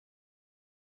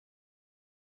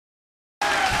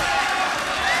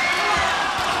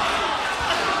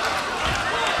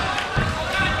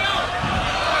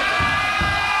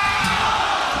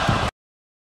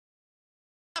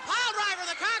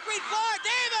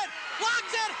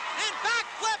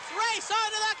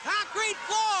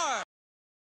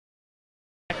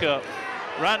lockup.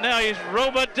 Right now he's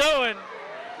robot-doing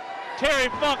Terry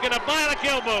Funk in a bionic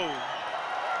elbow.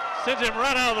 Sends him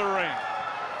right out of the ring.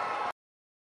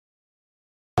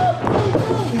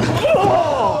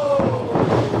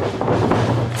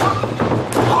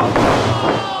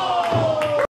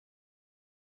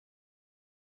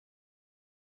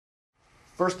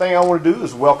 First thing I want to do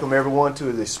is welcome everyone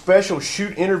to the special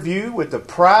shoot interview with the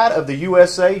pride of the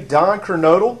USA, Don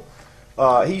Kernodle.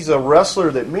 He's a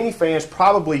wrestler that many fans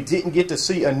probably didn't get to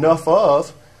see enough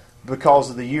of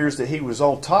because of the years that he was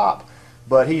on top,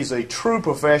 but he's a true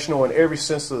professional in every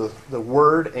sense of the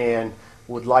word, and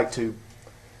would like to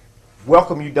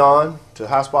welcome you, Don, to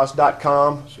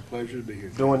Highspots.com. It's a pleasure to be here.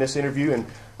 Doing this interview, and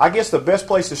I guess the best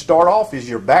place to start off is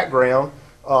your background.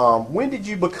 When did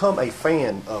you become a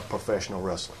fan of professional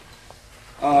wrestling?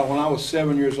 When I was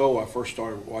 7 years old, I first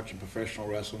started watching professional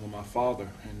wrestling with my father,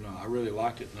 and I really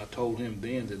liked it. And I told him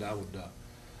then that I would.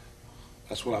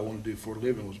 That's what I wanted to do for a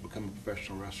living, was become a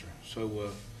professional wrestler.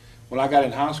 So when I got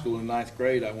in high school in ninth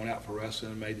grade, I went out for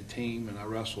wrestling and made the team, and I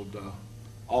wrestled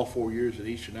all 4 years at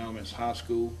Eastern Elements High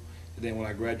School. And then when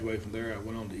I graduated from there, I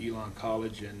went on to Elon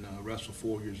College and wrestled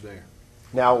 4 years there.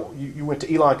 Now, you went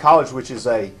to Elon College, which is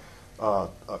a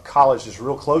college that's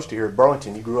real close to here at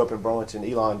Burlington. You grew up in Burlington,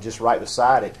 Elon just right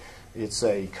beside it. It's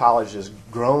a college that's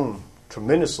grown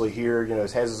tremendously here. You know,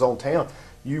 it has its own town.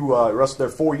 You wrestled there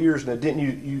 4 years, and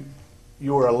didn't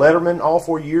you were a letterman all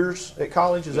 4 years at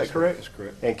college? Is that correct? That's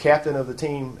correct. And captain of the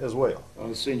team as well.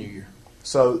 The senior year.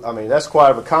 So I mean, that's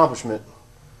quite an accomplishment.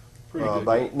 Pretty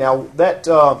good. Now that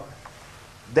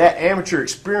amateur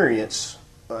experience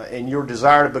and your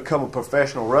desire to become a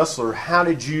professional wrestler, how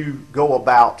did you go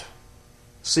about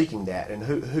seeking that, and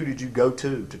who did you go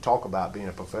to talk about being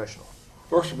a professional?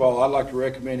 First of all, I'd like to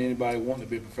recommend anybody wanting to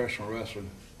be a professional wrestler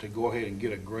to go ahead and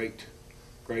get a great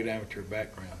amateur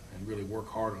background and really work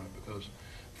hard on it, because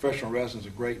professional wrestling is a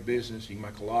great business. You can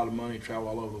make a lot of money, travel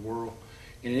all over the world.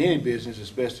 And in any business, it's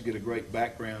best to get a great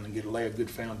background and lay a good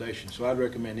foundation. So I'd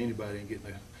recommend anybody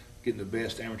getting the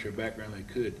best amateur background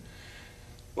they could.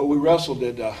 Well, we wrestled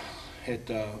at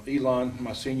Elon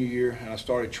my senior year, and I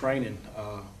started training.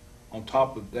 On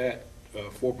top of that,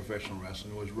 for professional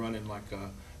wrestling, was running like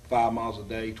 5 miles a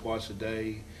day, twice a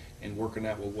day, and working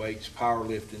out with weights,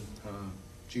 powerlifting,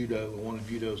 judo. I won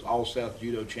judo's All-South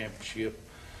Judo Championship.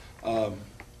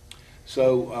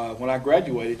 So when I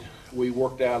graduated, we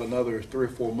worked out another 3 or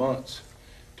 4 months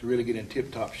to really get in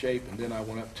tip-top shape, and then I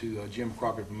went up to Jim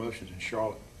Crockett Promotions in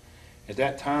Charlotte. At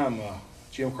that time,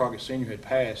 Jim Crockett Sr. had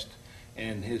passed,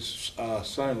 and his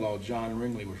son-in-law, John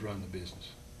Ringley, was running the business.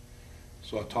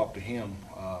 So I talked to him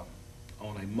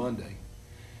on a Monday,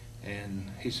 and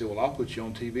he said, "Well, I'll put you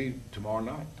on TV tomorrow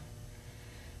night."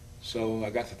 So I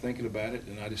got to thinking about it,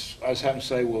 and I just happened to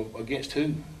say, "Well, against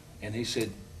who?" And he said,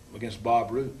 "Against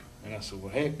Bob Roop." And I said,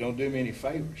 "Well, heck, don't do me any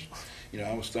favors." You know,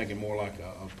 I was thinking more like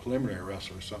a preliminary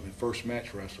wrestler or something, first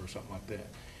match wrestler or something like that.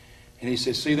 And he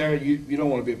said, "See there, you don't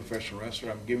want to be a professional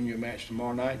wrestler. I'm giving you a match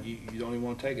tomorrow night. You don't even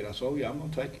want to take it." I said, "Oh, yeah, I'm going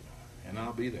to take it. And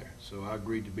I'll be there." So I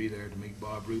agreed to be there to meet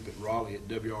Bob Roop at Raleigh at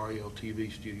WRAL TV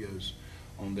studios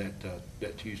on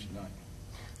that Tuesday night.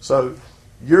 So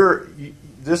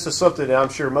this is something that I'm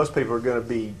sure most people are going to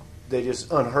be, they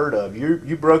just unheard of.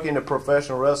 You broke into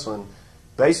professional wrestling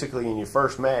basically in your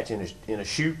first match in a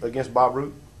shoot against Bob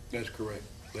Roop? That's correct.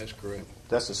 That's correct.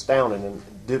 That's astounding.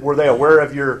 And were they aware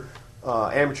of your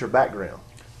amateur background?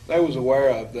 They was aware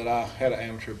of that I had an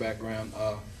amateur background.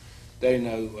 They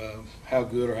didn't know how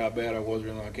good or how bad I was or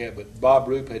anything like that. But Bob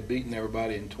Roop had beaten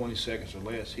everybody in 20 seconds or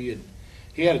less. He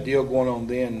had a deal going on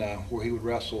then where he would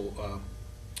wrestle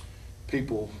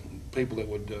people that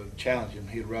would challenge him.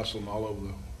 He'd wrestle them all over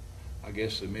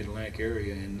the Mid-Atlantic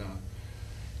area, and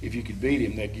if you could beat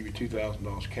him, they'd give you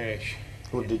 $2,000 cash.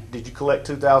 Well, did you collect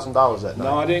 $2,000 that night?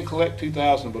 No, I didn't collect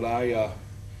 $2,000, but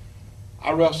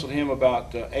I wrestled him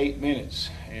about 8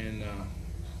 minutes, and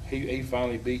he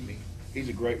finally beat me. He's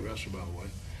a great wrestler, by the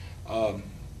way,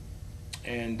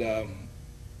 and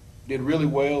did really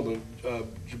well. The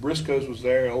Briscoes was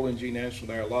there, Olin G. Nance was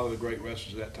there. A lot of the great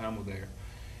wrestlers at that time were there.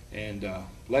 And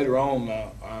later on,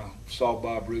 I saw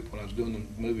Bob Roop when I was doing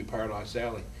the movie Paradise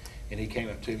Alley, and he came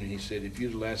up to me and he said, "If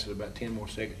you'd lasted about 10 more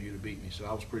seconds, you'd have beat me." So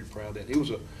I was pretty proud of that. He was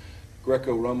a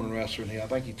Greco-Roman wrestler, and I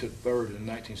think he took third in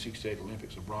the 1968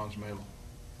 Olympics, a bronze medal.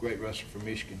 Great wrestler from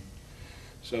Michigan.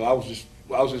 So I was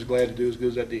just glad to do as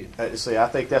good as I did. See, I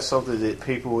think that's something that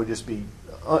people would just be,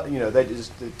 they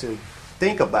just to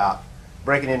think about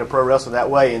breaking into pro wrestling that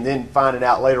way, and then finding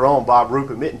out later on Bob Roop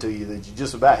admitting to you that you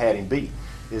just about had him beat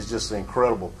is just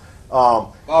incredible.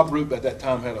 Bob Roop at that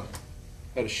time had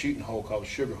a shooting hole called a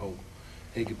sugar hole,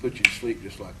 he could put you to sleep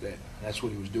just like that. And that's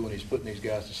what he was doing. He's putting these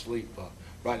guys to sleep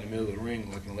right in the middle of the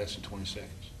ring, like in less than 20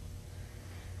 seconds.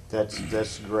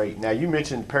 That's great. Now, you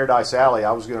mentioned Paradise Alley.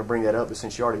 I was going to bring that up, but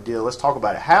since you already did, let's talk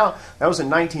about it. That was in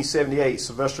 1978.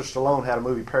 Sylvester Stallone had a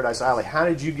movie, Paradise Alley. How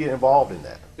did you get involved in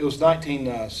that? It was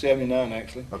 1979,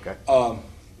 actually. Okay.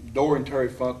 Dory and Terry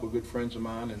Funk were good friends of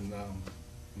mine, and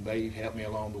they helped me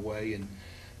along the way. And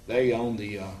they owned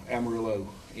the Amarillo,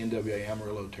 NWA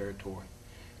Amarillo territory.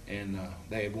 And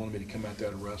they had wanted me to come out there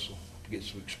to wrestle, to get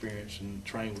some experience and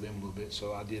train with them a little bit,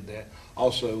 so I did that.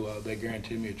 Also, they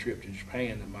guaranteed me a trip to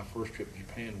Japan, and my first trip to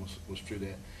Japan was through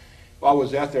that. While I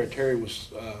was out there, Terry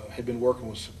had been working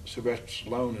with Sylvester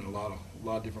Stallone in a lot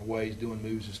of different ways, doing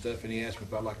movies and stuff, and he asked me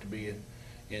if I'd like to be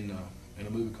in a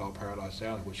movie called Paradise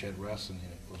Alley, which had wrestling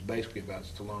in it. It was basically about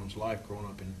Stallone's life growing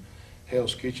up in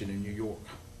Hell's Kitchen in New York.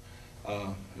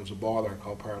 There was a bar there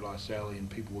called Paradise Alley, and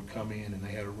people would come in, and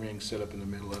they had a ring set up in the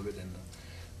middle of it, and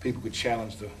people could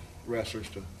challenge the wrestlers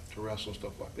to wrestle and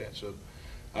stuff like that. So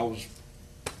I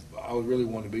really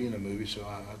wanted to be in a movie, so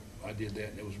I did that,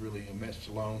 and it was really, I met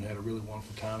Stallone, had a really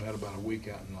wonderful time, had about a week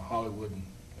out in Hollywood, and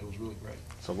it was really great.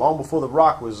 So long before The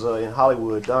Rock was in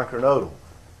Hollywood, Don Kernodle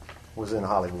was in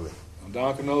Hollywood.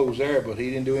 Don Kernodle was there, but he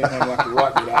didn't do anything like The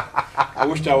Rock did. I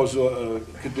wished I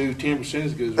could do 10%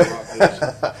 as good as The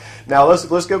Rock does. Now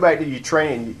let's go back to your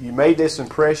training. You made this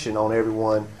impression on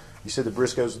everyone. You said the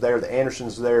Briscoes were there, the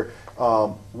Andersons were there.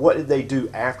 What did they do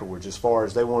afterwards, as far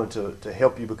as they wanted to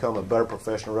help you become a better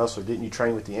professional wrestler? Didn't you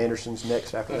train with the Andersons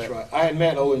next after that? That's right. I had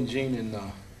met Ole and Gene in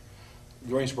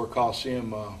Greensboro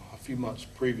Coliseum a few months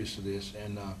previous to this,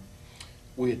 and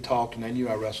we had talked, and they knew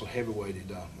I wrestled heavyweight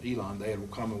at Elon. They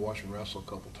had come and watched me wrestle a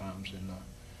couple times, and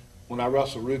when I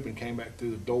wrestled Roop and came back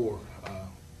through the door,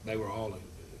 they were all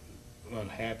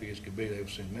unhappy as could be. They were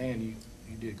saying, "Man,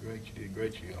 you did great. You did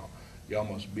great. You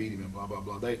almost beat him," and blah blah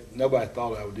blah. Nobody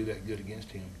thought I would do that good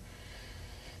against him.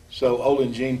 So Ole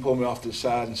and Gene pulled me off to the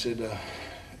side and said,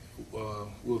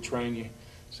 "We'll train you."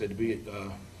 Said to be at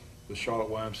the Charlotte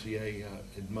YMCA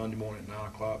Monday morning at 9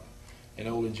 o'clock. And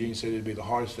Ole and Gene said it'd be the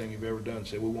hardest thing you've ever done.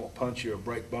 Said we won't punch you or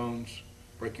break your bones,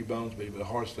 but it'd be the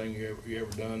hardest thing you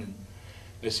ever done. And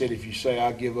they said if you say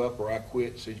I give up or I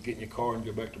quit, said you get in your car and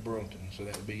go back to Burlington. So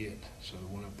that would be it. So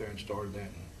I went up there and started that.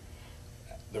 And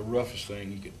the roughest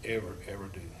thing you could ever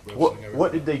do.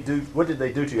 What did they do? What did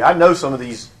they do to you? I know some of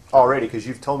these already because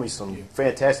you've told me some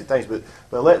fantastic things. But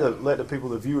let the people,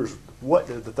 the viewers, what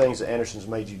did the things that Andersons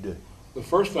made you do? The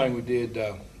first thing we did,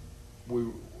 we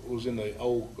was in the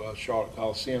old Charlotte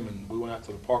Coliseum, and we went out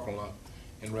to the parking lot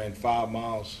and ran 5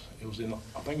 miles. It was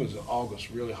I think it was in August,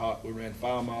 really hot. We ran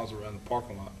 5 miles around the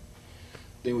parking lot.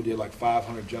 Then we did like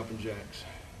 500 jumping jacks,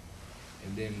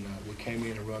 and then we came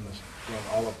in and run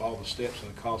all the steps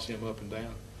in the Coliseum up and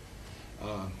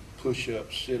down,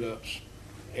 push-ups, sit-ups,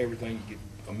 everything you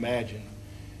could imagine,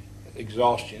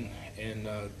 exhaustion, and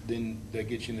then they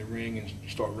get you in the ring and you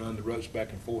start running the ropes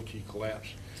back and forth till you collapse.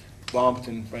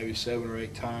 Vomiting maybe 7 or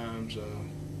 8 times.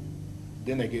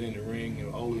 Then they get in the ring,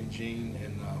 Ole and Gene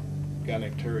and a guy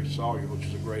named Terry Sawyer, which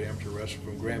is a great amateur wrestler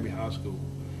from Granby High School.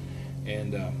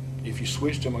 And if you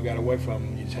switched them or got away from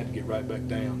them, you just had to get right back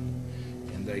down.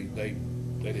 And they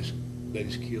just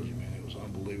killed you, man. It was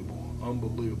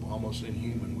unbelievable, almost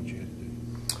inhuman what you had to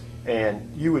do.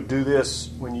 And you would do this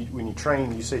when you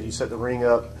trained. You said you set the ring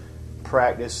up,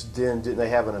 practice. Then didn't they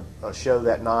have a show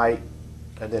that night?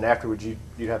 And then afterwards,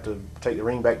 you'd have to take the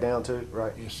ring back down too,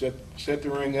 right? You set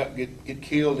the ring up, get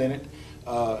killed in it,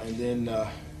 and then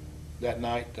that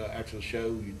night after the show,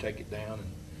 you take it down and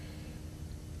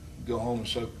go home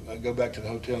and go back to the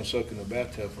hotel and soak in the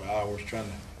bathtub for hours, trying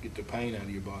to get the pain out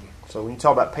of your body. So when you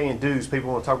talk about paying dues,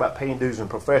 people want to talk about paying dues in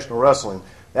professional wrestling.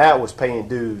 That was paying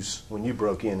dues when you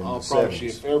broke in the 70s. I promise you,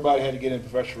 if everybody had to get in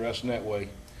professional wrestling that way,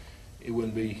 it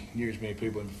wouldn't be near as many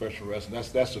people in professional wrestling.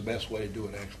 That's the best way to do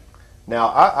it, actually.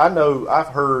 Now, I know I've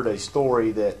heard a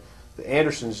story that the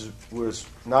Andersons was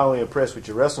not only impressed with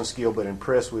your wrestling skill, but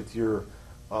impressed with your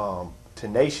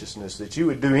tenaciousness, that you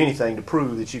would do anything to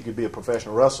prove that you could be a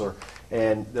professional wrestler.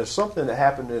 And there's something that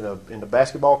happened in the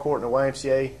basketball court in the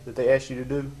YMCA that they asked you to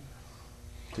do.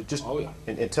 To just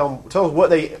and tell us what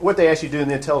they asked you to do,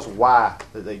 and then tell us why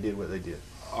that they did what they did.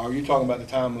 Are you talking about the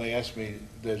time they asked me?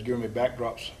 They was giving me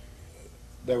backdrops.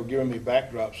 They were giving me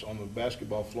backdrops on the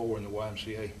basketball floor in the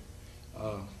YMCA.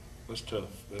 That's tough.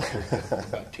 That's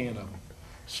about 10 of them.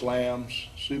 Slams,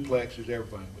 suplexes,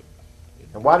 everything.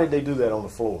 And why did they do that on the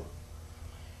floor?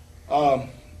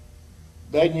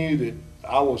 They knew that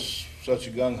I was such a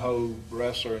gung-ho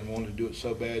wrestler and wanted to do it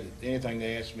so bad that anything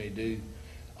they asked me to do,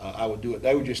 I would do it.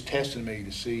 They were just testing me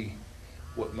to see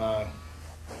what my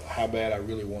how bad I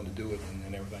really wanted to do it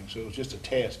and everything. So it was just a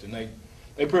test, and they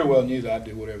pretty well knew that I'd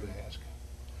do whatever they asked.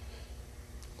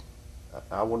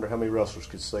 I wonder how many wrestlers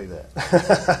could say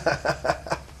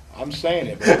that. I'm saying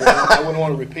it, but I wouldn't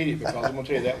want to repeat it because I'm going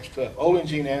to tell you that was tough. Ole and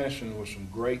Gene Anderson were some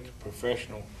great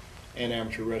professional and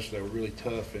amateur wrestlers. They were really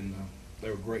tough, and they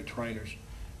were great trainers,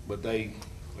 but they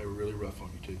were really rough on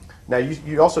you too. Now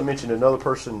you also mentioned another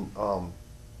person,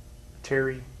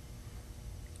 Terry,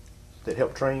 that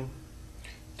helped train.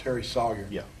 Terry Sawyer.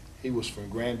 Yeah. He was from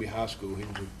Granby High School.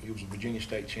 He was a Virginia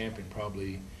State champion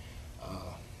probably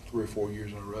 3 or 4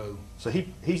 years in a row. So he's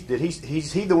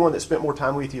he the one that spent more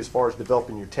time with you as far as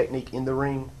developing your technique in the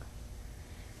ring?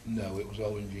 No, it was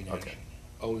Ole and Gene Anderson. Okay.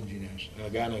 Ole and Gene Anderson. And a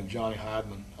guy named Johnny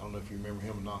Heidman. I don't know if you remember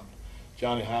him or not.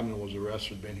 Johnny Heidman was a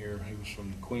wrestler, been here. He was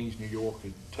from Queens, New York,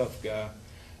 a tough guy.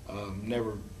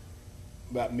 Never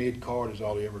about mid-card is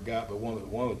all he ever got, but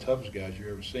one of the toughest guys you've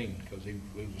ever seen because he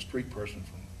was a street person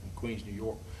from Queens, New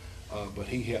York. But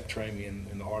he helped train me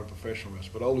in the art of professional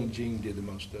wrestling. But Ole and Gene did the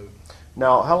most of it.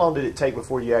 Now, how long did it take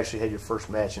before you actually had your first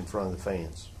match in front of the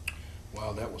fans?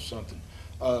 Wow, that was something.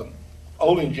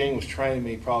 Ole and Gene was training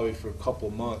me probably for a couple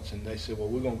of months, and they said, well,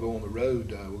 we're going to go on the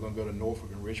road. We're going to go to Norfolk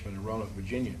and Richmond and Roanoke,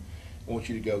 Virginia. I want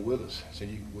you to go with us. I said,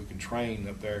 we can train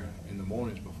up there in the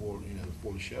mornings before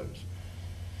the shows.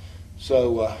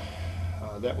 So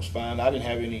that was fine. I didn't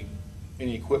have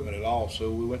any equipment at all,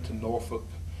 so we went to Norfolk,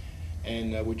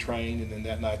 and we trained, and then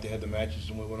that night they had the matches,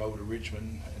 and we went over to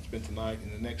Richmond and spent the night.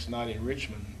 And the next night in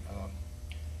Richmond,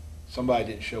 somebody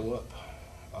didn't show up.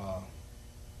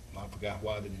 I forgot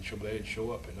why they didn't show up. They didn't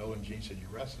show up, and Ole and Gene said, "You're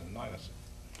wrestling tonight." I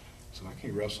said, "I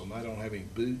can't wrestle tonight. I don't have any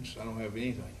boots. I don't have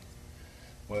anything."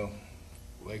 Well,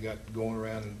 they got going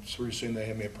around, and pretty soon they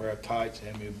had me a pair of tights, they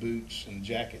had me boots and a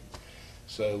jacket.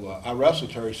 So I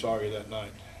wrestled Terry Sawyer that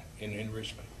night in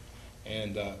Richmond,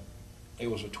 and it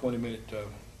was a 20-minute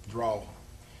draw,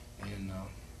 and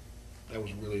that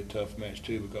was really a tough match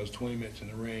too because 20 minutes in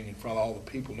the ring in front of all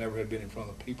the people, never had been in front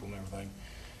of the people and everything.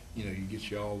 You know, you get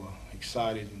you all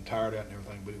excited and tired out and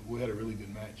everything, but we had a really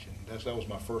good match, and that was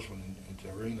my first one in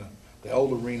the arena, the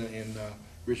old arena in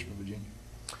Richmond, Virginia.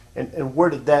 And where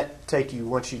did that take you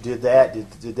once you did that?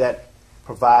 Did that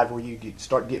provide where you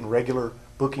start getting regular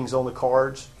bookings on the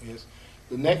cards? Yes.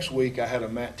 The next week I had a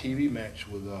TV match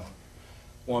with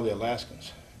one of the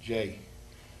Alaskans, Jay.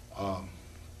 I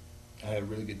had a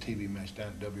really good TV match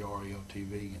down at WREL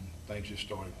TV, and things just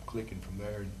started clicking from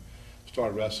there. And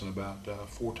started wrestling about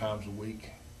 4 times a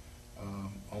week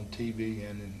on TV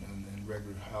and in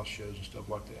regular house shows and stuff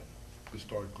like that. It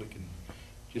started clicking.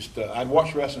 Just I'd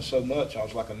watched wrestling so much, I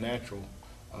was like a natural,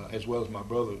 as well as my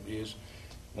brother is.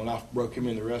 When I broke him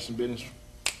in the wrestling business,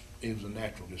 he was a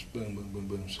natural, just boom, boom, boom,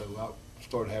 boom. So I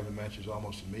started having matches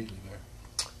almost immediately there.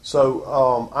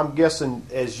 So I'm guessing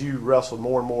as you wrestled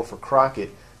more and more for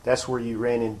Crockett, that's where you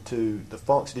ran into the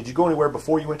Funks. Did you go anywhere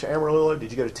before you went to Amarillo? Did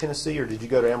you go to Tennessee, or did you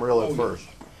go to Amarillo first?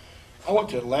 I went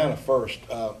to Atlanta first.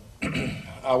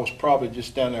 I was probably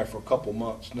just down there for a couple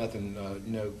months, nothing,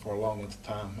 for a long length of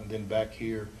time, and then back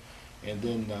here. And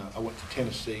then I went to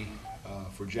Tennessee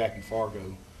for Jackie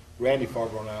Fargo. Randy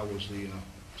Fargo and I was the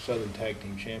Southern Tag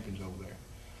Team Champions over there.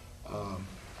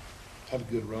 Had a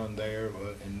good run there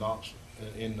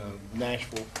in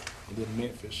Nashville, and then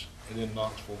Memphis, and then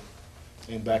Knoxville,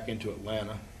 and back into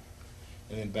Atlanta,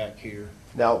 and then back here.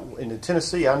 Now, in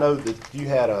Tennessee, I know that you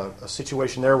had a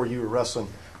situation there where you were wrestling.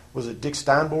 Was it Dick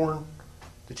Steinborn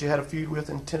that you had a feud with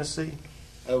in Tennessee?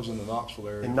 That was in the Knoxville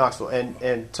area. In Knoxville.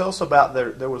 And tell us about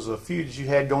there was a feud that you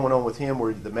had going on with him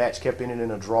where the match kept ending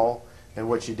in a draw, and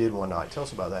what you did one night. Tell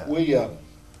us about that.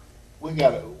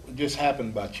 It just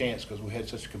happened by chance because we had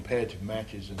such competitive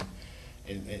matches, and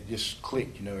it just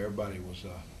clicked. Everybody was,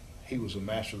 he was a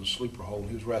master of the sleeper hold.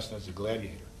 He was wrestling as a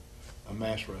gladiator, a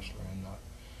mass wrestler. And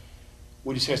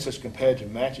we just had such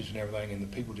competitive matches and everything, and the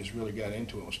people just really got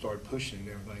into it and started pushing and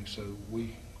everything. So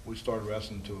we started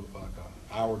wrestling to like an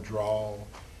hour draw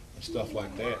and stuff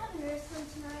like that.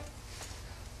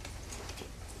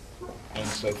 And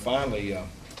so finally,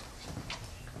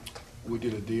 we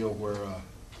did a deal where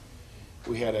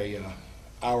we had a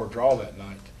hour draw that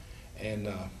night, and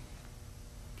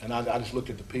I just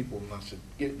looked at the people and I said,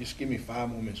 just give me 5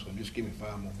 more minutes with him. Just give me 5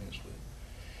 more minutes with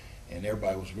him. And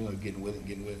everybody was really getting with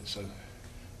it. So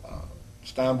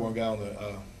Steinborn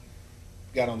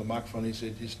got on the microphone. And he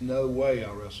said, "There's no way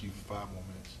I'll wrestle you for 5 more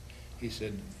minutes." He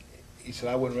said,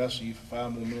 "I wouldn't wrestle you for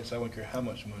 5 more minutes. I wouldn't care how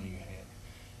much money you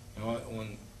had."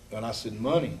 And when I said,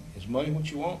 "Money, is money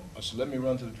what you want?" I said, "Let me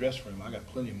run to the dressing room. I got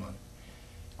plenty of money."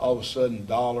 All of a sudden,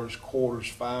 dollars, quarters,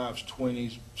 5s,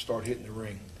 20s start hitting the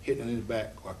ring, hitting it in the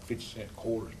back like 50-cent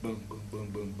quarters. Boom, boom,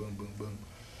 boom, boom, boom, boom, boom.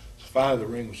 So finally the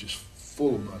ring was just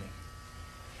full of money.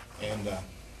 And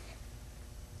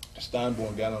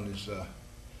Steinborn got on his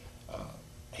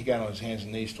hands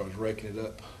and knees, started raking it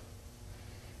up,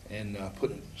 and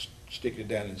sticking it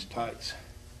down in his tights.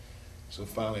 So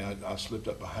finally I slipped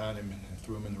up behind him and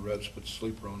threw him in the ropes, put the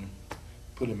sleeper on him,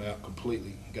 put him out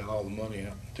completely, got all the money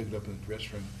out, took it up in the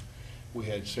dressing room. We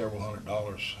had several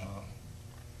 $100s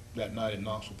that night in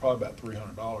Knoxville, probably about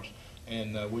 $300,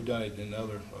 and we've done it in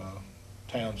other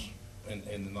towns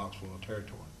in the Knoxville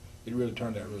territory. It really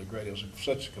turned out really great. It was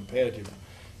such a competitive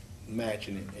match,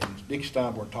 and Dick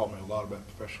Steinborn taught me a lot about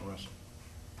professional wrestling.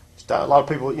 A lot of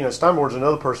people, Steinborn's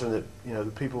another person that,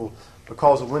 the people,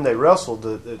 because of when they wrestled,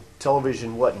 the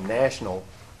television wasn't national,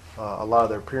 a lot of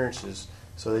their appearances,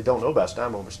 so they don't know about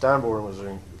Steinborn. But Steinborn was,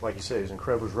 like you said, he was an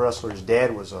incredible wrestler. His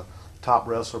dad was a top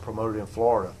wrestler promoted in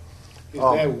Florida. His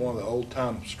dad was one of the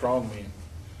old-time strongmen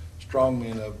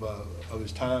of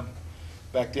his time.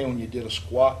 Back then when you did a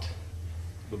squat,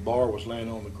 the bar was laying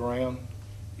on the ground.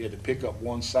 You had to pick up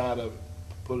one side of it,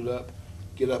 put it up,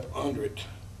 get up under it,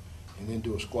 and then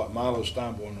do a squat. Milo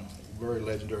Steinborn, a very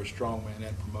legendary strongman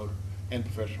and promoter and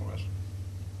professional wrestler.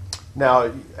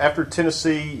 Now, after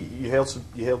Tennessee, you held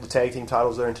the tag team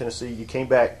titles there in Tennessee. You came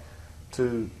back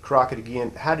to Crockett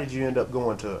again. How did you end up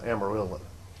going to Amarillo?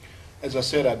 As I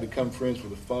said, I'd become friends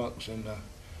with the Funks, and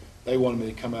they wanted me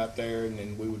to come out there, and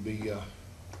then we would be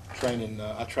training.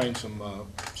 I trained some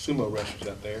sumo wrestlers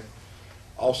out there.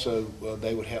 Also,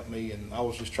 they would help me, and I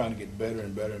was just trying to get better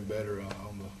and better and better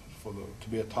to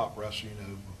be a top wrestler,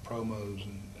 promos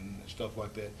and stuff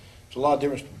like that. There's a lot of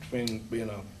difference between being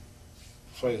on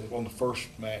the first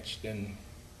match than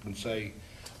say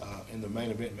in the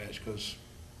main event match, because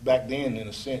back then, in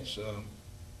a sense,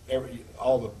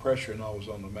 all the pressure and all was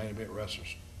on the main event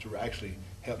wrestlers to actually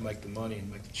help make the money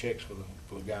and make the checks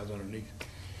for the guys underneath.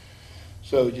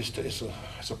 So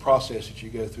it's a process that you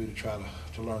go through to try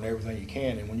to learn everything you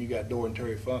can. And when you got Dory and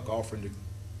Terry Funk offering to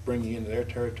bring you into their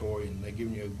territory, and they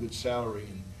giving you a good salary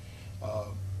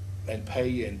and pay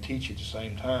you and teach you at the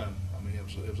same time, I mean, it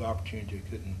was an opportunity you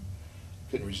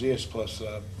couldn't resist. Plus,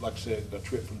 like I said, a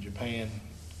trip from Japan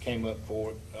came up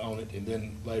on it, and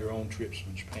then later on trips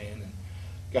from Japan, and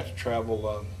got to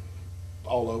travel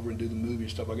all over and do the movie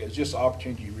and stuff like that. It's just an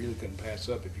opportunity you really couldn't pass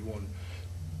up if you wanted.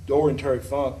 Dory and Terry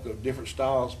Funk, different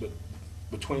styles, but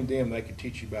between them, they could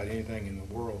teach you about anything in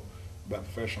the world about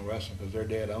professional wrestling, because their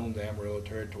dad owned the Amarillo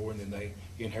territory, and then they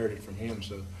inherited from him,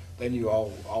 so they knew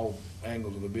all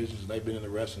angles of the business. They've been in the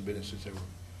wrestling business since they were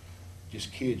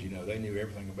just kids. They knew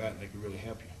everything about it, and they could really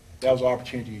help you. That was an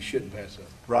opportunity you shouldn't pass up.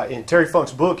 Right. In Terry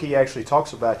Funk's book, he actually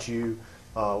talks about you,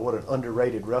 what an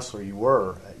underrated wrestler you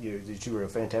were. That you were a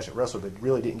fantastic wrestler, but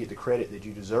really didn't get the credit that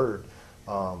you deserved.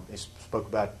 He spoke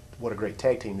about what a great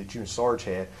tag team that you and Sarge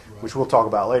had, right, which we'll talk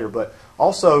about later. But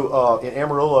also in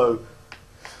Amarillo,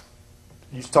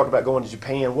 you talked about going to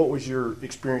Japan. What was your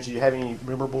experience? Did you have any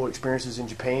memorable experiences in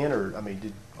Japan, or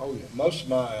Oh yeah,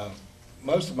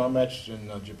 most of my matches in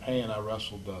Japan, I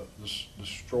wrestled the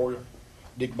Destroyer,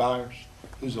 Dick Byers,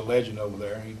 who's a legend over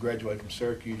there. He graduated from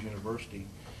Syracuse University.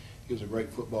 He was a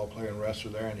great football player and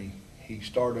wrestler there, and he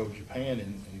started over Japan,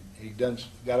 and he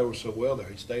got over so well there.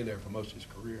 He stayed there for most of his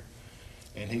career,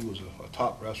 and he was a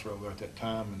top wrestler over there at that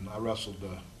time. And I wrestled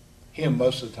him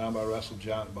most of the time. I wrestled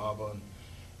Giant Baba, and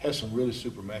had some really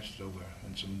super matches over there,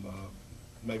 and some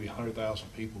maybe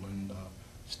 100,000 people in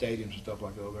stadiums and stuff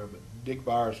like that over there. But Dick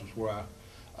Byers was where I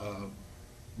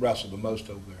wrestled the most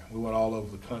over there. We went all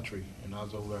over the country, and I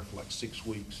was over there for like 6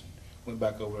 weeks, and went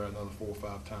back over there another 4 or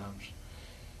 5 times.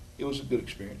 It was a good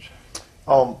experience.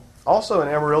 Also in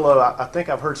Amarillo, I think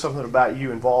I've heard something about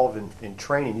you involved in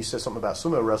training. You said something about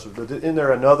sumo wrestlers, but isn't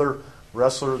there another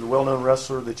wrestler, the well-known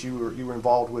wrestler that you were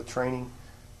involved with training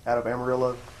out of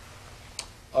Amarillo?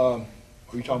 Are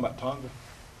you talking about Tonga?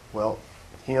 Well,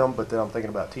 him, but then I'm thinking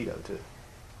about Tito too.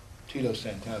 Tito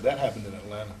Santana. That happened in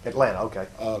Atlanta. Atlanta, okay.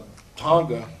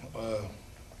 Tonga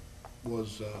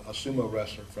was a sumo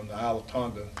wrestler from the Isle of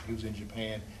Tonga. He was in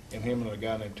Japan, and him and a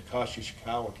guy named Takashi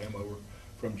Ishikawa came over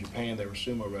from Japan. They were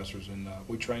sumo wrestlers, and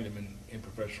we trained him in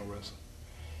professional wrestling.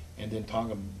 And then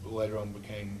Tonga later on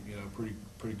became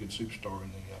pretty good superstar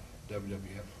in the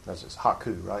WWF. That's his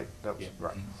Haku, right? That was, yeah,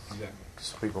 right. Exactly.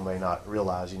 So people may not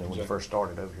realize, when exactly. you first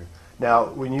started over here. Now,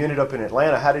 when you ended up in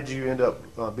Atlanta, how did you end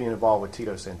up being involved with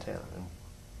Tito Santana?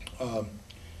 I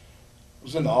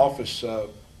was in the office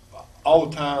all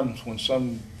the times when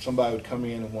somebody would come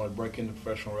in and want to break into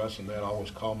professional wrestling. They'd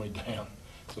always call me down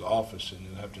to the office, and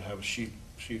they'd have to have a shoot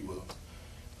with them.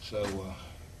 So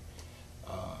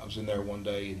I was in there one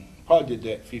day, and probably did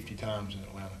that 50 times in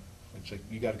Atlanta. It's like,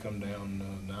 you got to come down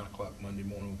 9 o'clock Monday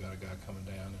morning. We got a guy coming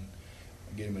down,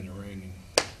 get him in the ring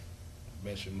and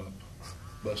mess him up,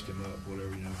 bust him up,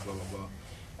 whatever, you know, blah, blah,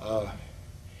 blah.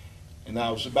 And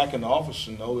I was back in the office,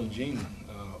 and Ole and Gene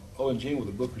were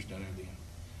the bookers down there then.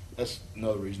 That's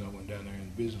another reason I went down there,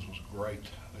 and the business was great.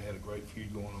 They had a great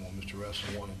feud going on with Mr.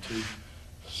 Wrestling 1 and 2,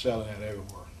 selling out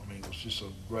everywhere. I mean, it was just a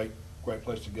great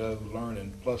place to go, learn,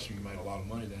 and plus you made a lot of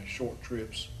money then, short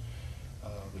trips.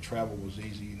 The travel was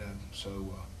easy, you know.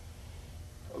 So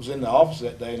I was in the office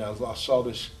that day, and I saw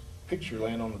this picture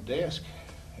laying on the desk,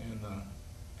 and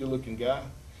good-looking guy.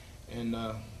 And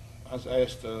I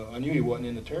asked, I knew he wasn't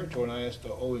in the territory, and I asked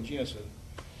Ole and Gene, I said,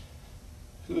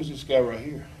 who is this guy right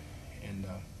here? And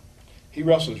he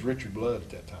wrestled as Richard Blood at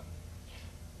that time,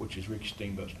 which is Ricky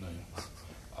Steamboat's name.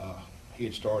 He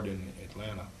had started in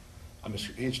Atlanta.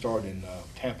 He had started in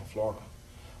Tampa, Florida.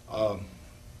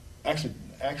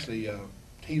 Actually,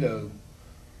 Tito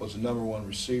was the #1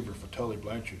 receiver for Tully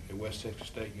Blanchard at West Texas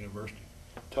State University.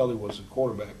 Tully was the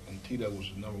quarterback, and Tito was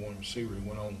the #1 receiver. He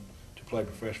went on to play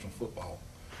professional football.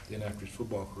 Then after his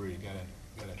football career, he got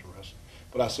into wrestling.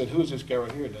 But I said, who is this guy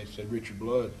right here? And they said, Richard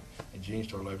Blood. And Gene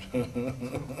started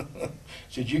laughing.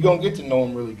 Said, you're going to get to know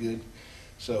him really good.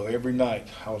 So every night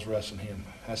I was wrestling him.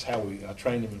 That's how I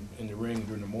trained him in the ring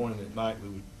during the morning. At night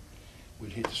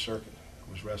we'd hit the circuit.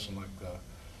 I was wrestling like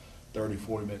 30,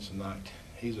 40 minutes a night.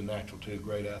 He's a natural too,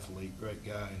 great athlete, great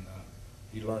guy, and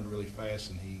he learned really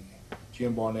fast. And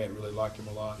Jim Barnett really liked him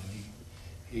a lot, and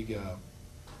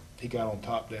he got on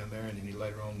top down there, and then he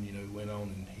later on, you know, went on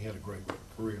and he had a great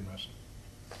career in wrestling.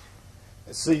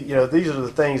 See, you know, these are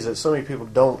the things that so many people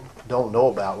don't know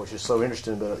about, which is so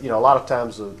interesting. But you know, a lot of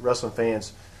times the wrestling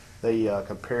fans, they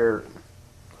compare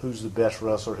who's the best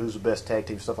wrestler, who's the best tag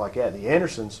team, stuff like that. The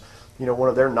Andersons, you know, one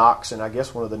of their knocks, and I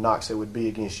guess one of the knocks that would be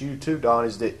against you too, Don,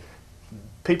 is that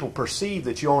people perceive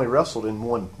that you only wrestled in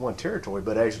one territory.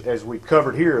 But as we've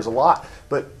covered here, is a lot.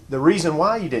 But the reason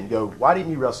why you didn't go, why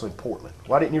didn't you wrestle in Portland?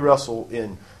 Why didn't you wrestle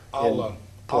in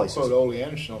places? I'll quote Ole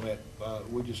Anderson on that.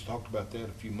 We just talked about that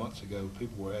a few months ago.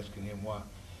 People were asking him why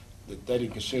that they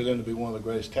didn't consider them to be one of the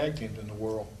greatest tag teams in the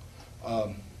world,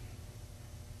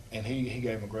 and he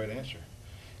gave him a great answer.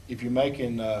 If you're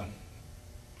making,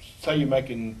 say you're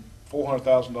making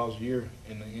 $400,000 a year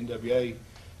in the NWA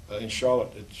in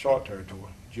Charlotte, at the Charlotte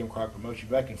territory, Jim Crockett Promotion,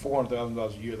 you're making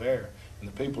 $400,000 a year there, and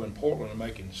the people in Portland are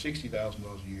making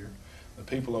 $60,000 a year. The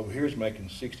people over here is making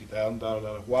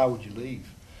 $60,000. Why would you leave?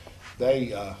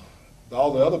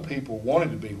 All the other people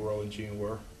wanted to be where Ole and Gene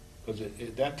were, because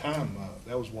at that time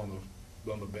that was one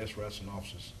of the best wrestling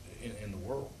offices in the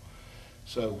world.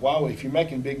 So if you're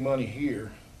making big money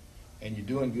here and you're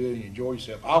doing good and you enjoy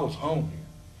yourself, I was home here.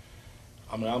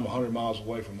 I mean, I'm 100 miles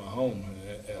away from my home,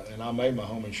 and I made my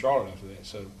home in Charlotte after that.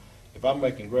 So if I'm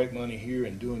making great money here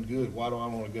and doing good, why do I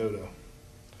want to go to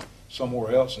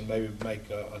somewhere else and maybe make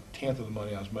a tenth of the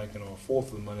money I was making or a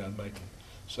fourth of the money I was making?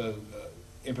 So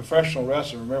in professional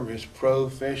wrestling, remember, it's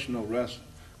professional wrestling,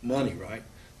 money, right?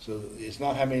 So it's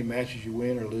not how many matches you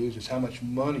win or lose; it's how much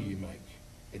money you make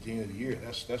at the end of the year.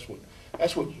 That's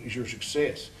what is your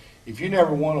success. If you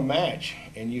never won a match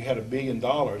and you had $1 billion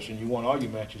and you won all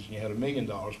your matches and you had $1 million,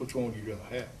 which one would you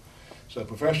rather have? So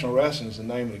professional wrestling is the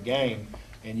name of the game,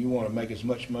 and you want to make as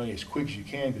much money as quick as you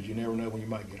can because you never know when you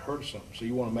might get hurt or something. So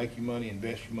you want to make your money,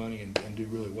 invest your money, and do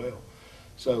really well.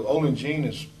 So Ole and Gene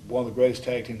is one of the greatest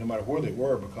tag teams no matter where they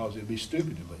were, because it would be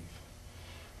stupid to leave.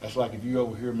 That's like if you're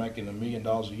over here making $1 million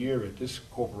a year at this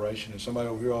corporation and somebody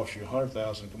over here offers you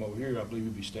 $100,000 and come over here, I believe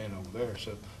you'd be staying over there.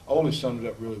 So Ole summed it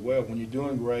up really well. When you're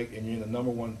doing great and you're in the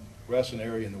 #1 wrestling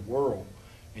area in the world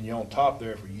and you're on top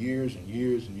there for years and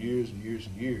years and years and years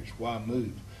and years, why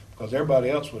move? Because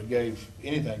everybody else would have gave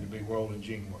anything to be where Ole and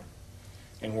Gene were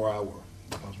and where I were,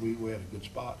 because we had a good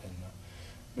spot. And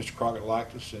Mr. Crockett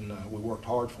liked us, and we worked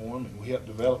hard for him, and we helped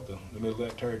develop the middle of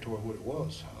that territory what it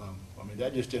was. I mean,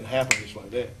 that just didn't happen just like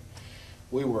that.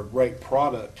 We were a great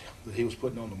product that he was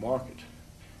putting on the market,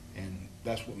 and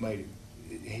that's what made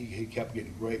it. He kept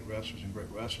getting great wrestlers and great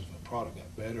wrestlers, and the product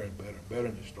got better and better and better,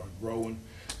 and it started growing.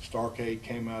 Starcade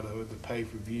came out of it, the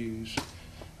pay-per-views,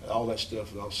 all that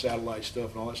stuff, all satellite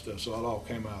stuff and all that stuff, so it all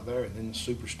came out of there. And then the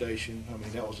Superstation, I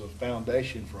mean, that was a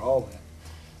foundation for all that.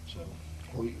 So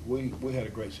we had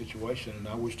a great situation, and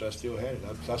I wished I still had it.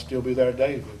 I'd still be there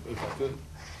today if I could.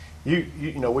 You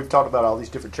know, we've talked about all these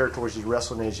different territories you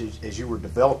wrestling as you were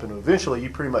developing. Eventually, you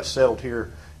pretty much settled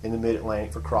here in the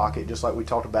Mid-Atlantic for Crockett, just like we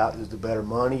talked about. It was the better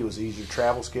money. It was the easier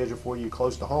travel schedule for you,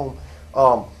 close to home.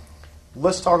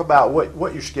 Let's talk about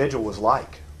what your schedule was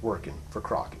like working for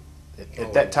Crockett.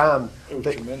 At that time,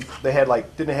 they had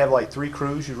didn't they have 3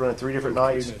 crews? You were running 3 different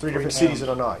nights, 3 different cities in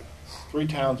a night. 3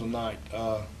 towns a night.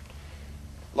 A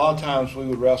lot of times we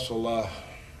would wrestle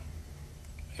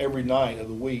every night of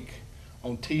the week.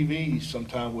 On TV,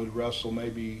 sometimes we'd wrestle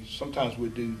sometimes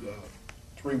we'd do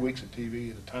 3 weeks of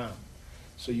TV at a time.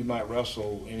 So you might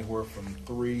wrestle anywhere from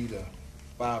 3 to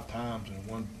 5 times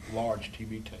in one large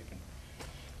TV taping.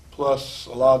 Plus,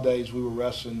 a lot of days we were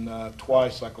wrestling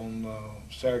twice, like on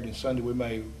Saturday and Sunday. We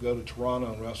may go to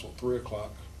Toronto and wrestle at 3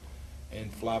 o'clock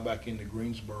and fly back into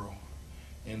Greensboro.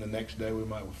 And the next day we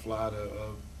might fly to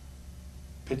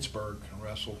Pittsburgh and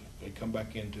wrestle. They'd come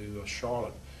back into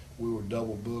Charlotte. We were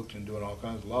double booked and doing all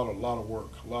kinds, a lot of work,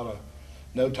 a lot of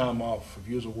no time off. If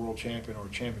you was a world champion or a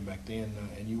champion back then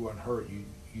and you weren't hurt,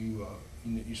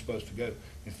 you're supposed to go.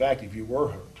 In fact, if you were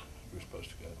hurt, you were supposed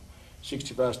to go.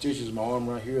 65 stitches in my arm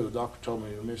right here. The doctor told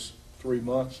me to miss 3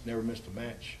 months. Never missed a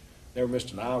match. Never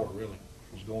missed an hour, really.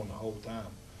 It was going the whole time.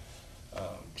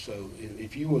 So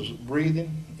if you was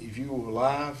breathing, if you were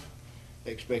alive,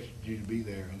 they expected you to be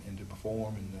there and to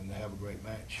perform and to have a great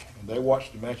match. And they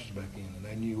watched the matches back in, and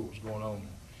they knew what was going on.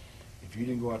 If you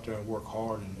didn't go out there and work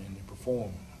hard and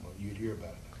perform, well, you'd hear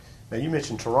about it. Now, you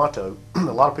mentioned Toronto. A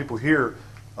lot of people here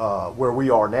where we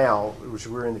are now, which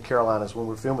we're in the Carolinas when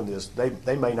we're filming this,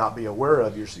 they may not be aware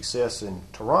of your success in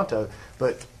Toronto.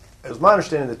 But as my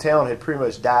understanding, the town had pretty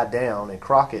much died down, and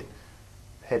Crockett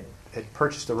had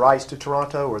purchased the rights to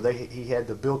Toronto, or he had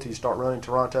the ability to start running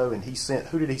Toronto, and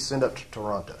who did he send up to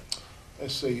Toronto?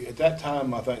 Let's see. At that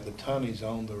time, I think the Tunnies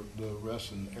owned the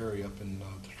wrestling area up in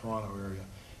the Toronto area,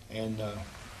 and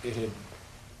it had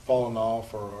fallen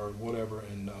off or whatever,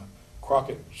 and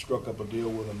Crockett struck up a deal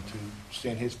with them to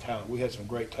send his talent. We had some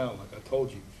great talent, like I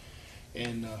told you,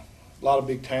 and a lot of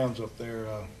big towns up there,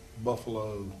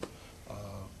 Buffalo,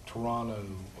 Toronto,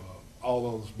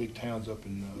 all those big towns up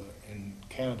in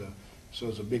Canada. So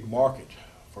it's a big market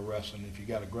for wrestling. If you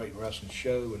got a great wrestling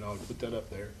show and all, put that up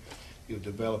there, you'll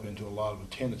develop into a lot of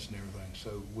attendance and everything.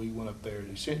 So we went up there.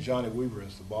 They sent Johnny Weaver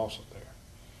as the boss up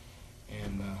there,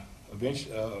 and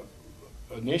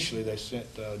initially they sent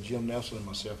Jim Nelson and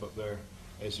myself up there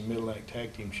as the Mid-Atlantic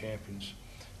Tag Team Champions,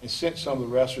 and sent some of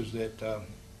the wrestlers that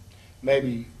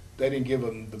maybe they didn't give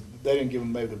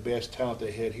them maybe the best talent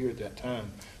they had here at that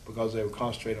time, because they were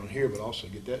concentrating on here, but also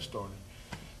get that started.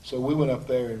 So we went up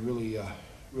there and really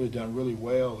done really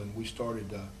well, and we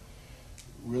started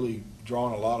really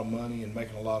drawing a lot of money and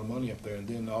making a lot of money up there. And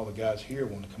then all the guys here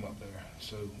wanted to come up there.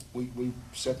 So we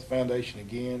set the foundation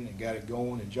again and got it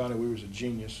going. And Johnny Weaver's a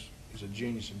genius. He's a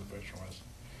genius in professional wrestling,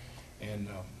 and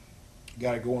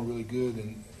got it going really good.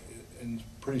 And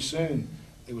pretty soon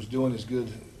it was doing as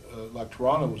good like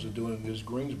Toronto was doing as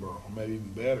Greensboro, or maybe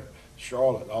even better.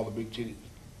 Charlotte, all the big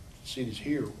cities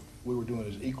here, we were doing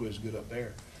as equally as good up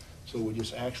there. So we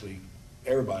just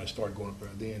everybody started going up there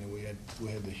then, and we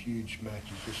had the huge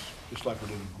matches just like we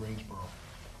did in Greensboro.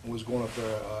 And we was going up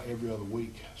there every other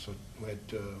week. So we had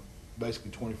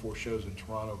basically 24 shows in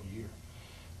Toronto a year,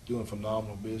 doing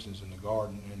phenomenal business in the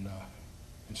Garden and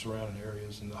surrounding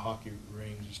areas and the hockey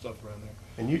rings and stuff around there.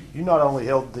 And you not only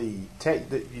held you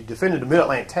defended the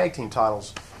Mid-Atlantic Tag Team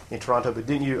titles in Toronto, but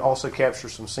didn't you also capture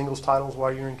some singles titles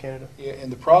while you were in Canada? Yeah, in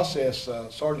the process,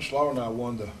 Sergeant Slaughter and I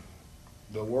won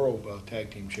the World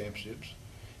Tag Team Championships.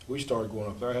 We started going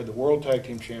up there. I had the World Tag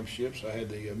Team Championships. I had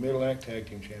the Mid-Atlantic Tag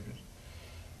Team Champions.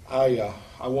 I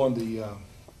won the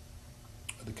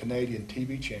Canadian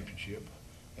TV Championship,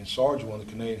 and Sarge won the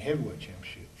Canadian Heavyweight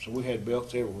Championship. So we had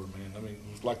belts everywhere, man. I mean,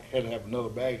 it was like I had to have another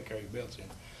bag to carry belts in.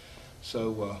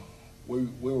 So we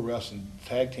were wrestling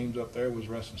tag teams up there. We was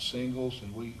wrestling singles,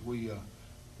 and we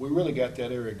really got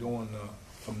that area going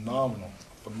phenomenal.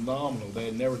 They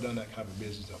had never done that kind of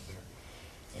business up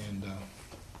there, and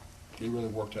it really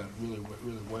worked out really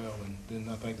well. And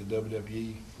then I think the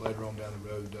WWE later on down the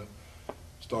road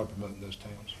started promoting those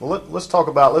towns. Well, let's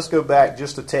go back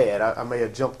just a tad. I may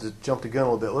have jumped the gun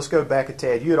a little bit. Let's go back a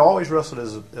tad. You had always wrestled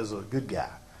as a good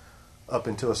guy up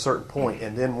until a certain point,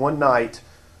 and then one night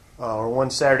or one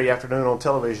Saturday afternoon on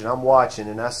television, I'm watching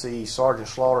and I see Sergeant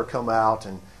Slaughter come out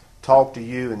and talk to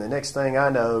you, and the next thing I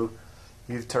know,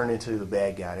 you've turned into the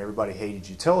bad guy and everybody hated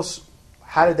you. Tell us,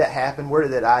 how did that happen? Where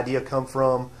did that idea come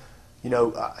from? You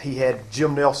know, he had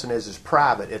Jim Nelson as his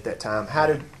private at that time.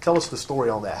 Tell us the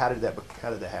story on that. How did that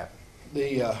happen?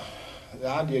 The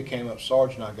idea came up.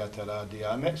 Sarge and I got that idea.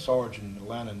 I met Sarge in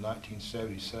Atlanta in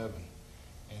 1977,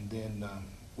 and then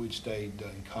we'd stayed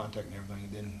in contact and everything.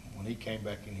 And then when he came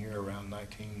back in here around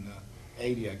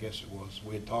 1980, I guess it was,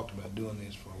 we had talked about doing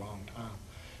this for a long time,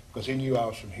 because he knew I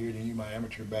was from here, and he knew my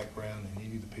amateur background, and he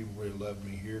knew the people really loved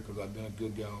me here because I'd been a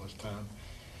good guy all this time.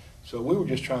 So we were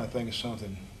just trying to think of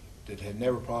something that had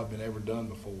never probably been ever done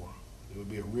before. It would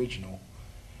be original,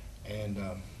 and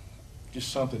just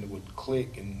something that would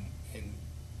click. And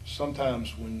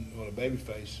sometimes when a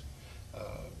babyface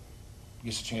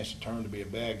gets a chance to turn to be a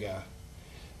bad guy.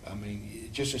 I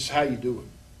mean, it's how you do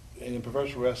it. And in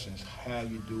professional wrestling, it's how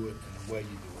you do it and the way you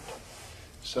do it.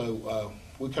 So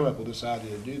we come up with this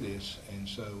idea to do this, and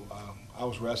so I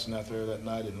was wrestling out there that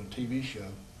night in a TV show,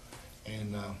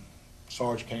 and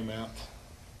Sarge came out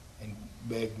and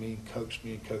begged me and coaxed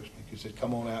me. He said,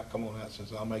 come on out,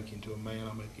 says, I'll make you into a man,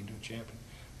 I'll make you into a champion,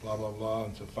 blah, blah, blah.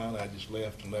 And so finally I just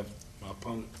left my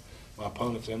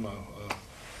opponents and my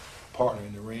partner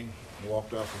in the ring and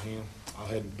walked off with him. I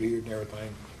had a beard and everything.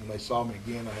 When they saw me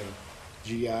again, I had a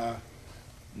GI,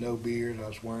 no beard. I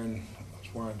was wearing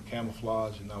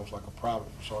camouflage, and I was like a private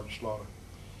for Sergeant Slaughter.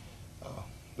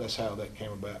 That's how that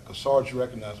came about. Because Sarge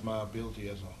recognized my ability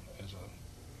as an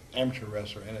amateur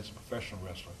wrestler and as a professional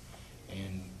wrestler,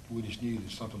 and we just knew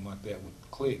that something like that would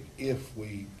click if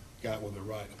we got with the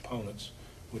right opponents,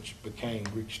 which became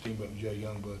Ricky Steamboat and Jay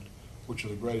Youngblood, which are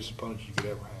the greatest opponents you could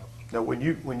ever have. Now, when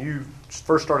you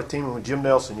first started teaming with Jim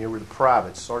Nelson, you were the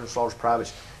privates, Sergeant Slaughter's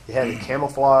privates. You had the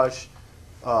camouflage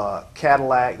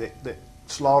Cadillac that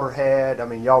Slaughter had. I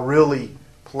mean, y'all really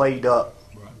played up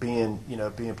being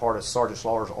part of Sergeant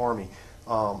Slaughter's army.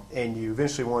 And you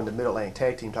eventually won the Mid-Atlantic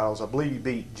Tag Team titles. I believe you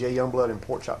beat Jay Youngblood and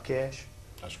Pork Chop Cash.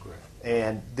 That's correct.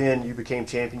 And then you became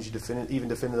champions. You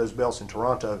defended those belts in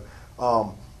Toronto.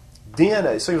 Then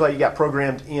it seems like you got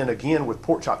programmed in again with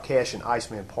Pork Chop Cash and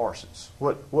Iceman Parsons.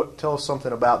 Tell us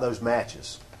something about those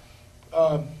matches.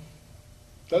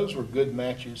 Those were good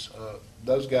matches.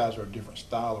 Those guys are a different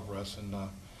style of wrestling.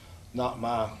 Not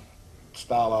my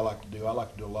style I like to do. I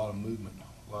like to do a lot of movement,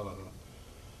 a lot of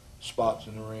spots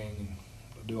in the ring,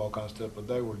 and do all kinds of stuff. But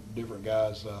they were different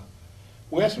guys.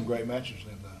 We had some great matches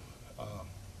in there.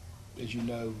 As you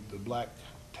know, the black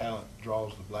talent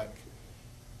draws the black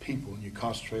people, and you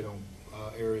concentrate on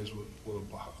areas with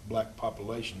a black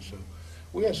population. So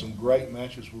we had some great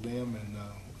matches with them, and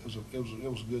it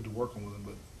was good to working with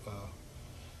them. But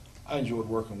I enjoyed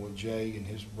working with Jay and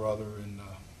his brother and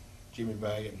Jimmy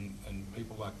Baggett and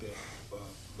people like that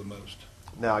the most.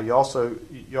 Now you also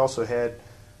had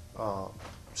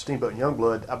Steamboat and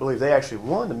Youngblood. I believe they actually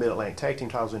won the Mid-Atlantic Tag Team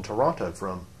titles in Toronto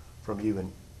from you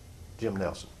and Jim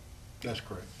Nelson. That's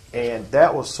correct. And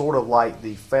that was sort of like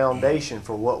the foundation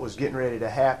for what was getting ready to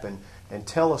happen. And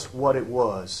tell us what it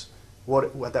was,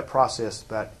 what that process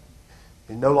about.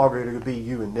 And no longer going to be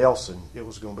you and Nelson; it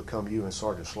was going to become you and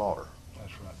Sergeant Slaughter.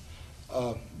 That's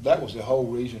right. That was the whole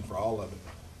reason for all of it.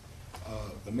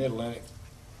 The Mid-Atlantic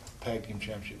Tag Team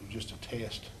Championship was just a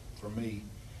test for me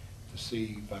to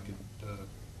see if I could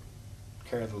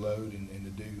carry the load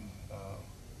and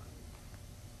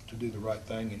to do the right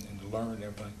thing and to learn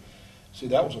everything. See,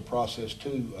 that was a process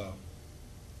too,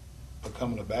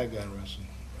 becoming a bad guy in wrestling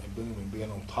and boom, and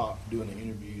being on top, doing the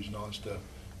interviews and all that stuff.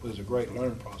 It was a great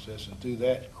learning process, and through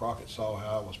that, Crockett saw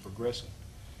how I was progressing.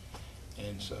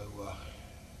 And so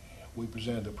we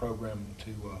presented the program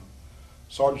to,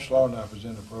 Sergeant Slaughter and I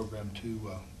presented the program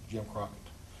to Jim Crockett.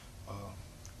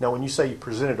 Now, when you say you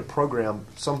presented a program,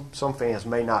 some fans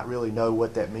may not really know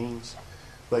what that means,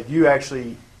 but you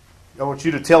actually, I want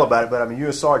you to tell about it, but I mean, you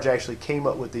and Sarge actually came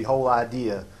up with the whole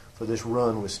idea for this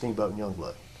run with Steamboat and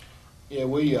Youngblood. Yeah,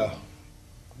 we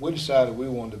decided we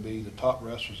wanted to be the top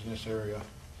wrestlers in this area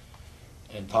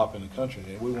and top in the country.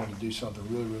 And we wanted to do something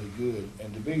really, really good.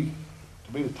 And to be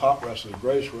the top wrestler, the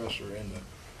greatest wrestler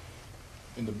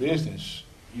in the business,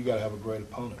 you got to have a great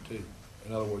opponent too.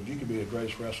 In other words, you could be the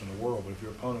greatest wrestler in the world, but if your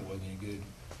opponent wasn't any good,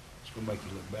 it's going to make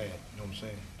you look bad. You know what I'm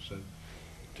saying? So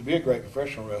to be a great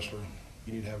professional wrestler,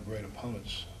 you need to have great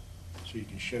opponents so you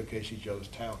can showcase each other's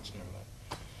talents and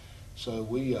everything. So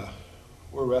we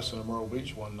were wrestling in Myrtle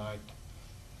Beach one night,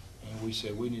 and we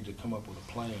said we need to come up with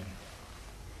a plan.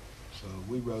 So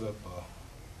we wrote up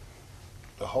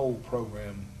the whole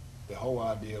program, the whole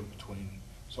idea between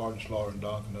Sergeant Slaughter and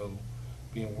Don Kernodle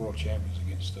being world champions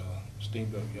against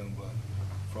Steamboat Youngblood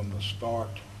from the start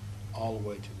all the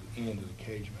way to the end of the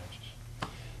cage matches.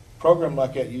 A program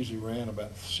like that usually ran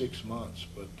about 6 months,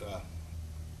 but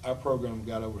our program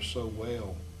got over so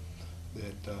well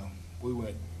that we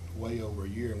went way over a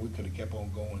year, and we could have kept on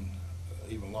going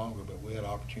even longer, but we had an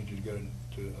opportunity to go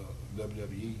to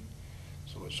WWE,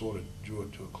 so it sort of drew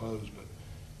it to a close. But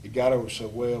it got over so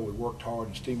well, we worked hard,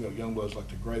 and Steamboat Youngblood was like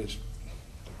the greatest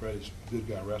good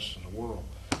guy wrestler in the world.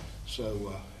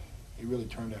 So it really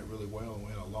turned out really well, and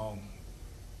we had a long,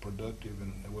 productive,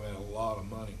 and we had a lot of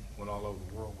money, went all over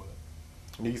the world with it.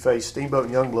 And you faced Steamboat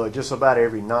and Youngblood just about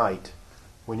every night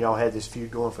when y'all had this feud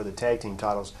going for the tag team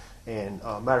titles. And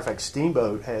matter of fact,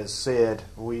 Steamboat has said,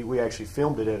 we actually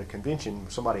filmed it at a convention.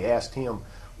 Somebody asked him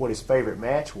what his favorite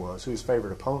match was, who his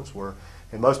favorite opponents were,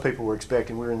 and most people were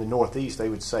expecting, we were in the Northeast, they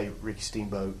would say Ricky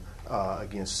Steamboat.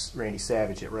 against Randy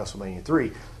Savage at WrestleMania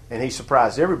 3. And he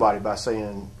surprised everybody by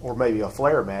saying, or maybe a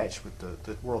Flair match with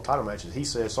the world title matches, he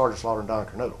said Sergeant Slaughter and Don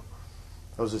Kernodle.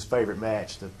 That was his favorite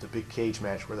match, the big cage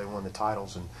match where they won the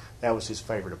titles, and that was his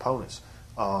favorite opponents.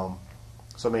 So,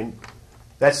 I mean,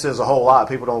 that says a whole lot.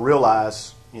 People don't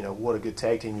realize, you know, what a good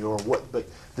tag team you are. But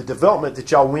the development that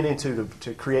y'all went into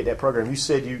to create that program, you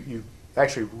said you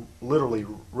actually literally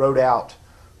wrote out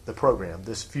the program,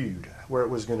 this feud, where it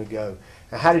was going to go.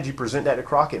 And how did you present that to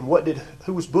Crockett? And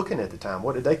who was booking at the time?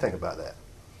 What did they think about that?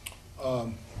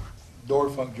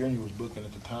 Dory Funk Jr. was booking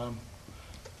at the time,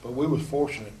 but we was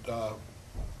fortunate.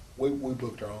 We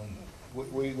booked our own.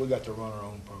 We got to run our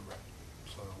own program.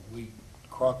 So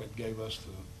Crockett gave us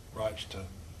the rights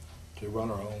to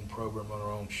run our own program, run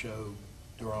our own show,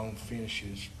 do our own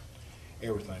finishes,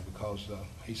 everything, because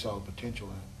he saw the potential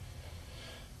in it.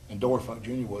 And Dory Funk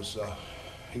Jr. was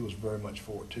he was very much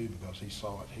for it too, because he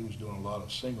saw it. He was doing a lot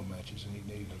of single matches, and he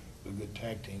needed a good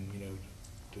tag team, you know,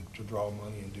 to draw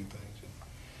money and do things. And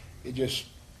it just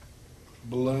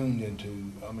ballooned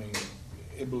into, I mean,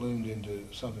 it ballooned into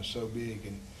something so big.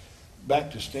 And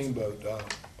back to Steamboat,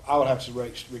 I would have to say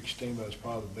Rick Steamboat is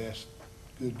probably the best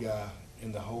good guy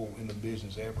in the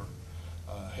business ever.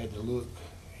 Had the look,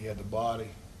 he had the body,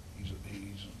 he's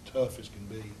tough as can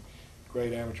be.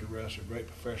 Great amateur wrestler, great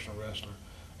professional wrestler.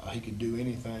 He could do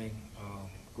anything.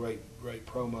 Great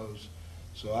promos.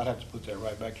 So I'd have to put that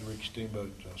right back to Ricky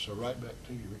Steamboat. So right back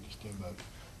to you, Ricky Steamboat.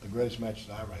 The greatest matches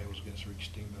I ever had was against Ricky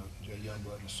Steamboat, Jay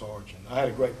Youngblood, and Sarge. And I had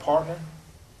a great partner.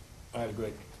 I had a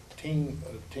great team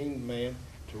man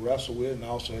to wrestle with, and I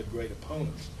also had great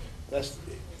opponents. That's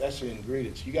the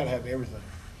ingredients. You got to have everything.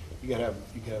 You got to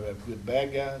have good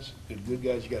bad guys, good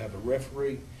guys. You got to have a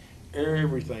referee,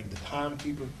 everything. The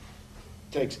timekeeper.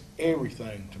 Takes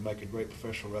everything to make a great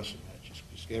professional wrestling match.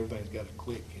 Everything's got to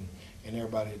click, and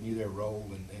everybody knew their role,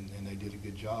 and they did a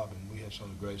good job. And we had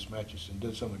some of the greatest matches and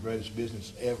did some of the greatest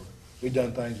business ever. We've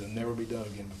done things that will never be done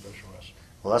again in professional wrestling.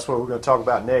 Well, that's what we're going to talk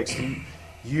about next.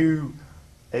 You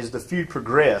as the feud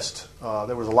progressed,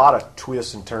 there was a lot of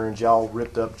twists and turns. Y'all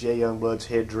ripped up Jay Youngblood's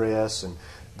headdress, and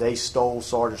they stole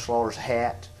Sergeant Slaughter's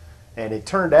hat. And it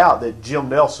turned out that Jim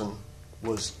Nelson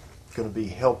was going to be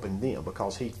helping them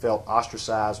because he felt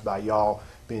ostracized by y'all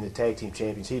being the tag team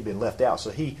champions. He'd been left out.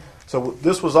 So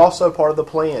this was also part of the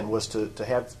plan, was to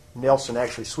have Nelson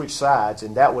actually switch sides,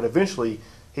 and that would eventually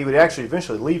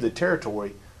leave the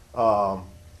territory. Can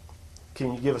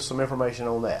you give us some information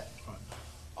on that?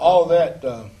 All that,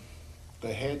 the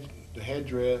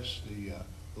headdress, the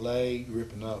leg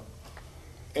ripping up,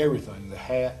 everything, the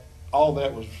hat, all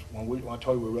that was, when I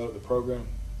told you we wrote the program,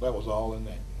 that was all in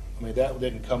that. I mean, that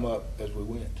didn't come up as we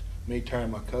went. Me tearing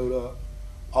my coat up,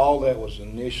 all that was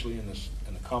initially in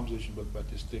the composition book about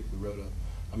this thick we wrote up.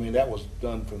 I mean, that was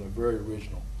done from the very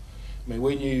original. I mean,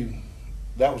 we knew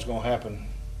that was going to happen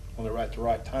on the right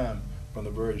time from the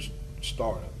very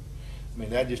start of it. I mean,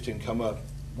 that just didn't come up.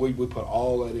 We put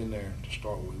all that in there to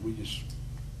start with.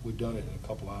 We done it in a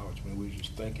couple hours. I mean, we were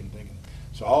just thinking.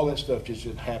 So all that stuff just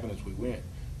didn't happen as we went.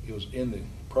 It was in the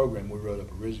program we wrote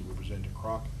up originally. We presented to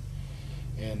Crockett.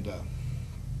 And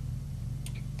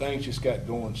things just got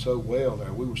going so well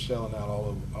there. We were selling out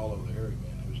all over the area,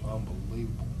 man. It was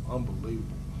unbelievable.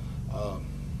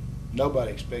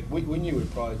 Nobody expected. We knew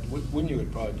it'd probably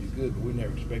do good, but we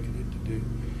never expected it to do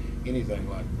anything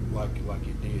like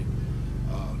it did.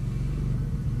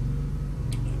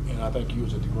 And I think you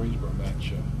was at the Greensboro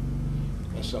match.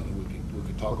 That's something we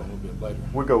could talk a little bit later.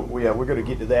 We're going to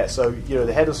get to that. So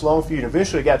they had this long feud, and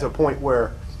eventually it got to a point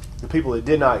where the people that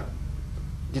did not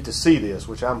get to see this,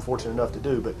 which I'm fortunate enough to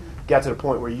do, but got to the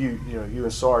point where you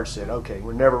and Sarge said, okay,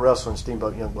 we're never wrestling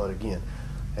Steamboat Youngblood again.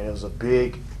 And it was a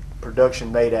big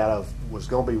production made out of, was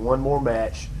going to be one more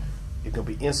match. It's going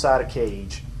to be inside a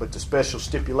cage, but the special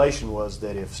stipulation was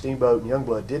that if Steamboat and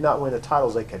Youngblood did not win the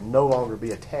titles, they could no longer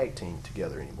be a tag team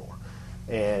together anymore.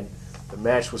 And the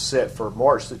match was set for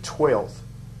March the 12th,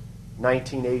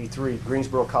 1983,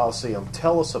 Greensboro Coliseum.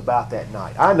 Tell us about that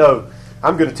night. I know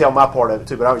I'm going to tell my part of it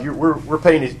too, but we're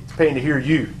paying to hear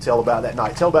you tell about that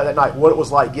night. Tell about that night, what it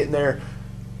was like getting there.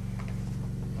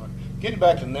 Getting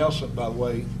back to Nelson, by the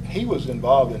way, he was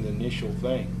involved in the initial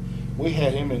thing. We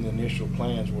had him in the initial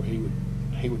plans where he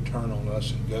would turn on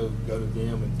us and go to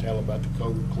them and tell about the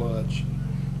Cobra Clutch,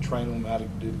 train them how to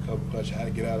do the Cobra Clutch, how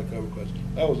to get out of the Cobra Clutch.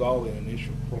 That was all the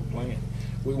initial plan.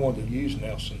 We wanted to use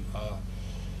Nelson.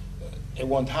 At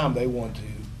one time, they wanted to.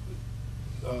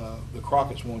 The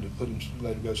Crockett's wanted to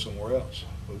let him go somewhere else,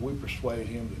 but we persuaded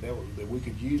him that we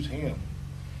could use him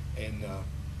and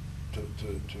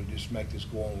to just make this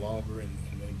go on longer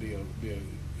and be a.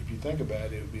 If you think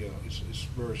about it, it's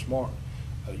very smart.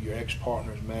 Your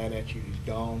ex-partner is mad at you. He's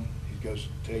gone. He goes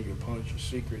to tell your opponent your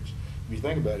secrets. If you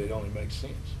think about it, it only makes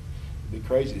sense. It'd be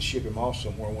crazy to ship him off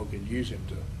somewhere and we could use him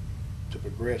to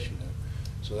progress, you know.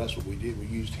 So that's what we did. We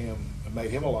used him and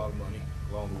made him a lot of money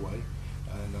along the way,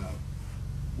 and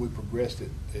we progressed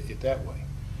it that way.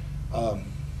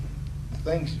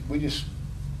 Things we just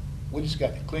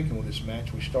got to clicking with this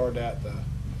match. We started out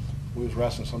we was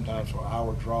wrestling sometimes for an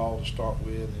hour draw to start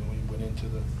with, and we went into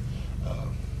the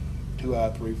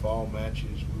 2-out 3-fall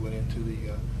matches. We went into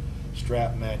the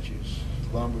strap matches,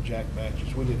 lumberjack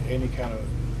matches. We did any kind of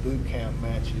boot camp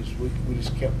matches. We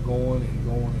just kept going and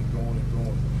going and going and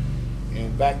going.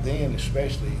 And back then,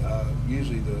 especially,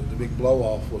 usually the big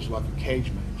blow-off was like a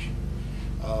cage match.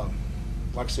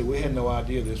 Like I said, we had no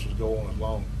idea this was going as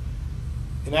long.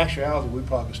 In actuality, we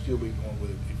probably could still be going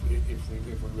with it if we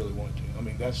really wanted to. I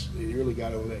mean, it really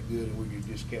got over that good, and we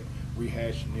just kept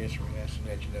rehashing this, rehashing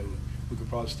that. You know, we could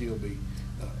probably still be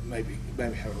maybe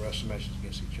have wrestling matches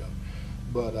against each other.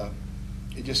 But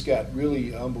it just got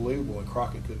really unbelievable, and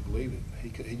Crockett couldn't believe it.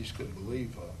 He just couldn't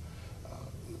believe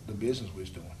the business we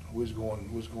was doing. We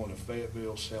was going to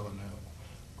Fayetteville, selling out.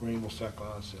 Greenville, South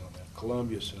Carolina, selling out.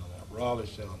 Columbia, selling out. Raleigh,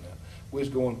 selling out. We was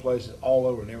going places all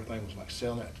over, and everything was like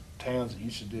selling out. Towns that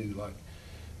used to do like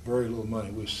very little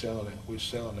money. We was selling out. We was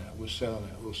selling out. We was selling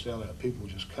out. We was selling out. People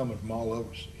were just coming from all over.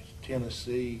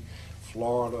 Tennessee,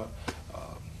 Florida.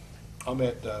 I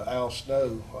met Al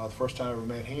Snow the first time I ever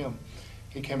met him.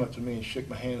 He came up to me and shook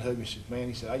my hand, hugged me, and said, "Man,"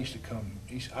 he said, I used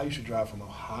to drive from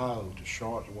Ohio to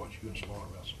Charlotte to watch you and Slaughter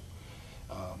wrestle."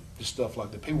 Just stuff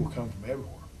like that. People were coming from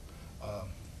everywhere.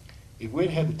 If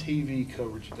we'd had the TV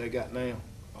coverage that they got now,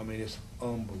 I mean, it's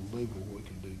unbelievable what we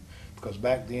can do. Because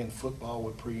back then, football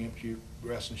would preempt your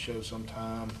wrestling show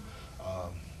sometime.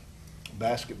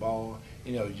 Basketball,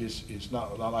 you know, it's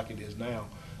not like it is now.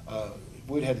 If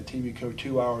we'd had the TV coverage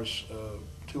 2 hours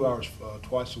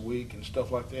twice a week and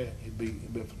stuff like that, it'd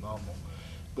been phenomenal.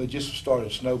 But it just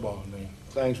started snowballing then.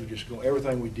 Things were just going,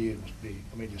 everything we did was big.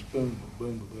 I mean, just boom,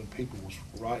 boom, boom. People was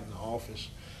right in the office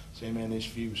saying, "Man, this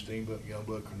feud with Steamboat,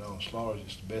 Youngblood, Kernodle, and Slaughter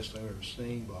is the best thing I've ever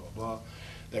seen," blah, blah, blah.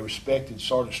 They respected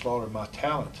Sergeant Slaughter and my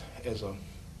talent as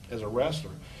a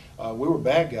wrestler. We were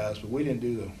bad guys, but we didn't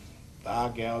do the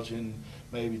eye gouging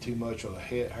maybe too much or the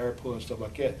hair pulling and stuff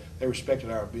like that. They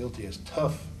respected our ability as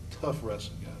tough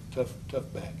wrestling guys,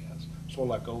 tough bad guys, sort of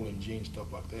like Ole and Gene,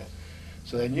 stuff like that.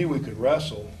 So they knew we could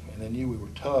wrestle, and they knew we were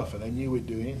tough, and they knew we'd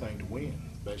do anything to win.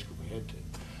 Basically, we had to.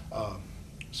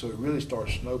 So it really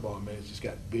started snowballing, man. It just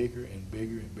got bigger and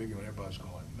bigger and bigger, and everybody's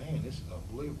going like, "Man, this is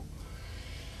unbelievable."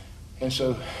 And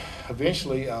so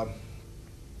eventually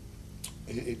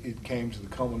it came to the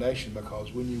culmination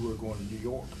because we knew we were going to New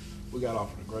York. We got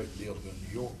offered a great deal to go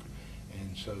to New York.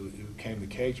 And so it became the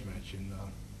cage match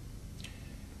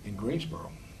in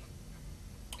Greensboro.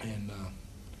 And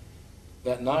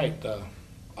that night,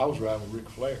 I was riding with Ric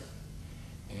Flair.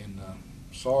 And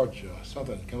Sarge,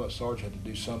 something had come up. Sarge had to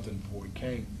do something before he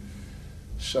came.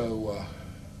 So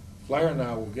Flair and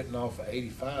I were getting off at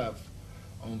 85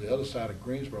 on the other side of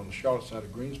Greensboro, on the Charlotte side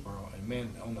of Greensboro. And,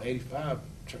 man, on the 85,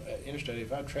 Interstate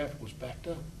 85, traffic was backed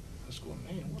up. I was going,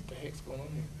 "Man, what the heck's going on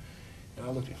here?" And I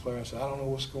looked at Flair and I said, "I don't know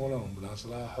what's going on, but I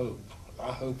said, I hope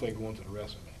they go into the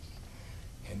wrestling match."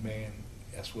 And, man,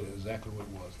 that's exactly what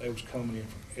it was. They was coming in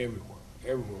from everywhere.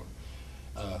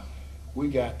 We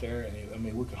got there, and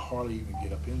we could hardly even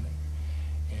get up in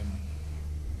there. And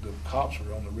the cops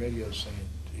were on the radio saying,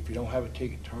 "If you don't have a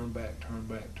ticket, turn back, turn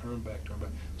back, turn back, turn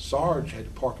back." Sarge had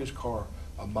to park his car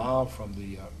a mile from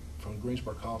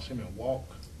Greensboro Coliseum and walk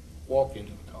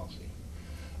into the Coliseum.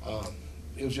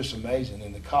 It was just amazing.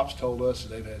 And the cops told us that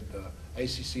they've had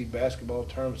ACC basketball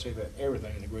tournaments, they've had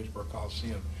everything in the Greensboro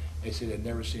Coliseum. They said they'd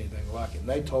never seen anything like it. And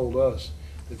they told us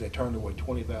that they turned away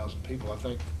 20,000 people. I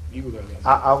think you were there that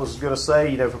night. I was going to say,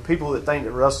 you know, for people that think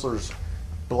that wrestlers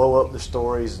blow up the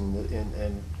stories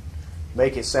and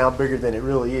make it sound bigger than it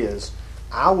really is,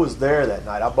 I was there that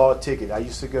night. I bought a ticket. I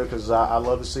used to go because I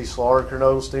love to see Slaughter,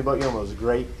 Kernodle, Steamboat Youngblood. It was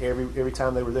great. Every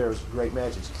time they were there, it was great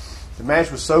matches. The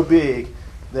match was so big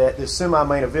that the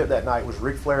semi-main event that night was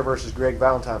Ric Flair versus Greg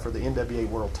Valentine for the NWA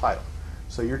World Title.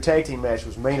 So your tag team match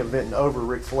was main eventing over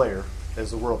Ric Flair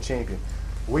as the world champion.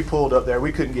 We pulled up there.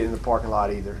 We couldn't get in the parking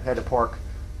lot either. Had to park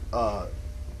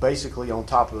basically on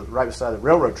top of right beside the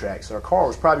railroad tracks. So our car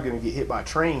was probably going to get hit by a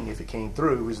train if it came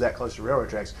through. It was that close to railroad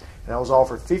tracks. And I was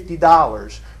offered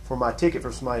 $50 for my ticket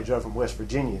from somebody who drove from West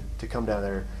Virginia to come down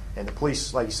there. And the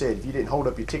police, like you said, if you didn't hold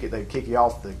up your ticket, they'd kick you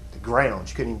off the ground.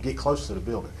 You couldn't even get close to the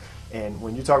building. And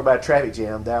when you talk about a traffic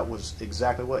jam, that was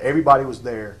exactly what everybody was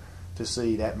there to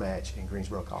see that match in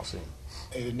Greensboro Coliseum.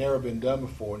 It had never been done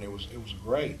before, and it was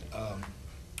great.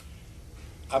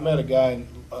 I met a guy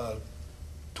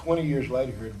 20 years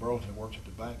later here in Burlington, works at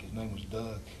the bank. His name was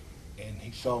Doug, and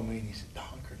he saw me and he said,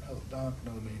 Don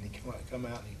Kernodle, man. He come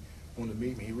out and he wanted to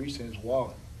meet me. He reached in his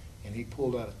wallet and he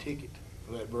pulled out a ticket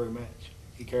for that very match.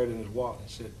 He carried it in his wallet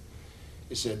and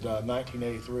it said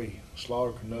 1983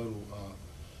 Slaughter Kernodle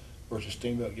versus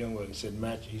Steamboat Youngblood. It said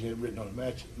match. He had written on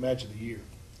it match of the year.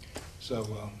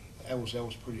 So that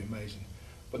was pretty amazing.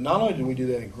 But not only did we do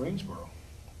that in Greensboro,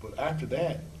 but after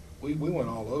that we went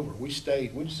all over. We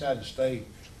decided to stay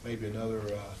maybe another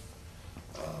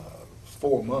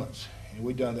 4 months, and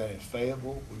we done that in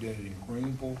Fayetteville. We did it in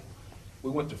Greenville.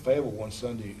 We went to Fayetteville one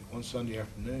Sunday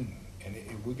afternoon,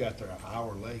 and we got there an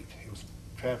hour late.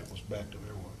 Traffic was backed up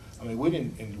everywhere. I mean, we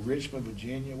didn't in Richmond,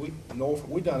 Virginia, Norfolk.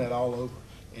 We done that all over,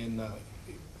 and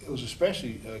it was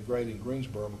especially great in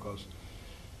Greensboro because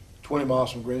 20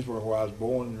 miles from Greensboro, where I was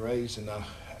born and raised, and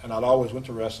I'd always went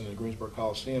to wrestling in the Greensboro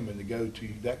Coliseum, and to go to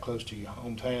that close to your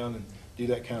hometown and do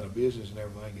that kind of business and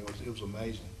everything, it was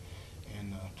amazing.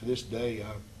 And to this day,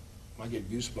 I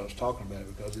get goosebumps talking about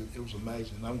it because it was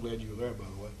amazing. And I'm glad you were there, by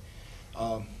the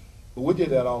way. But we did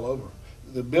that all over.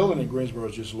 The building in Greensboro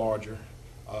is just larger,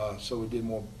 so we did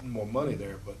more money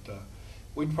there. But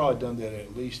we'd probably done that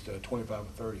at least 25 or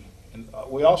 30. And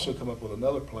we also come up with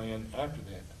another plan after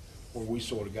that, where we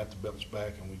sort of got the belts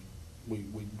back, and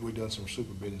we done some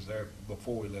super business there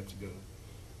before we left to go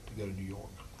to New York.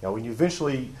 Now, when you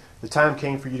eventually, the time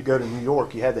came for you to go to New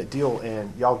York, you had that deal,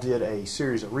 and y'all did a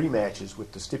series of rematches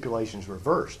with the stipulations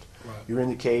reversed. Right. You were in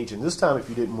the cage, and this time, if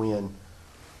you didn't win,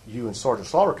 you and Sergeant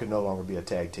Slaughter could no longer be a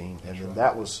tag team. And That's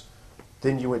then right.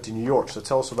 then you went to New York. So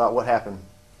tell us about what happened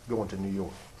going to New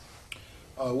York.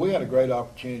 We had a great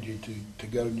opportunity to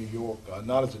go to New York,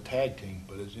 not as a tag team,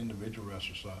 but as individual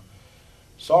wrestlers.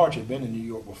 Sarge had been in New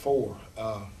York before,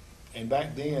 and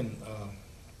back then,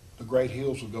 the great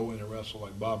heels would go in and wrestle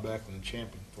like Bob Backlund, the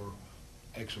champion, for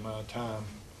X amount of time,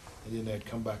 and then they'd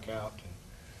come back out.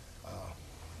 And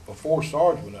before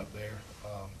Sarge went up there,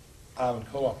 Ivan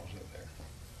Koloff was up there.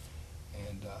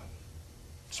 And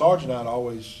Sarge and I had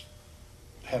always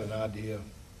had an idea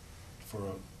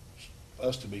for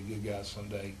us to be good guys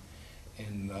someday,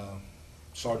 and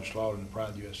Sergeant Slaughter and the Pride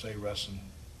of the USA wrestling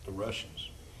the Russians.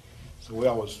 So we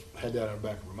always had that in the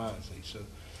back of our minds. So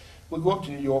we go up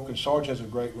to New York, and Sarge has a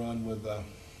great run with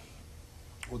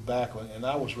Backlund, and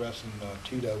I was wrestling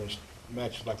Tito in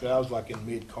matches like that. I was like in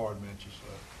mid-card matches,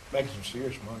 making some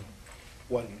serious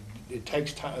money. It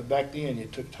takes time. Back then,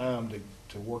 it took time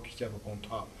to work your step up on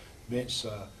top. Vince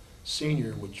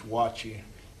Senior would watch you,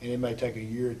 and it may take a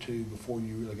year or two before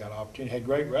you really got an opportunity. Had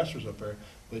great wrestlers up there,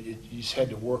 but you just had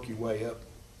to work your way up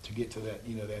to get to that,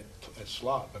 that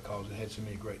slot, because it had so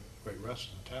many great wrestlers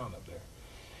and talent up there.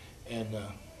 And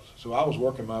so I was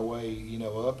working my way,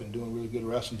 up and doing really good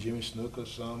wrestling. Jimmy Snuka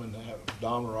some, and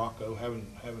Don Morocco, having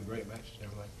great matches and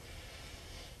everything.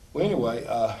 Well, anyway,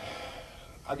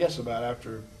 I guess about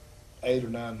after 8 or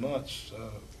 9 months,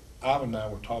 Ivan and I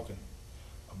were talking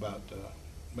about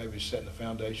maybe setting a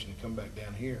foundation to come back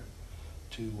down here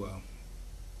to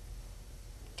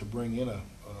bring in a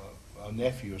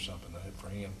nephew or something for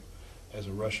him as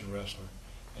a Russian wrestler,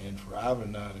 and for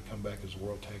Ivan and I to come back as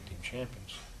World Tag Team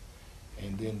Champions,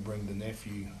 and then bring the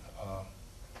nephew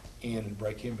in and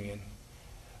break him in,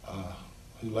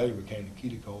 who later became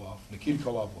Nikita Koloff. Nikita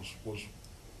Koloff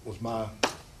was my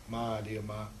idea,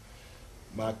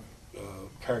 my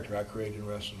character I created in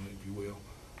wrestling, if you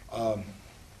will.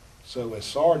 So as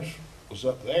Sarge was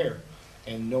up there,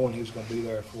 and knowing he was going to be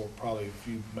there for probably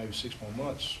maybe 6 more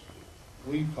months,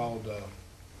 we called,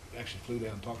 actually flew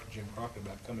down and talked to Jim Crockett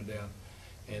about coming down,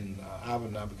 and Ivan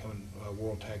and I becoming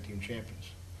World Tag Team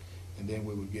Champions. And then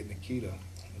we would get Nikita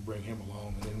and bring him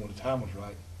along, and then when the time was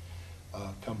right,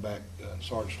 come back and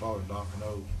Sergeant Slaughter and Don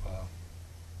Kernodle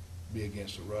be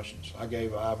against the Russians. I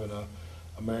gave Ivan an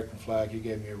American flag, he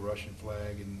gave me a Russian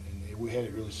flag, and we had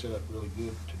it really set up really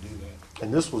good to do that.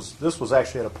 And this was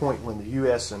actually at a point when the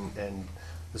U.S. and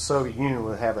the Soviet Union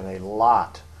were having a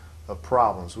lot of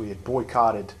problems. We had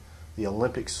boycotted the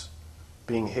Olympics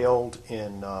being held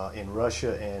in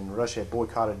Russia, and Russia had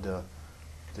boycotted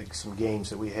some games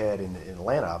that we had in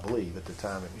Atlanta, I believe, at the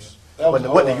time. It was, wasn't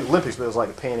the Olympics, but it was like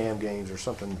the Pan Am Games or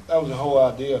something. That was the whole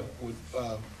idea.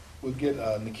 We'd get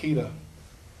Nikita,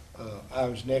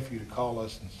 Ivan's nephew, to call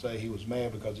us and say he was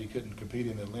mad because he couldn't compete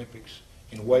in the Olympics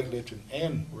in weightlifting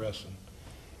and wrestling.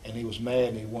 And he was mad,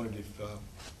 and he wanted if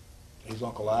his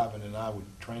Uncle Ivan and I would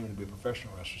train him to be a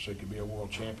professional wrestler so he could be a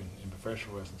world champion in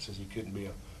professional wrestling, since he couldn't be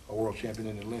a world champion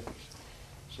in the Olympics.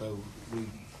 So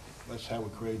that's how we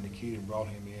created Nikita and brought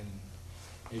him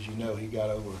in. As you know, he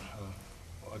got over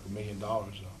like $1 million.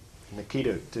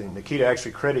 Nikita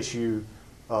actually credits you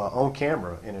on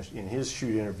camera in his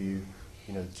shoot interview,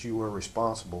 you know, that you were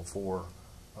responsible for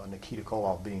Nikita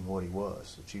Koloff being what he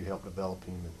was, that you helped develop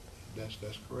him. That's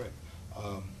correct.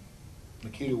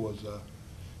 Nikita was a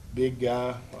big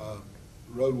guy,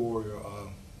 road warrior,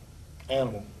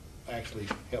 animal. Actually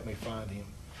helped me find him.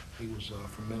 He was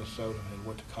from Minnesota and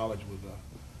went to college with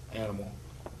Animal,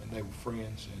 and they were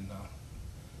friends, and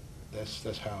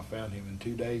that's how I found him. In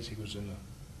 2 days, he was in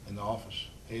the office,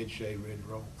 head shaved, ready to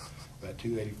roll. About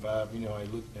 285, you know, he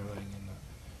looked and everything. And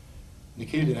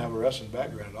Nikita didn't have a wrestling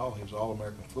background at all. He was an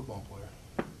All-American football player.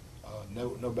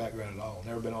 No background at all.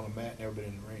 Never been on a mat, never been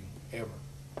in the ring, ever.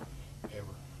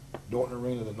 Dorton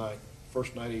Arena the night,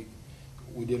 first night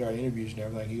we did our interviews and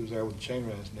everything, he was there with a chain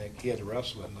around his neck. He had to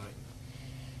wrestle that night.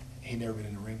 He'd never been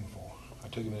in the ring before. I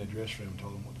took him in the dressing room and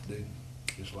told him what to do,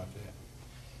 just like that.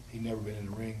 He'd never been in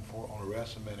the ring before on a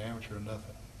wrestling mat, amateur or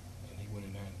nothing. And he went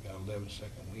in there and got an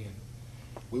 11-second win.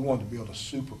 We wanted to build a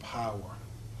superpower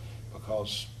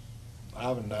because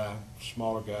Ivan and I,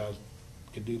 smaller guys,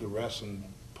 could do the wrestling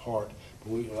part.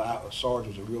 But Sarge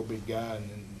was a real big guy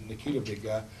and Nikita a big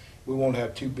guy. We wanted to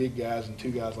have two big guys and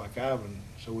two guys like Ivan.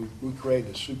 So we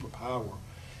created a superpower.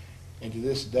 And to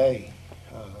this day,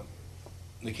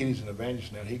 Nikita's an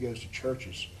evangelist now. He goes to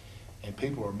churches, and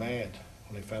people are mad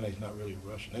when they find out he's not really a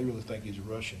Russian. They really think he's a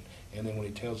Russian. And then when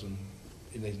he tells them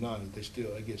and he's not, they still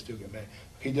get mad.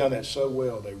 He done that so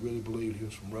well, they really believed he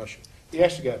was from Russia. He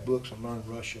actually got books and learned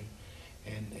Russian,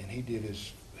 and he did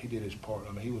his part.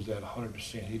 I mean, he was that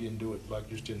 100%. He didn't do it like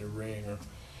just in the ring or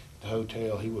the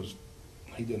hotel. He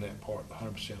did that part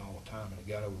 100% all the time, and it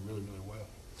got over really, really well.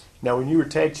 Now, when you were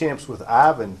tag champs with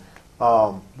Ivan,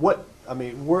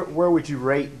 where would you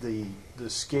rate the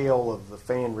scale of the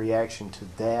fan reaction to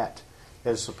that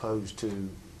as opposed to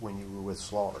when you were with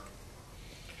Slaughter?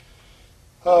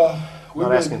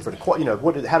 Not asking for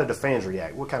the, how did the fans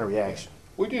react? What kind of reaction?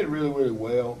 We did really, really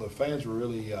well. The fans were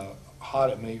really hot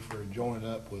at me for joining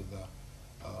up with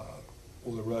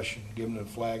the Russian, giving them the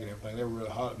flag and everything. They were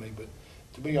really hot at me, but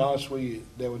to be honest with you,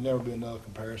 there would never be another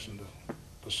comparison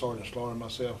to Sergeant Slaughter and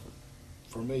myself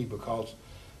for me, because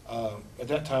at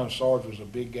that time Sarge was a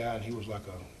big guy and he was like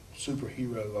a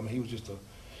superhero. I mean, he was just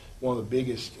one of the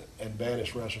biggest and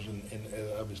baddest wrestlers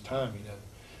of his time, you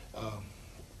know.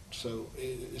 So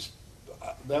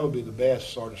that would be the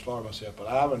best, Sergeant Slaughter and myself. But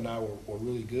Ivan and I were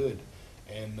really good,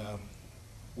 and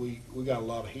we got a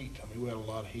lot of heat. I mean, we had a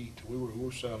lot of heat. We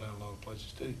were selling out a lot of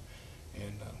places too,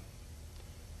 and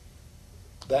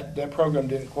that program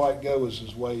didn't quite go as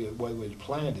the way we had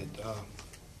planned it.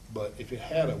 But if it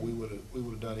had, we would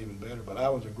have done even better. But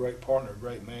Ivan's a great partner, a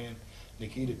great man.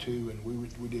 Nikita too, and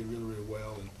we did really, really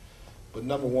well. But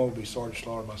number one would be Sergeant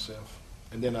Slaughter and myself,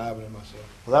 and then Ivan and myself.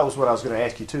 Well, that was what I was going to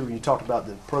ask you too. When you talked about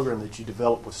the program that you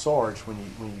developed with Sarge, when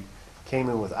you came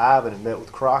in with Ivan and met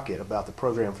with Crockett about the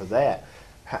program for that,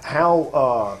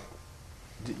 how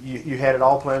you had it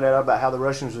all planned out about how the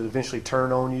Russians would eventually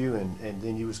turn on you, and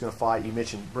then you was going to fight. You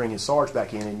mentioned bringing Sarge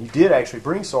back in, and you did actually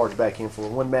bring Sarge back in for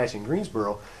one match in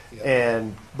Greensboro, yeah.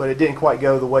 But it didn't quite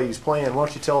go the way he was planned. Why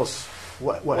don't you tell us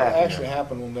what happened? What actually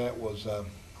happened on that was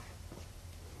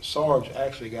Sarge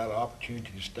actually got an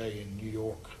opportunity to stay in New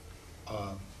York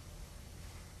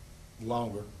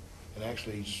longer, and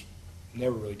actually he's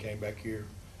never really came back here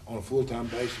on a full-time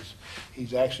basis.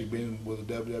 He's actually been with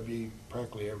the WWE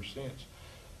practically ever since.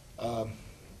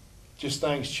 Just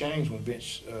things changed when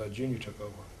Vince Jr. took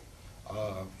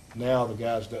over. Now the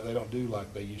guys, they don't do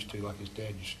like they used to, like his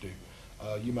dad used to do.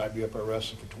 You might be up there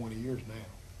wrestling for 20 years now.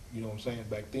 You know what I'm saying?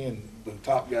 Back then, the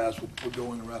top guys would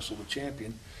go in and wrestle the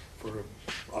champion for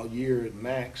a year at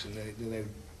max, and then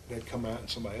they'd come out and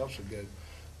somebody else would go.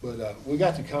 But we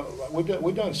got to come.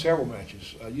 We've done several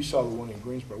matches. You saw the one in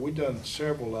Greensboro. We've done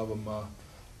several of them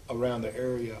around the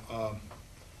area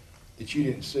that you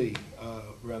didn't see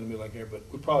around the Mid-Lake area. But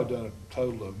we've probably done a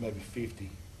total of maybe 50,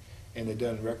 and they've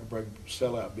done record-breaking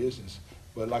sellout business.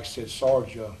 But like I said,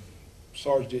 Sarge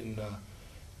didn't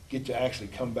get to actually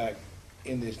come back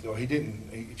in this. Or he didn't.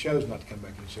 He chose not to come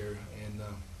back in this area. And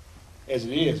as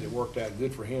it is, it worked out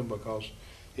good for him because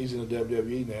he's in the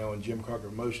WWE now, and Jim Crockett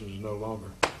Promotions is no longer.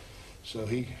 So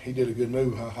he did a good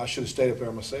move. I should have stayed up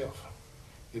there myself.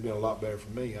 It'd been a lot better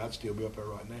for me. I'd still be up there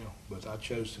right now, but I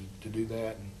chose to do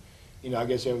that. And I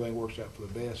guess everything works out for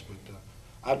the best. But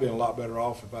I'd been a lot better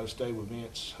off if I'd have stayed with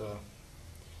Vince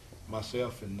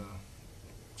myself and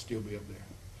still be up there.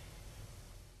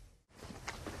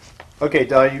 Okay,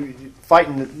 Don, you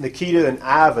fighting Nikita and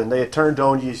Ivan. They had turned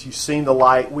on you. You've seen the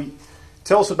light.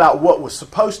 Tell us about what was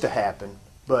supposed to happen,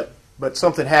 but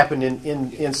something happened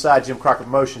inside Jim Crockett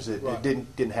Promotions that right.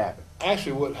 didn't happen.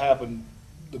 Actually, what happened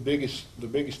the biggest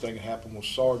thing that happened was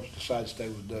Sarge decided to stay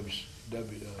with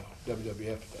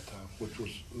WWF at that time, which was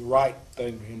the right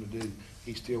thing for him to do.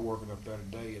 He's still working up there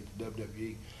today at the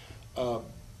WWE.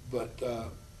 But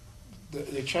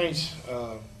they changed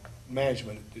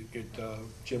management at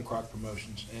Jim Crockett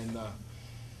Promotions, and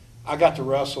I got to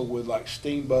wrestle with like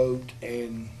Steamboat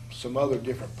and some other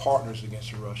different partners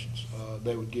against the Russians.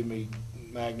 They would give me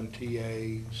Magnum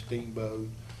TA, Steamboat,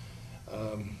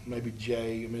 maybe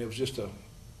Jay. I mean, it was just a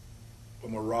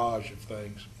mirage of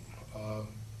things,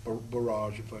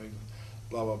 barrage of things,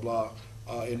 blah, blah, blah.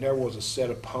 And there was a set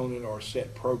opponent or a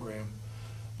set program.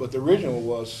 But the original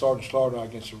was Sergeant Slaughter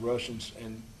against the Russians,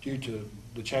 and due to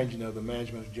the changing of the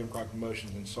management of Jim Crockett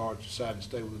Promotions, and Sarge decided to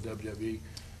stay with the WWE,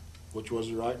 which was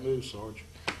the right move, Sarge.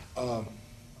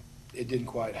 It didn't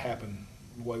quite happen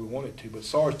the way we wanted it to, but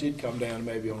Sarge did come down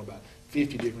maybe on about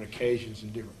 50 different occasions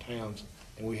in different towns,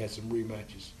 and we had some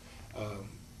rematches.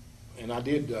 And I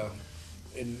did,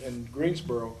 in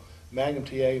Greensboro, Magnum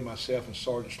TA, myself, and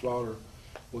Sergeant Slaughter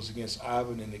was against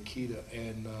Ivan and Nikita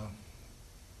and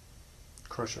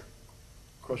Crusher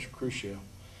Khrushchev.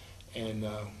 And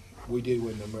we did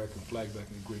win the American flag back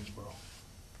in Greensboro.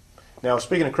 Now,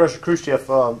 speaking of Crusher Khrushchev,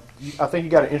 I think you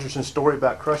got an interesting story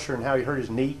about Crusher and how he hurt his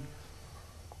knee.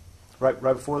 Right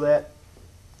before that,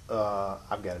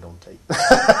 I've got it on tape.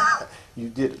 You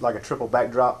did like a triple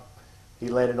backdrop. He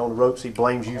landed on the ropes. He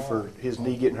blames you for his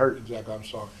knee getting hurt. Exactly. I'm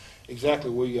sorry.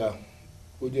 Exactly.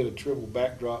 We did a triple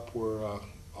backdrop where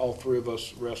all three of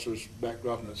us wrestlers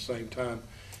backdropping at the same time,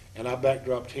 and I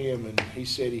backdropped him, and he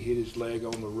said he hit his leg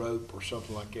on the rope or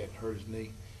something like that and hurt his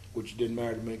knee, which didn't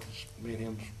matter to me because me and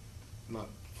him not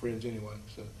friends anyway.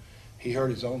 So he hurt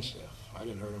his own self. I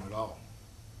didn't hurt him at all.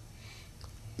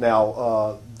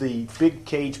 Now, the big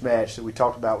cage match that we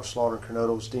talked about with Slaughter and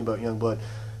Kernodle, Steamboat Youngblood,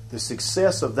 the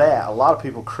success of that, a lot of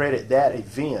people credit that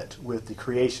event with the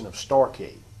creation of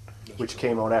Starrcade, which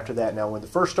came on after that. Now, when the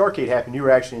first Starrcade happened, you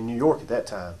were actually in New York at that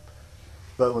time.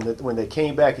 But when they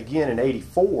came back again in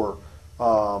 '84,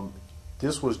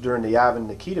 this was during the Ivan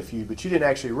Nikita feud, but you didn't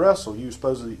actually wrestle. You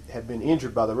supposedly had been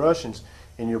injured by the Russians,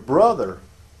 and your brother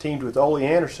teamed with Ole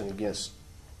Anderson against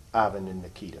Ivan and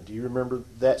Nikita. Do you remember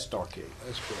that Starrcade?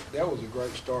 That's correct. That was a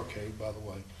great Starrcade, by the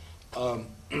way.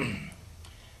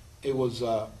 It was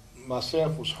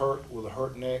myself was hurt with a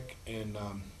hurt neck, and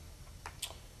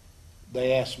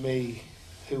they asked me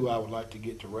who I would like to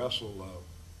get to wrestle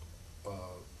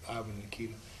Ivan and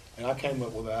Nikita, and I came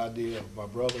up with the idea of my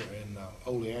brother and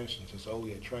Ole Anderson, since Ole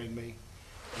had trained me,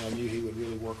 and I knew he would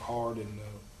really work hard and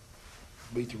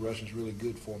beat the Russians really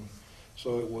good for me.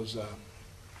 So it was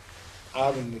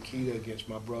Ivan and Nikita against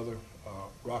my brother,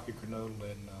 Rocky Kernodle,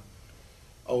 and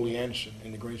Ole Anderson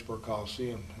in the Greensboro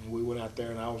Coliseum. And we went out there,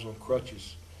 and I was on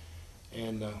crutches.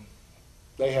 And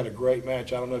they had a great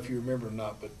match. I don't know if you remember or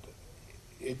not, but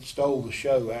it stole the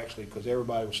show, actually, because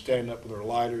everybody was standing up with their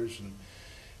lighters. And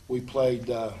we played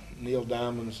Neil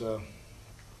Diamond's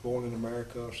Born in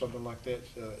America or something like that,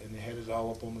 and they had us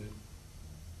all up on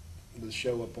the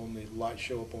show, up on the light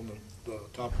show up on the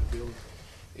top of the building.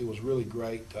 It was really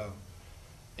great.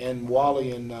 And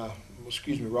Rocky and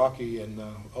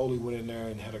Ole went in there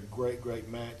and had a great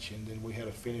match. And then we had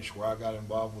a finish where I got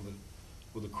involved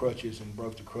with the crutches and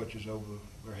broke the crutches over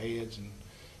their heads and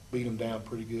beat them down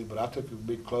pretty good. But I took a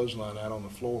big clothesline out on the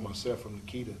floor myself from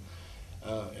Nikita,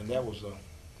 and that was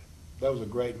a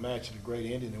great match and a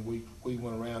great ending. And we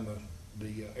went around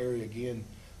the area again,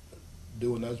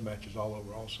 doing those matches all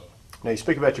over also. Now, you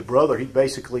speak about your brother. He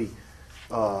basically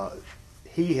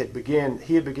he had began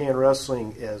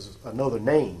wrestling as another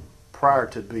name prior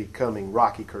to becoming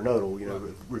Rocky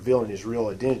Kernodle, revealing his real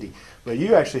identity. But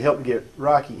you actually helped get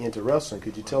Rocky into wrestling.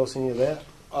 Could you tell us any of that?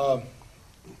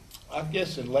 I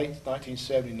guess in late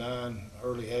 1979,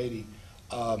 early 80,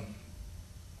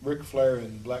 Ric Flair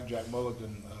and Blackjack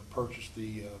Mulligan purchased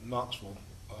the Knoxville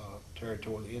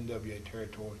territory, the NWA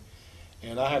territory.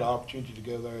 And I had an opportunity to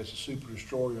go there as a Super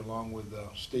Destroyer along with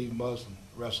Steve Muslin,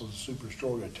 wrestled as a Super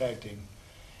Destroyer tag team.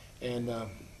 And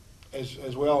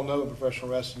as we all know in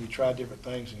professional wrestling, you try different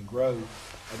things and grow.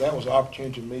 That was an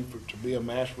opportunity to me to be a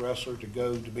masked wrestler, to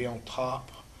be on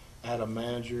top. I had a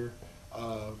manager,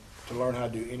 to learn how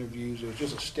to do interviews. It was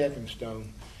just a stepping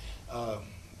stone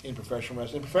in professional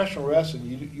wrestling. In professional wrestling,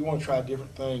 you want to try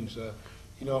different things.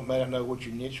 You may not know what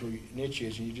your niche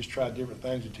is, and you just try different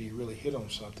things until you really hit on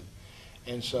something.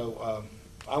 And so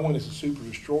I went as a Super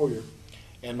Destroyer,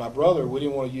 and my brother, we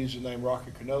didn't want to use the name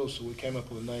Rocky Kernodle, so we came up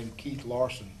with the name Keith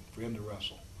Larson for him to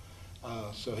wrestle.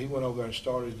 So he went over there and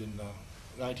started in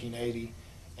 1980,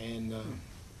 and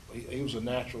he was a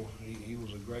natural. He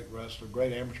was a great wrestler,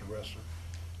 great amateur wrestler.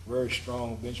 very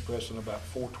strong, bench pressing about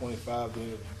 425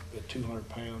 then at 200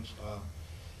 pounds.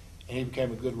 And he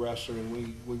became a good wrestler, and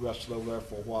we wrestled over there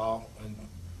for a while. And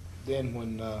then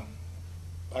when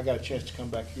I got a chance to come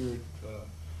back here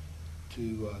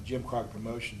to Jim Crockett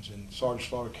Promotions, and Sergeant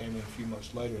Slaughter came in a few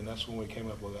months later, and that's when we came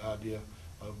up with the idea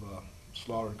of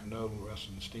Slaughter and Kernodle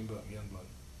wrestling Steamboat and Youngblood.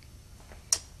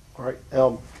 All right.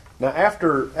 Now,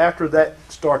 after that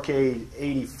Starrcade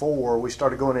 84, we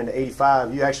started going into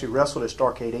 85. You actually wrestled at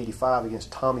Starrcade 85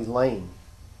 against Tommy Lane,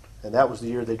 and that was the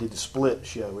year they did the split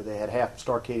show where they had half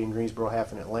Starrcade in Greensboro,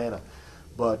 half in Atlanta.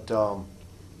 But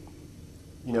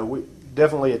you know, we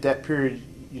definitely at that period,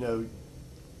 you know,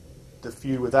 the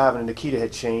feud with Ivan and Nikita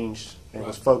had changed and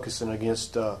was focusing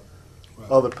against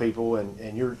other people,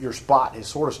 and your spot has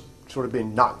sort of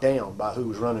been knocked down by who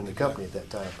was running the company at that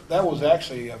time. That was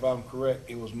actually, if I'm correct,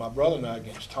 it was my brother and I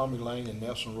against Tommy Lane and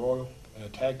Nelson Royal in a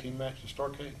tag team match at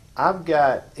Starrcade. I've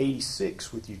got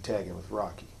 86 with you tagging with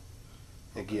Rocky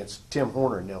against Tim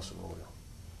Horner and Nelson Royal.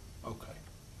 Okay.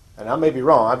 And I may be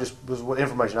wrong. I just was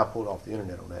information I pulled off the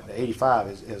internet on that. The 85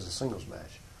 is a singles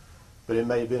match, but it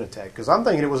may have been a tag because I'm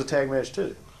thinking it was a tag match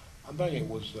too. I'm thinking it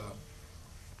was.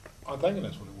 I'm thinking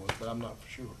that's what it was, but I'm not for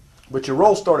sure. But your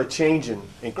role started changing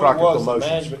in Crockett Promotions. The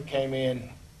management came in.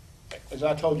 As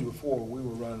I told you before, we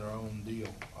were running our own deal.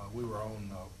 We were our own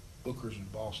bookers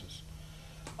and bosses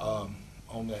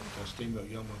on that Steamboat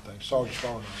Youngblood thing. Sergeant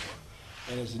Slaughter and I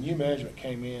were. And as the new management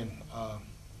came in,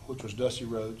 which was Dusty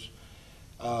Rhodes,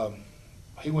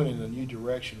 he went in a new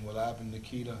direction with Ivan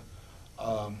Nikita.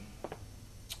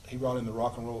 He brought in the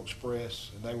Rock and Roll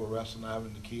Express, and they were wrestling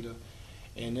Ivan Nikita.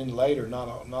 And then later, not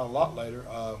a lot later,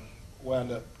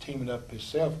 wound up teaming up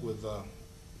himself with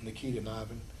Nikita and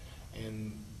Ivan,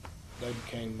 and they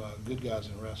became good guys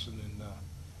in wrestling. And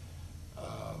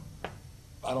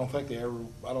I don't think Ivan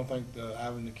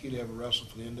and Nikita ever wrestled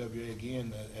for the NWA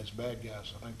again as bad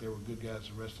guys. I think they were good guys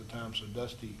the rest of the time. So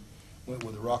Dusty went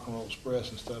with the Rock and Roll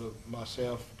Express instead of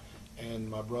myself and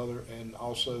my brother, and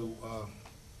also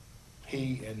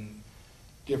he and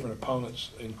different opponents,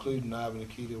 including Ivan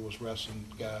Nikita, was wrestling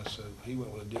guys. So he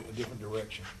went with a different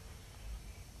direction.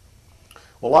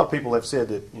 Well, a lot of people have said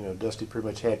that, you know, Dusty pretty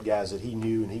much had guys that he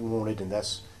knew and he wanted, and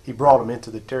he brought them into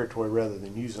the territory rather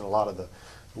than using a lot of the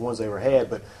ones they were had.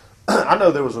 But I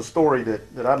know there was a story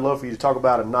that I'd love for you to talk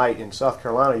about a night in South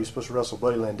Carolina. You were supposed to wrestle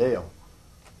Buddy Landale.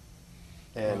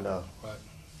 And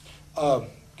right.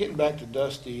 Getting back to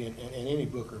Dusty and any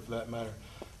booker for that matter,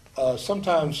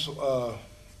 sometimes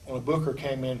when a booker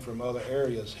came in from other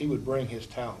areas, he would bring his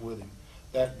talent with him.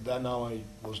 That not only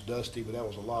was Dusty, but that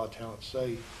was a lot of talent.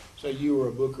 Say you were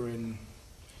a booker in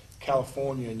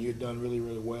California and you'd done really,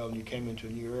 really well, and you came into a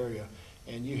new area,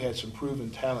 and you had some proven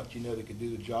talent, you know, that could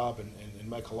do the job and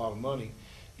make a lot of money.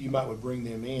 You would bring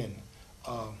them in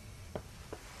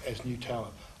as new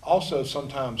talent. Also,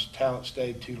 sometimes talent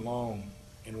stayed too long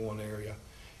in one area,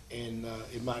 and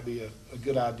it might be a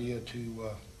good idea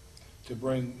to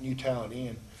bring new talent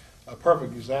in. A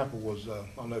perfect example was, I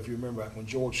don't know if you remember, when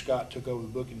George Scott took over the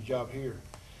booking job here,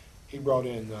 he brought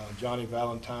in Johnny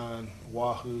Valentine,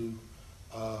 Wahoo,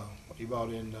 he brought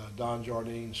in Don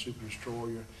Jardine, Super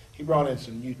Destroyer. He brought in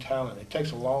some new talent. It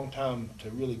takes a long time to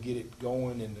really get it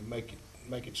going and to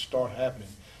make it start happening,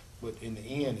 but in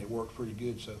the end, it worked pretty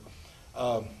good. So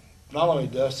not only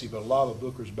Dusty, but a lot of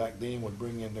bookers back then would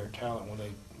bring in their talent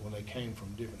when they came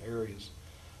from different areas.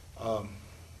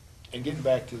 And getting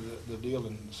back to the deal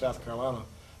in South Carolina,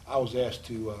 I was asked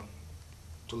to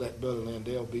let Buddy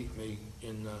Landale beat me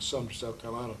in Sumter, South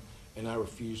Carolina, and I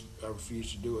refused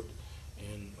to do it.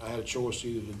 And I had a choice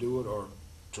either to do it or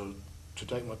to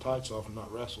take my tights off and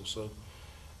not wrestle. So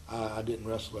I didn't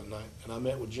wrestle that night. And I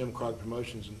met with Jim Crockett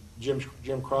Promotions and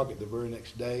Jim Crockett the very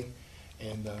next day,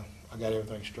 and I got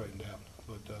everything straightened out.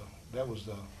 But that was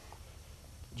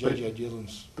J.J.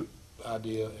 Dillon's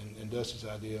idea and Dusty's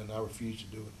idea, and I refused to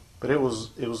do it. But it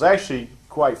was actually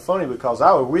quite funny because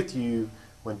I was with you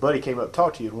when Buddy came up to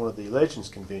talk to you at one of the Legends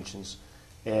conventions,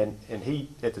 and he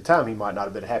at the time he might not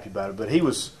have been happy about it, but it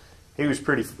was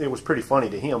pretty funny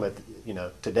to him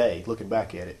today looking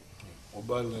back at it. Well,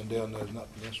 Buddy Landale knows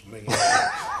nothing against me,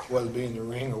 whether it be in the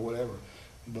ring or whatever.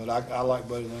 But I like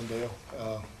Buddy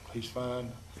Landale. He's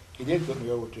fine. He did put me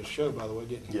over to a show, by the way,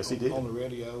 didn't he? Yes, he did. On the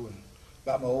radio and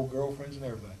about my old girlfriends and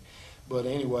everything. But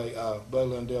anyway, Buddy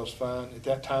Landale's fine. At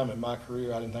that time in my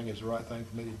career, I didn't think it was the right thing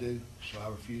for me to do, so I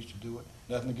refused to do it.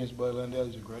 Nothing against Buddy Landale.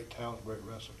 He's a great talent, great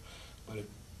wrestler. But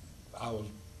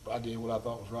I did what I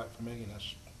thought was right for me, and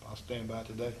I'll stand by it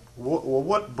today. Well,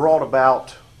 what brought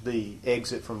about the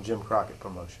exit from Jim Crockett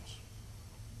Promotions?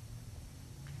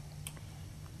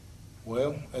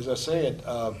 Well, as I said,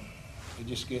 it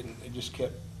just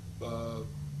kept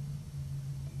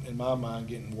in my mind,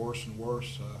 getting worse and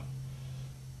worse.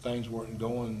 Things weren't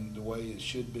going the way it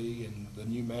should be, and the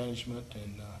new management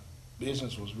and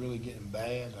business was really getting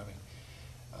bad. I mean,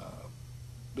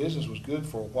 business was good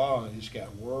for a while, and it just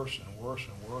got worse and worse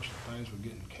and worse, and things were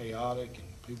getting chaotic,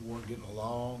 and people weren't getting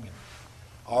along, and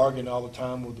arguing all the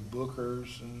time with the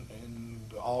bookers and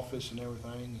the office and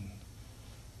everything. And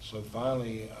so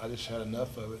finally, I just had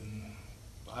enough of it, and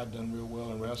I'd done real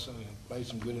well in wrestling and made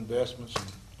some good investments,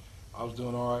 and I was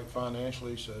doing all right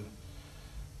financially, so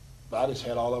I just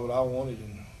had all of it I wanted,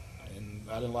 and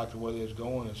I didn't like the way they was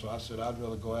going, and so I said I'd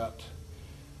rather go out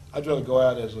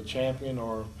as a champion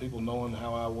or people knowing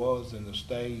how I was than to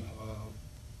stay.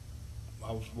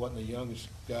 Wasn't the youngest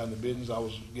guy in the business. I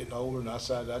was getting older, and I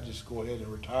decided I'd just go ahead and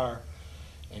retire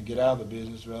and get out of the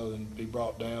business rather than be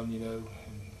brought down,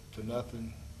 to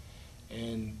nothing.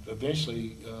 And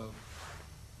eventually,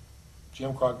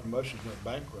 Jim Crockett Promotions went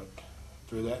bankrupt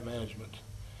through that management,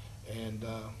 and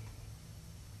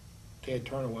Ted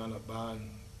Turner wound up buying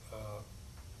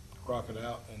Crockett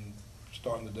out and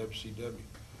starting the WCW.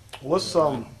 Let's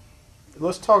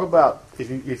talk about,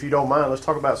 if you don't mind, let's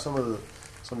talk about some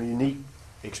unique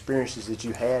experiences that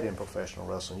you had in professional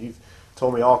wrestling. You've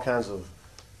told me all kinds of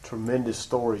tremendous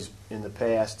stories in the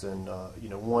past, and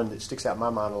one that sticks out in my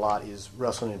mind a lot is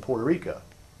wrestling in Puerto Rico,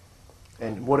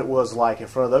 and what it was like in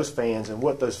front of those fans, and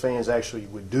what those fans actually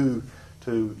would do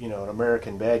to an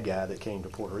American bad guy that came to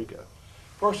Puerto Rico.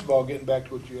 First of all, getting back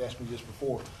to what you asked me just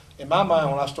before, in my mind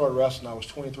when I started wrestling, I was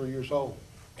 23 years old,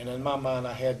 and in my mind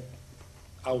I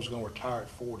was going to retire at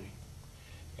 40,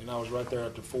 and I was right there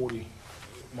at the 40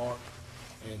 mark,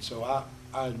 and so I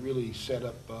had really set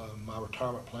up my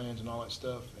retirement plans and all that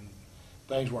stuff, and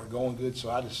things weren't going good,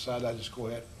 so I decided I'd just go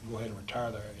ahead and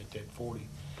retire there at that 40.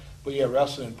 But yeah,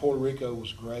 wrestling in Puerto Rico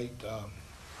was great,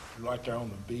 right there on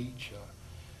the beach.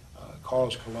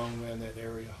 Carlos Colon ran that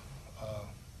area.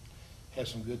 Had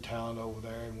some good talent over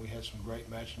there, and we had some great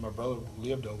matches. My brother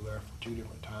lived over there for 2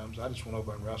 different times. I just went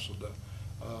over and wrestled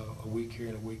a week here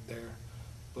and a week there.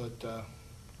 But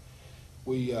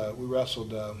we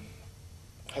wrestled,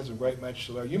 had some great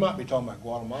matches there. You might be talking about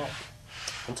Guatemala.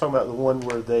 I'm talking about the one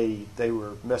where they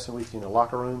were messing with you in the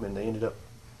locker room, and they ended up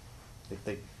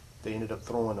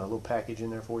throwing a little package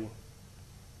in there for you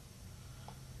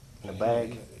in a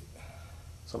bag,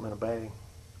 something in a bag.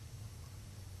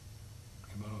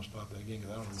 I don't stop that again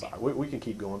because I don't know. Sorry, we can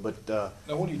keep going, but now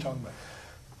what are you talking about?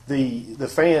 The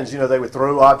fans, they would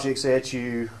throw objects at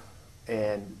you,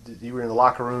 and you were in the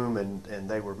locker room, and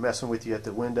they were messing with you at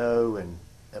the window, and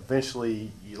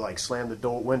eventually you slammed the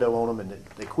window on them, and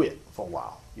they quit for a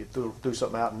while. You threw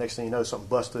something out, and next thing you know, something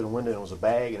busted through the window, and it was a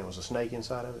bag, and it was a snake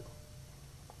inside of it.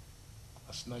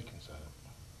 A snake inside of it?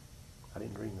 I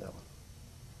didn't dream that one.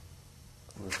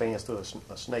 And the fans threw a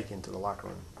snake into the locker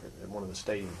room at one of the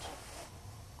stadiums.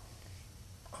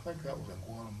 I think that was in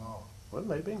Guatemala. Well, it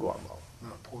may have been Guatemala.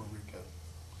 Not Puerto Rico.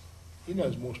 He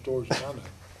knows more stories than I know.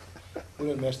 We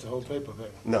didn't mess the whole tape up, have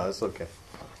we? No, it's okay.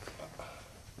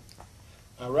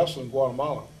 I wrestled in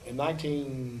Guatemala. In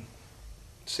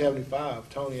 1975,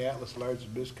 Tony Atlas, Larry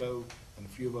Zbyszko, and a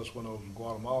few of us went over to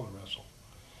Guatemala to wrestle.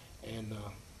 And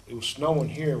it was snowing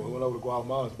here. We went over to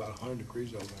Guatemala. It's about 100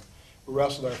 degrees over there. We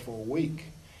wrestled there for a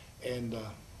week. And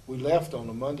we left on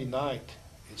a Monday night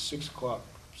at 6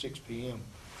 p.m.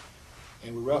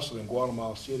 And we wrestled in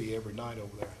Guatemala City every night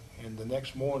over there. And the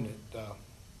next morning at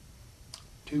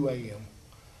 2 a.m.,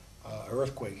 an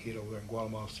earthquake hit over there in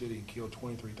Guatemala City and killed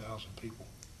 23,000 people.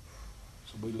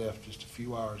 So we left just a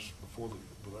few hours before the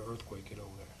earthquake hit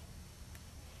over there.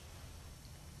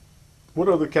 What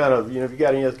other kind of, if you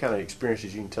got any other kind of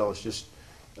experiences you can tell us? Just,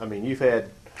 you've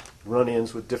had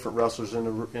run-ins with different wrestlers in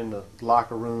the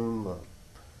locker room. I'm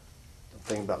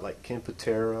thinking about Ken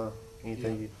Patera.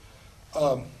 Anything?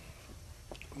 Yeah.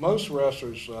 Most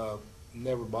wrestlers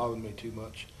never bothered me too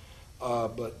much,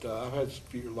 but I've had a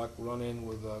few run-in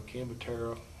with Ken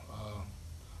Patera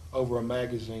over a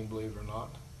magazine, believe it or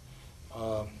not.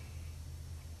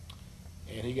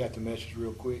 And he got the message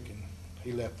real quick, and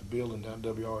he left the building down at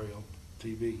WRL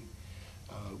TV.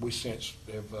 We since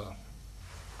have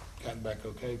gotten back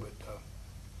okay, but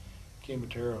Ken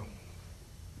Patera,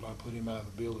 I put him out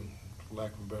of the building, for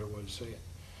lack of a better way to say it.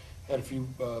 Had a few,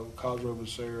 Cosro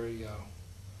Vasari,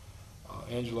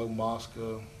 Angelo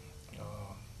Mosca,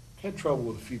 had trouble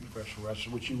with a few professional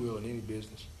wrestlers, which you will in any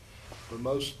business. But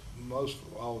most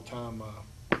all the time,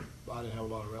 I didn't have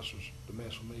a lot of wrestlers to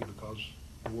mess with me because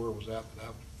the word was out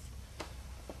that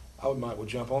I might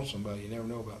jump on somebody. You never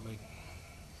know about me.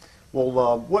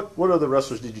 Well, what other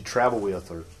wrestlers did you travel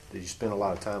with, or did you spend a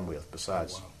lot of time with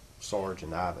besides Sarge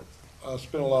and Ivan? I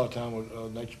spent a lot of time with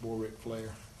Nature Boy Ric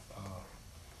Flair.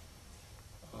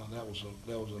 That was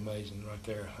amazing right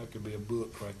there. That could be a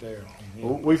book right there.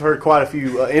 Well, we've heard quite a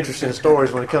few interesting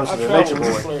stories when it comes to the Nature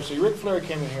Boy. Flair. See, Ric Flair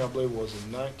came in here, I believe it was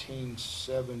in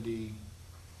 1974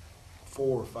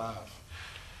 or 5.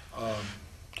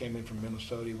 Came in from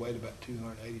Minnesota. He weighed about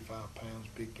 285 pounds,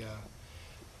 big guy.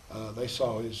 They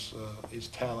saw his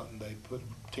talent, and they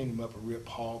teamed him up with Rip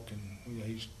Hawk, and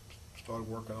he started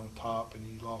working on top, and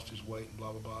he lost his weight and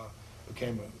blah blah blah.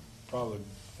 Became probably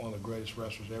one of the greatest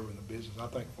wrestlers ever in the business. I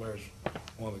think Flair's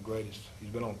one of the greatest. He's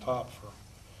been on top for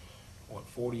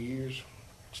 40 years,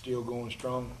 still going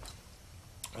strong.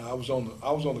 I was on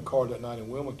the card that night in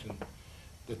Wilmington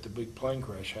that the big plane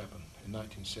crash happened in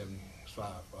 1975.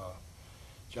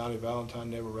 Johnny Valentine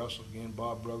never wrestled again.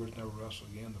 Bob Brothers never wrestled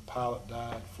again. The pilot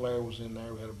died. Flair was in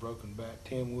there. We had a broken back.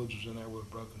 Tim Woods was in there with a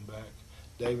broken back.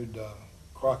 David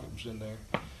Crockett was in there.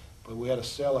 But we had a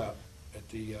sellout at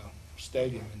the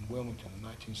stadium in Wilmington in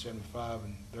 1975,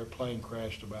 and their plane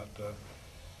crashed about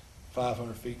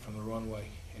 500 feet from the runway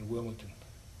in Wilmington.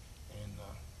 And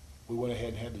we went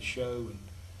ahead and had the show, and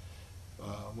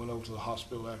went over to the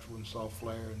hospital afterwards and saw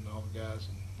Flair and all the guys.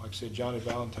 And like I said, Johnny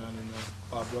Valentine and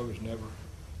Bob Brothers never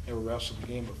wrestled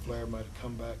again, but Flair made a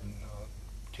comeback, and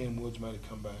Tim Woods made a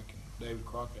comeback, and David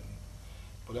Crockett.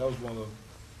 But that was one of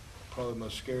probably the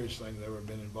most scariest things I've ever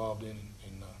been involved in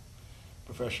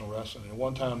professional wrestling. And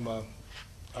one time I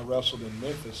wrestled in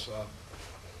Memphis.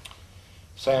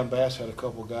 Sam Bass had a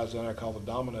couple of guys down there called the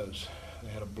Dominoes. They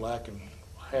had a black, and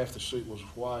half the suit was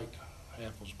white,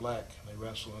 half was black. They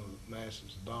wrestled under the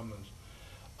masses, the Dominoes.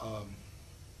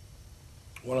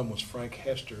 One of them was Frank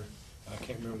Hester. I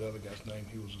can't remember the other guy's name.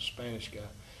 He was a Spanish guy.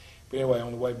 But anyway,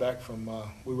 on the way back from,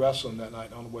 we wrestled that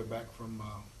night. On the way back from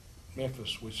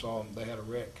Memphis, we saw them. They had a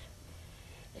wreck,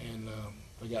 and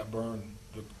they got burned.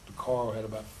 The car had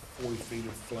about 40 feet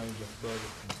of flames up above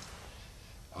it.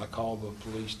 And I called the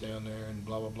police down there, and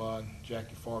blah blah blah, and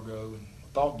Jackie Fargo, and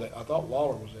I thought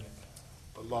Lawler was in it,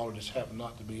 but Lawler just happened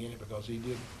not to be in it because he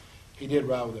did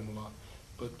ride with him a lot.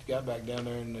 But got back down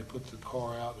there, and they put the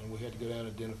car out, and we had to go down and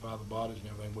identify the bodies and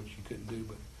everything, which you couldn't do.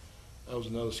 But that was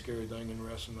another scary thing in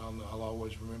wrestling. I'll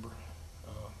always remember.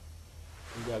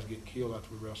 You guys get killed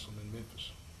after we wrestled in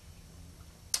Memphis.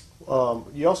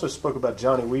 You also spoke about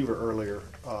Johnny Weaver earlier,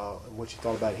 and what you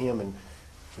thought about him. And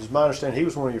it was my understanding he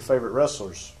was one of your favorite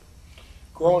wrestlers.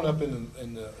 Growing up in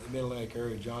the Mid-Atlantic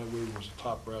area, Johnny Weaver was a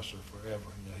top wrestler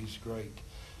forever. He's great.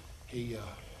 He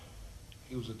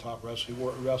was a top wrestler. He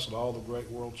wrestled all the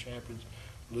great world champions,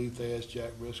 Lou Thesz,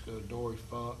 Jack Briscoe, Dory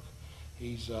Funk.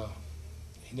 He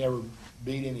never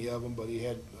beat any of them, but he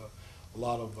had a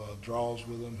lot of draws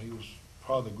with them. He was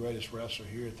probably the greatest wrestler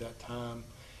here at that time,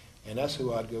 and that's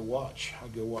who I'd go watch.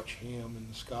 I'd go watch him and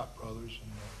the Scott brothers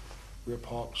and Rip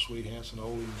Hawk, Sweet Hanson,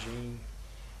 Ole and Gene.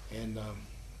 And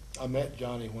I met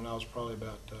Johnny when I was probably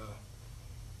about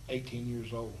 18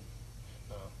 years old.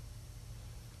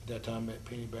 At that time, I met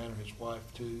Penny Banner, his wife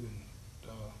too, and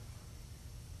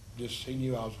just he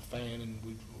knew I was a fan, and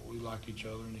we liked each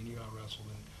other, and he knew I wrestled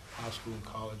in high school and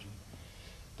college. And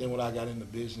then when I got into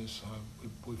business,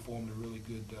 we formed a really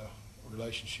good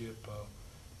relationship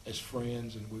as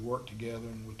friends, and we worked together,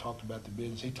 and we talked about the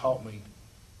business. He taught me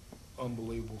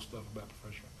unbelievable stuff about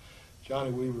professional. Johnny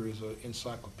Weaver is an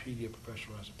encyclopedia of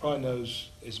professional wrestling. Probably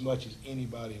knows as much as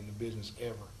anybody in the business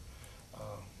ever.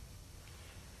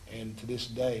 And to this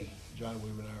day, Johnny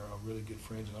Weaver and I are really good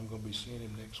friends, and I'm going to be seeing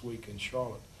him next week in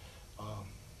Charlotte.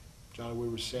 Johnny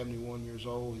Weaver's 71 years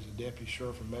old. He's a deputy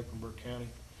sheriff in Mecklenburg County.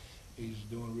 He's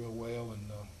doing real well,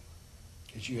 and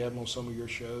as you have him on some of your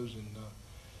shows, and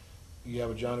you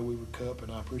have a Johnny Weaver Cup,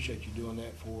 and I appreciate you doing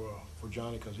that for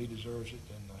Johnny because he deserves it,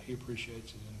 and he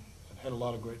appreciates it. And I've had a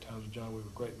lot of great times with Johnny Weaver,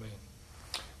 great man.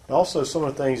 Also, some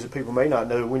of the things that people may not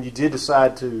know, when you did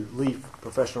decide to leave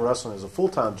professional wrestling as a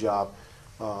full-time job,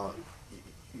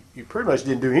 you pretty much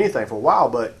didn't do anything for a while,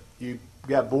 but you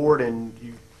got bored and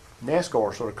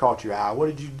NASCAR sort of caught your eye. What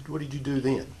did you do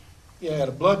then? Yeah, I had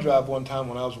a blood drive one time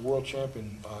when I was a world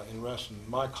champion in wrestling.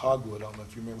 Mike Hogwood, I don't know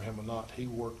if you remember him or not, he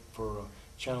worked for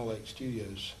Channel 8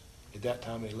 Studios at that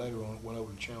time, and he later on went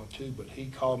over to Channel 2, but he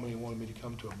called me and wanted me to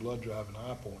come to a blood drive in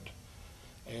High Point.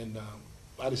 And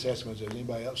I just asked him, is there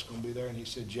anybody else going to be there? And he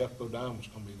said Jeff Bodine was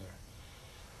going to be there.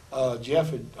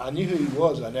 Jeff, I knew who he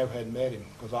was. I never had met him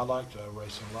because I liked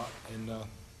racing a lot. And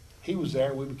he was there,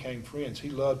 and we became friends. He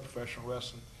loved professional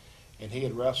wrestling, and he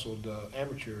had wrestled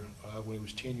amateur when he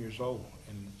was 10 years old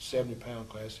in the 70-pound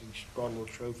class. He brought a little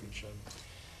trophy and showed me.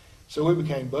 So we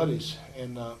became buddies.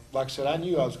 And like I said, I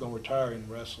knew I was going to retire in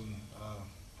wrestling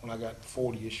when I got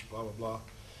 40-ish, blah, blah,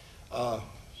 blah.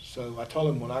 So I told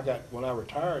him when I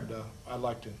retired, I'd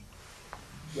like to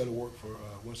go to work for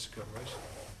Winston Cup Racing.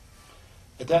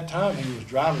 At that time, he was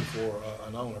driving for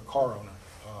an owner, car owner,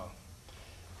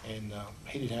 and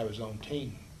he didn't have his own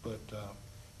team. But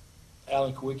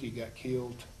Alan Kawicki got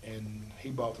killed, and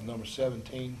he bought the number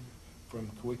 17 from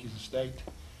Kawicki's estate.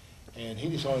 And he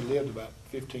just only lived about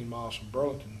 15 miles from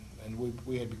Burlington, and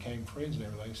we had became friends and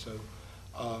everything.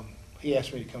 So he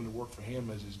asked me to come to work for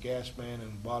him as his gas man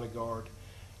and bodyguard,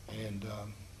 and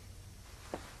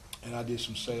I did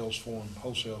some sales for him,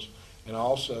 wholesales. And I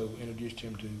also introduced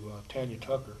him to Tanya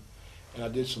Tucker, and I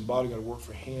did some bodyguard work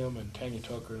for him and Tanya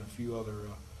Tucker and a few other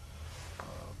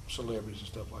celebrities and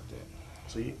stuff like that.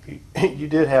 So you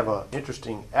did have an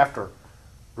interesting after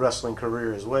wrestling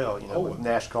career as well, you know, with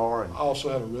NASCAR. And I also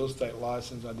have a real estate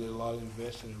license. I did a lot of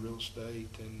investing in real estate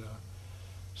and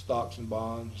stocks and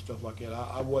bonds and stuff like that.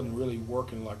 I wasn't really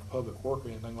working like a public worker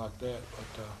or anything like that,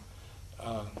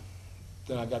 but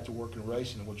then I got to work in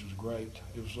racing, which was great.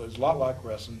 It was a lot like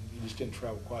wrestling. You just didn't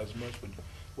travel quite as much, but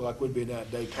like we'd be down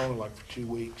at Daytona like for 2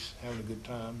 weeks, having a good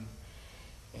time,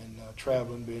 and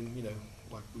traveling, being, you know,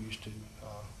 like we used to.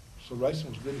 So racing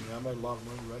was good to me. I made a lot of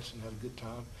money racing, had a good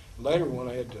time. Later, when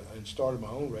I had and started my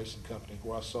own racing company,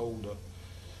 where I sold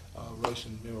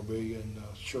racing memorabilia and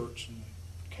shirts and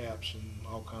caps and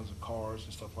all kinds of cars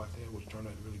and stuff like that, which turned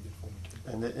out really good for me too.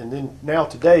 And then now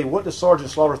today, what does Sergeant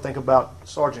Slaughter think about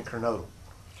Sergeant Kernodle?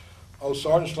 Oh,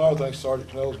 Sergeant Slaughter thinks Sergeant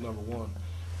Kernodle's number one.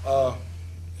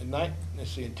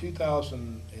 In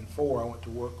 2004, I went to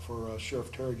work for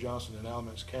Sheriff Terry Johnson in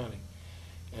Alamance County,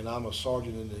 and I'm a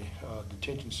sergeant in the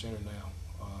detention center now,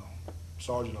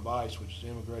 Sergeant of ICE, which is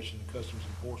Immigration and Customs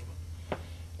Enforcement.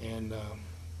 And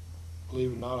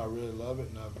believe it or not, I really love it,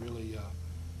 and I've really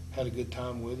had a good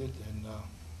time with it. And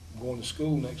I'm going to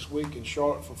school next week in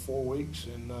Charlotte for 4 weeks,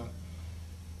 and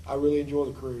I really enjoy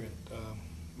the career.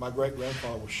 My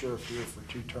great-grandfather was sheriff here for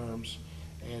 2 terms,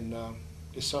 and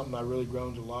it's something I really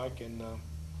grown to like, and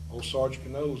old Sergeant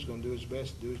Kernodle is going to do his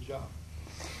best to do his job.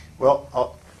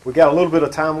 Well, we got a little bit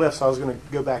of time left, so I was going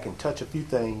to go back and touch a few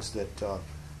things that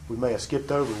we may have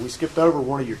skipped over. We skipped over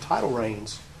one of your title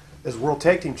reigns as World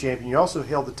Tag Team Champion. You also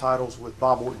held the titles with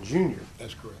Bob Orton Jr.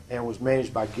 That's correct. And was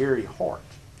managed by Gary Hart.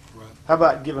 Right. How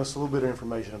about giving us a little bit of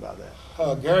information about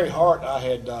that? Gary Hart, I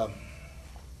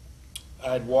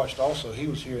had watched also. He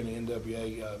was here in the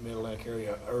NWA Mid-Atlantic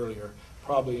area earlier,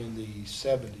 probably in the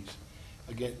 70s.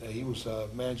 Again, he was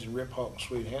managing Rip Hawk and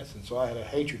Sweet Hansen, so I had a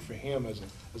hatred for him as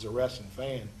a wrestling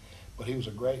fan, but he was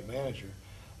a great manager.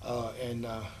 And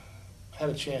had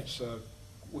a chance,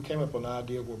 we came up with an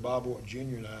idea where Bob Orton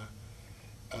Jr. and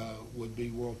I would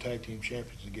be World Tag Team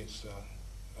Champions against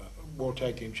World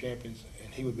Tag Team Champions,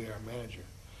 and he would be our manager.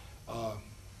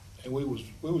 And we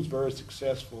was very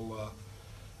successful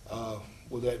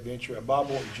with that venture. Bob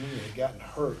Orton Jr. had gotten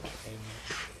hurt, and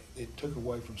it took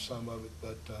away from some of it,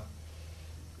 but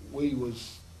we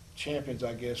was champions,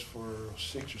 I guess, for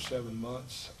 6 or 7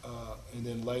 months, and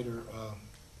then later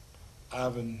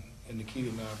Ivan and Nikita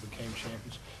and I became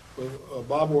champions. But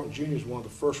Bob Orton Jr. is one of the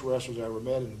first wrestlers I ever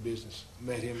met in the business. I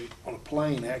met him on a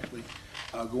plane, actually,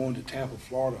 going to Tampa,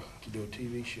 Florida, to do a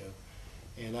TV show,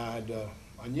 and I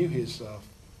knew who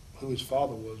his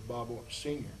father was, Bob Orton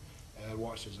Sr., and I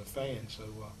watched as a fan. So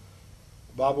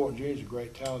Bob Orton Jr. is a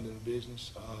great talent in the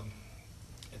business.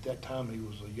 At that time, he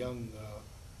was a young,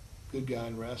 good guy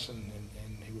in wrestling,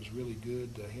 and he was really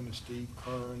good. Him and Steve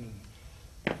Kern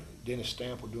and Dennis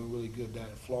Stamp were doing really good down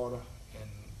in Florida, and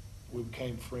we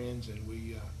became friends, and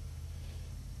we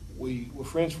were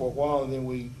friends for a while, and then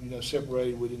we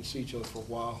separated. We didn't see each other for a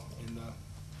while, and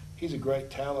he's a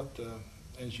great talent.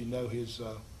 As you know, his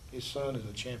son is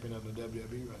a champion of the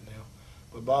WWE right now.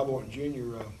 But Bob Orton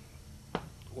Jr.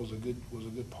 Was a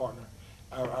good partner.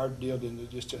 Our deal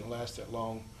just didn't last that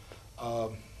long.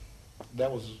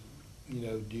 That was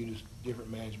due to different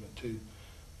management too.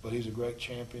 But he's a great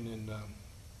champion, and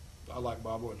I like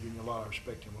Bob Orton Jr. a lot. I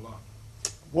respect him a lot.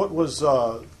 What was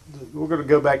we're going to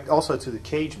go back also to the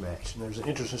cage match, and there's an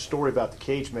interesting story about the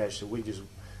cage match that we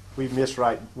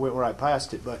went right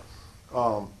past it. But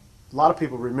a lot of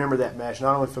people remember that match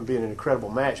not only from being an incredible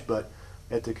match, but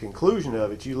at the conclusion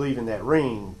of it, you leave in that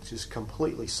ring just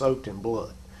completely soaked in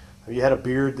blood. You had a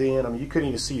beard then. I mean, you couldn't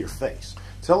even see your face.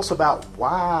 Tell us about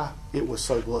why it was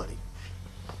so bloody.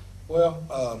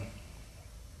 Well,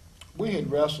 we had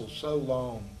wrestled so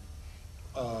long,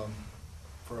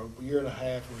 for a year and a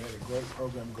half. We had a great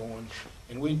program going,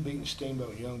 and we'd beaten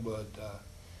Steamboat Youngblood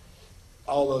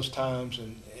all those times,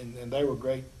 and they were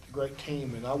a great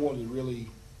team. And I wanted to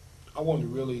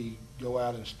really go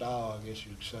out in style, I guess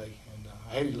you could say. And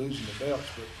I hated losing the belts,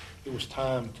 but it was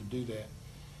time to do that.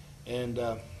 And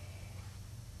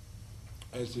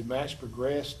as the match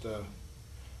progressed, I don't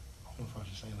know if I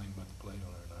should say anything about the blade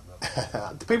on there or not,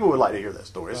 brother. The people would like to hear that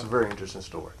story. It's a very interesting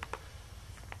story.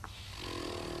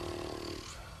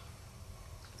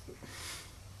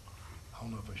 I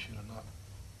don't know if I should or not.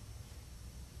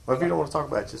 Well, if you don't want to talk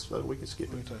about it, just we can skip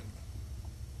Let me it. tell you.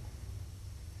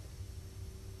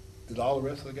 Did all the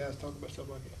rest of the guys talk about stuff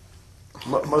like that?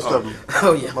 Most of them.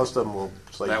 Oh, yeah. Most of them will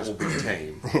say That will be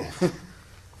tame.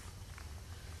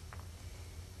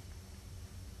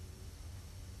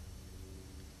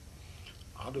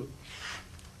 I'll do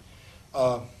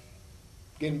it.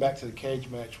 Getting back to the cage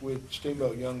match with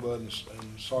Steamboat Youngblood and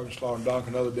Sergeant Slaughter and Don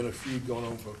Kernodle, been a feud going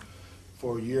on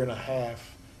for a year and a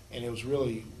half, and it was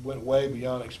really went way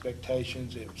beyond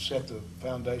expectations. It set the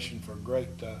foundation for great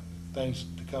things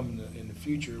to come in the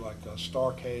future, like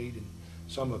Starcade and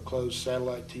some of the closed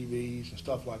satellite TVs and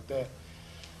stuff like that.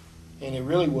 And it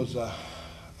really was a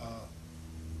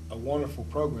wonderful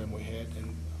program we had,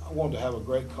 and I wanted to have a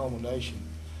great culmination.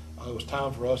 It was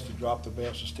time for us to drop the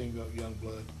belts to Steamboat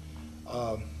Youngblood.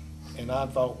 And I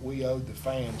thought we owed the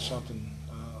fans something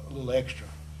a little extra.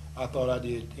 I thought I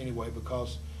did anyway,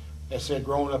 because, as I said,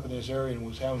 growing up in this area and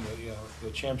was having the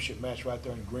championship match right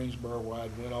there in Greensboro, where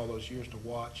I'd went all those years to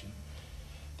watch. And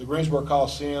the Greensboro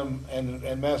Coliseum and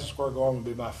Madison Square Garden would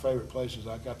be my favorite places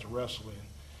I got to wrestle in.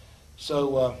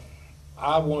 So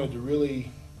I wanted to really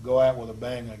go out with a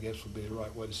bang, I guess would be the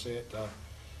right way to say it.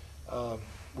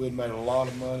 We'd made a lot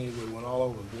of money. We went all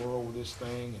over the world with this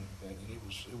thing, and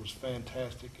it was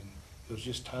fantastic. And it was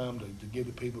just time to give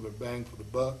the people their bang for the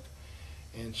buck.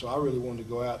 And so I really wanted to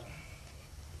go out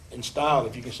in style,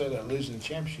 if you can say that, losing the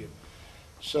championship.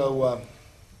 So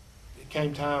it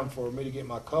came time for me to get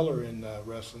my color in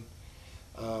wrestling,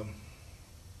 the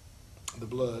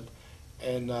blood.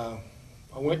 And I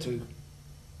went to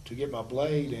get my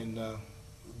blade, and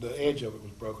the edge of it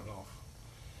was broken off.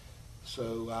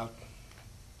 So I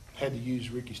had to use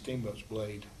Ricky Steamboat's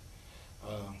blade,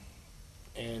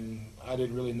 and I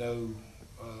didn't really know,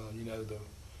 the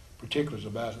particulars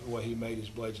about it, the way he made his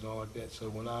blades and all like that. So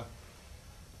when I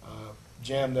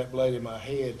jammed that blade in my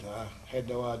head, I had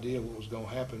no idea what was going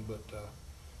to happen, but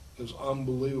it was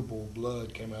unbelievable.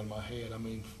 Blood came out of my head. I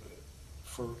mean,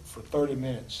 for 30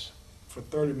 minutes,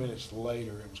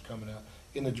 later, it was coming out.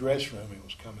 In the dressing room, it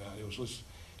was coming out. It was just,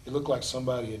 it looked like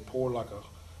somebody had poured like a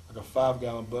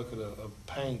 5-gallon bucket of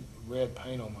paint, red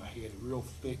paint on my head, real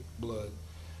thick blood.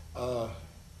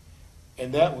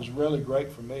 And that was really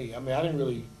great for me. I mean, I didn't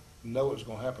really know it was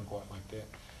going to happen quite like that.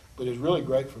 But it was really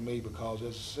great for me because,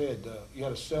 as I said, you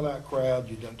had a sellout crowd.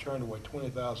 You'd done turned away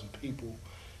 20,000 people.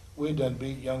 We had done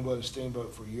beat Youngblood and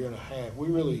Steamboat for a year and a half. We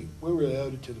really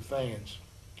owed it to the fans,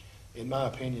 in my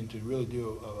opinion, to really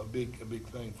do a big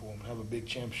thing for them, have a big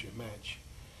championship match.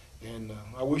 And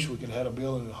I wish we could have had a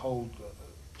building to hold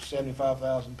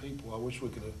 75,000 people. I wish we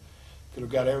could have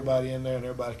got everybody in there and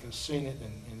everybody could have seen it,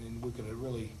 and we could have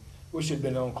really, wish it had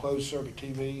been on closed circuit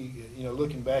TV. You know,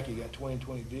 looking back, you got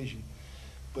 20/20 vision.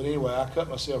 But anyway, I cut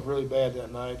myself really bad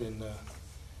that night,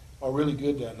 or really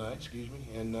good that night, excuse me,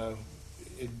 and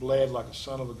it bled like a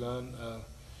son of a gun.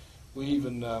 We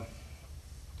even,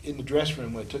 in the dressing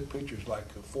room, when they took pictures, like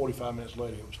 45 minutes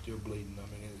later, it was still bleeding. I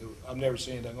mean, I've never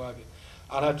seen anything like it.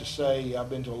 I'd have to say, I've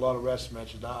been to a lot of wrestling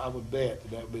matches. I would bet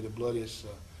that would be the bloodiest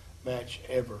match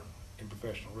ever in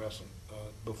professional wrestling,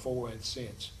 before and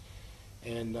since.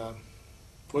 And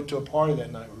went to a party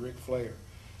that night with Ric Flair,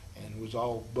 and was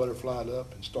all butterflied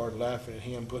up and started laughing at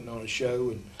him putting on a show,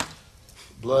 and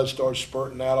blood started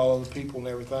spurting out all over the people and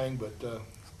everything. But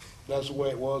that's the way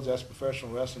it was. That's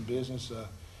professional wrestling business.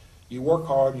 You work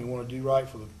hard and you want to do right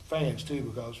for the fans too,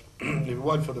 because if it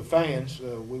wasn't for the fans,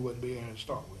 we wouldn't be here to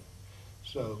start with.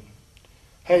 So,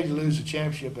 hated to lose the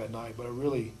championship that night, but I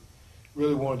really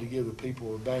wanted to give the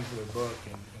people a bang for their buck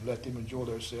and let them enjoy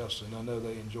themselves, and I know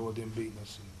they enjoyed them beating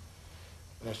us. And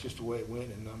that's just the way it went,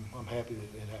 and I'm happy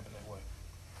that it happened that way.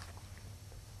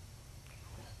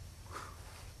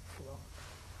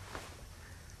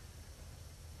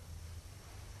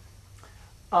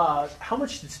 How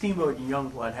much did Steamboat and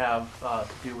Youngblood have to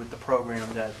do with the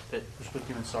program that was with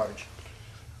you and Sarge?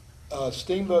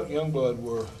 Steamboat and Youngblood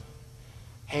were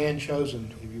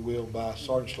hand-chosen, if you will, by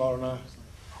Sergeant Slaughter and I.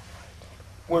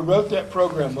 When we wrote that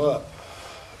program up,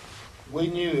 we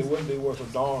knew it wouldn't be worth a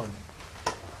darn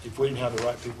if we didn't have the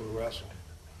right people to wrestle.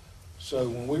 So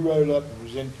when we wrote it up and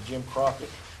presented to Jim Crockett,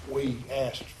 we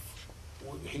asked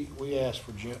for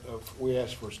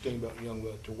Steamboat and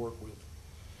Youngblood to work with.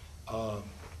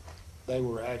 They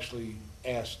were actually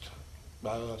asked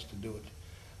by us to do it.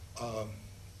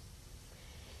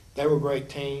 They were a great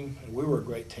team, and we were a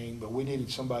great team, but we needed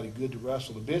somebody good to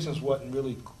wrestle. The business wasn't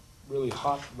really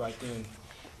hot right then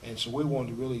And so we wanted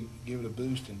to really give it a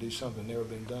boost and do something never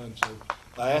been done. So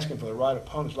by asking for the right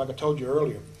opponents, like I told you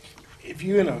earlier, if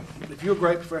you're a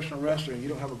great professional wrestler and you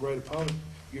don't have a great opponent,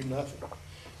 you're nothing.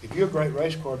 If you're a great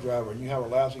race car driver and you have a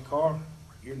lousy car,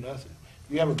 you're nothing.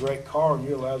 If you have a great car and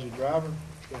you're a lousy driver,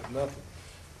 you have nothing.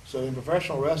 So in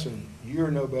professional wrestling, you're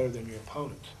no better than your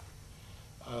opponent.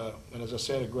 And as I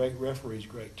said, a great referee is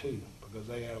great too, because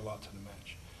they add a lot to the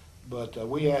match. But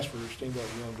we asked for Steamboat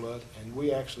Youngblood, and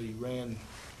we actually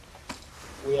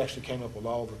came up with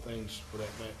all the things for that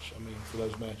match. I mean, for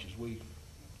those matches.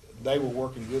 They were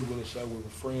working good with us, so we were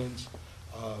friends.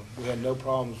 We had no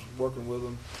problems working with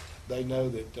them. They know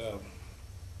that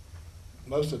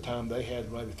most of the time they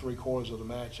had maybe 3/4 of the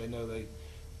match. They know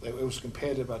it was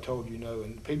competitive, I told you,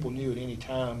 and people knew at any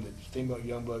time that Steamboat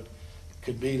Youngblood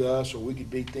could beat us or we could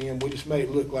beat them. We just made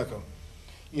it look like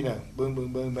boom,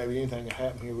 boom, boom, maybe anything could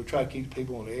happen here. We try to keep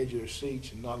people on the edge of their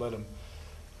seats and not let them,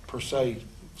 per se.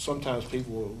 Sometimes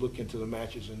people will look into the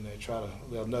matches and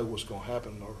they'll know what's going to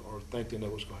happen or think they know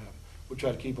what's going to happen. We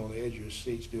try to keep on the edge of their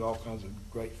seats, do all kinds of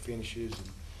great finishes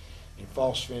and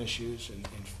false finishes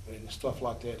and stuff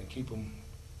like that, and keep them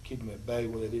at bay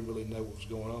where they didn't really know what was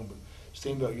going on. But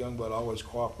Steamboat Youngblood always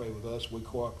cooperated with us. We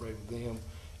cooperated with them,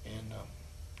 and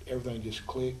everything just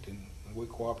clicked, and we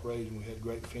cooperated, and we had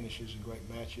great finishes and great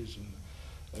matches,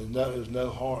 and there was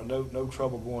no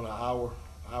trouble going an hour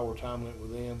time limit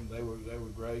with them. They were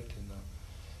great, and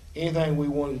anything we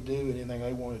wanted to do and anything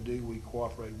they wanted to do, we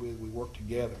cooperated with. We worked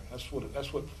together. That's what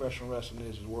professional wrestling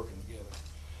is working together.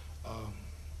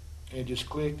 And it just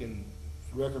clicked, and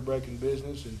record-breaking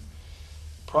business, and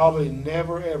probably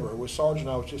never ever. With Sergeant,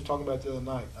 I was just talking about the other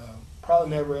night. Probably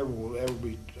never ever will ever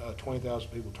be 20,000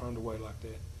 people turned away like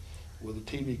that with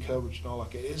the TV coverage and all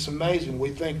like that. It's amazing.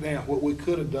 We think now what we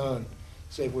could have done,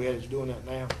 say if we had us doing that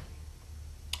now.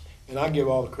 And I give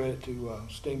all the credit to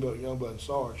Steamboat Youngblood and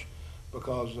Sarge,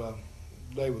 because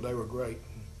they were great.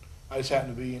 I just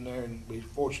happened to be in there and be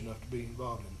fortunate enough to be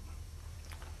involved in it.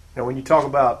 Now, when you talk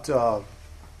about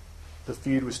the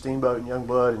feud with Steamboat and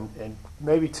Youngblood, and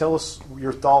maybe tell us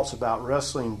your thoughts about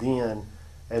wrestling then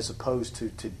as opposed to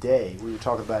today. We were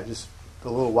talking about just a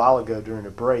little while ago during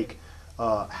a break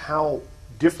how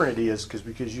different it is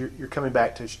because you're coming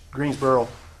back to Greensboro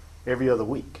every other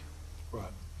week.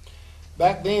 Right.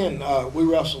 Back then, we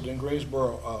wrestled in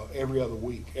Greensboro every other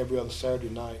week, every other Saturday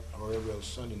night or every other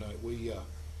Sunday night. We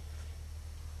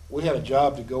had a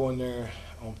job to go in there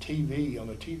on TV, on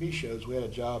the TV shows. We had a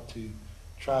job to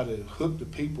try to hook the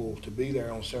people to be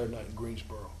there on Saturday night in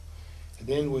Greensboro. And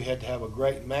then we had to have a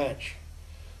great match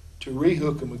to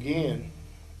rehook them again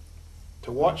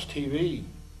to watch TV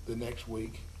the next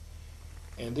week.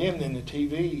 And then in the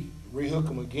TV, rehook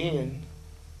them again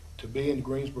to be in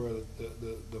Greensboro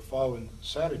the following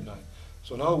Saturday night.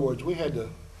 So in other words, we had to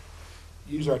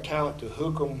use our talent to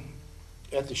hook them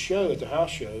at the show, at the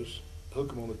house shows, hook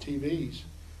them on the TVs,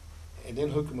 and then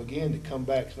hook them again to come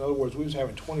back. So in other words, we was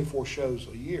having 24 shows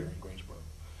a year in Greensboro.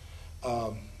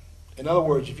 In other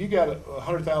words, if you got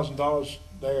 $100,000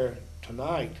 there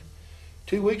tonight,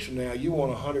 2 weeks from now you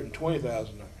want $120,000 there.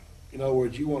 In other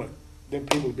words, you want them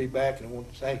people to be back and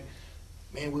want to say,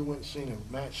 man, we went and seen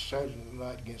a match Saturday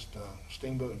night against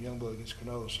Steamboat and Youngblood against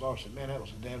Kernodle and Slar. Said, man, that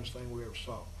was the damnedest thing we ever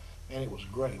saw. Man, it was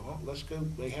great. Well, let's go.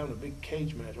 They having a big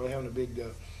cage match. Or they having a big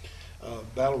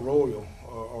battle royal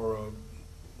or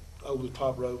over the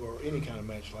top rope or any kind of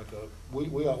match. Like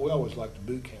we always liked the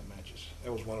boot camp matches.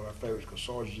 That was one of our favorites because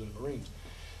Sarge is in the Marines.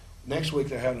 Next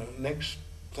week next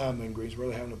time in Greensboro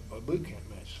they're having a boot camp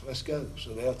match. Let's go.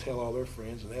 So they'll tell all their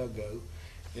friends and they'll go.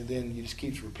 And then you just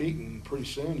keeps repeating, and pretty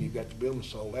soon you've got the building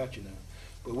sold out, you know.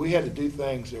 But we had to do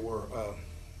things that were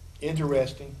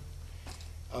interesting,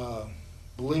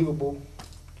 believable,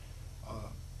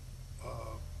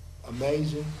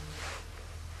 amazing,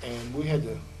 and we had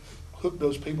to hook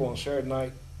those people on Saturday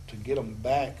night to get them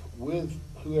back with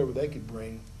whoever they could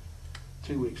bring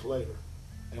 2 weeks later.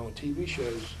 And on TV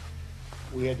shows,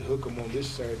 we had to hook them on this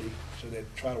Saturday so they'd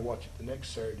try to watch it the next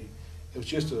Saturday. It was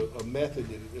just a method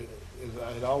that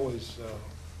I had always,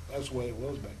 that's the way it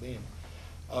was back then.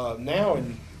 Now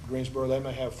in Greensboro, they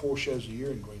may have 4 shows a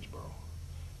year in Greensboro.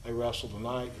 They wrestle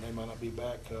tonight, and they might not be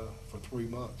back for 3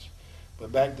 months.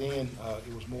 But back then,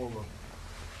 it was more of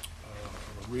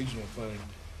a regional thing.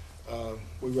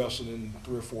 We wrestled in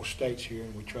 3 or 4 states here,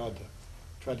 and we tried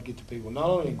to get the people. Not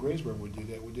only in Greensboro we did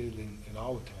that, we did it in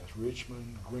all the towns.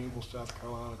 Richmond, Greenville, South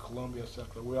Carolina, Columbia,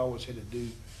 South Carolina. We always had to do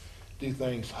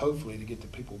things, hopefully, to get the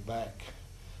people back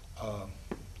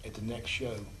at the next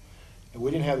show. And we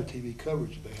didn't have the TV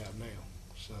coverage that they have now.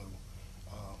 So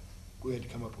we had to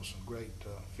come up with some great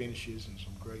finishes and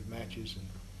some great matches.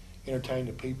 entertain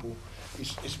the people.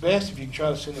 It's best if you can try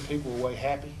to send the people away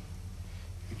happy.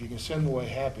 If you can send them away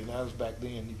happy, that was back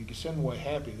then, if you can send them away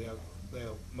happy,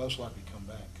 they'll most likely come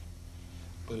back.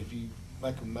 But if you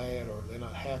make them mad or they're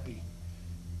not happy,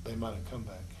 they might not come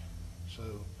back. So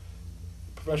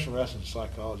professional wrestling is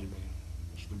psychology, man.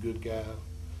 It's the good guy,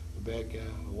 the bad guy,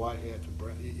 the white hat, the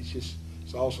brown.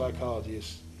 It's all psychology.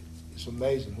 It's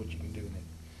amazing what you can do in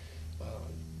it.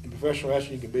 In professional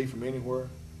wrestling, you can be from anywhere.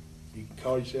 You can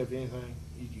call yourself anything.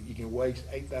 You can weigh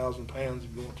 8,000 pounds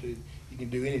if you want to. You can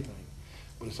do anything.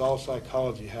 But it's all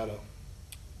psychology, how to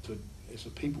it's a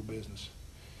people business.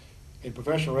 In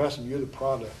professional wrestling, you're the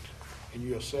product, and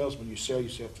you're a salesman. You sell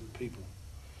yourself to the people.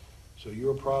 So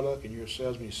you're a product, and you're a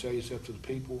salesman. You sell yourself to the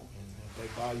people, and if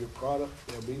they buy your product,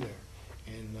 they'll be there.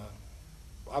 And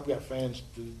I've got fans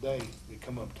to this day that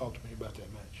come up and talk to me about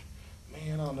that match.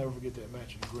 Man, I'll never forget that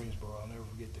match in Greensboro. I'll never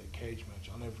forget that cage match.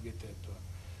 I'll never forget that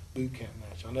boot camp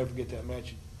match. I'll never forget that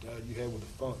match you had with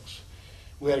the Funks.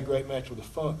 We had a great match with the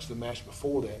Funks, the match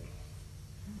before that,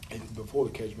 and before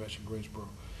the cage match in Greensboro.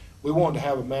 We wanted to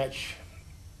have a match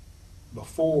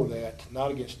before that,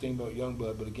 not against Steamboat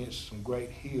Youngblood, but against some great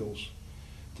heels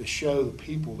to show the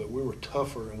people that we were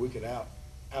tougher and we could out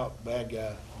bad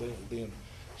guy then.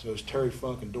 So it was Terry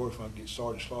Funk and Dory Funk against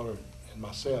Sergeant Slaughter and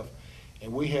myself.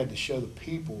 And we had to show the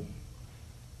people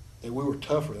that we were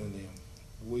tougher than them.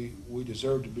 We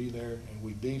deserved to be there, and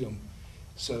we beat them.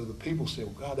 So the people said,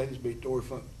 well, God, they just beat Dory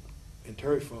Funk and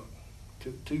Terry Funk,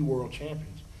 two world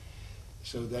champions.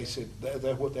 So they said,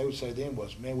 that what they would say then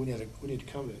was, man, we need to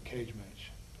come to that cage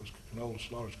match. Because Kernodle and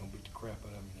Slaughter's going to beat the crap out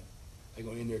of them. They're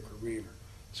going to end their career.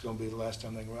 It's going to be the last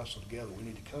time they can wrestle together. We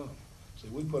need to come. So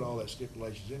we put all that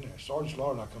stipulations in there. Sergeant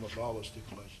Slaughter and I come up with all those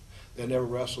stipulations. They'll never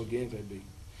wrestle again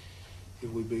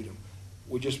if we beat them.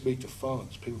 We just beat the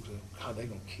Funks. People say, God, they're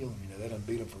going to kill them. They done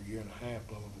beat them for a year and a half,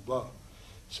 blah, blah, blah, blah.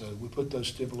 So we put those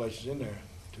stipulations in there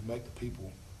to make the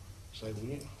people say,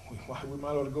 well, we might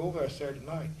ought to go over there Saturday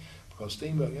night because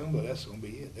Steamboat Youngblood, that's going to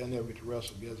be it. They'll never get to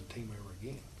wrestle together as a team ever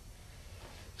again.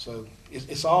 So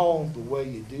it's all the way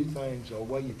you do things or the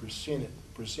way you present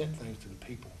things to the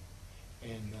people.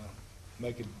 And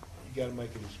you got to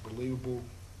make it as believable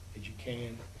as you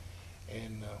can.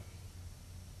 And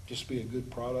just be a good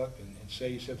product and sell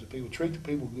yourself to people. Treat the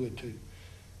people good too,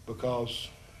 because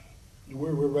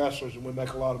we're wrestlers and we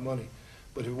make a lot of money.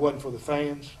 But if it wasn't for the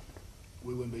fans,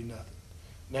 we wouldn't be nothing.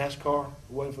 NASCAR, if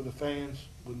it wasn't for the fans,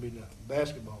 wouldn't be nothing.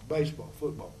 Basketball, baseball,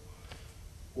 football, if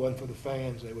it wasn't for the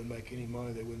fans, they wouldn't make any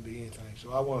money. They wouldn't be anything.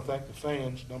 So I want to thank the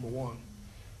fans, number one,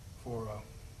 for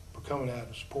coming out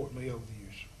and supporting me over the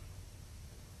years.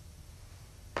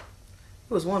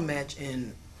 There was one match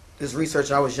in this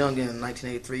research. I was young in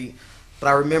 1983, but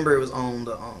I remember it was on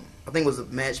the I think it was a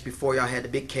match before y'all had the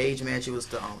big cage match. It was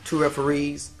the two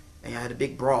referees, and y'all had a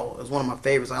big brawl. It was one of my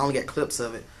favorites. I only got clips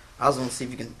of it. I was going to see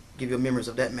if you can give your memories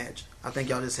of that match. I think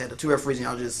y'all just had the two referees, and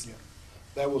y'all just... Yeah.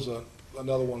 That was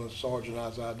another one of Sergeant and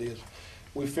I's ideas.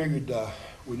 We figured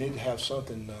we need to have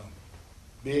something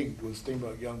big with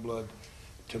Steamboat Youngblood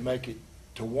to make it,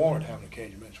 to warrant having a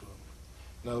cage match with them.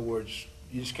 In other words,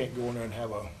 you just can't go in there and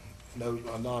have a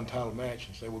non-title match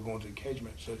and say we're going to the cage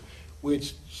match. So we had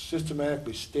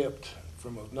systematically stepped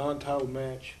from a non-title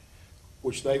match,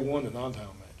 which they won the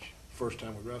non-title match, first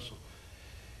time we wrestled.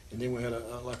 And then we had a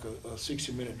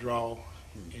 60-minute draw,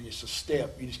 and it's a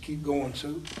step. You just keep going.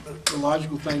 So the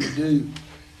logical thing to do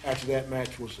after that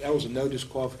match was a no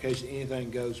disqualification,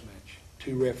 anything goes match.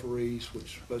 Two referees, which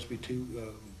was supposed to be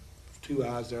two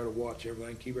eyes there to watch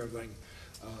everything, keep everything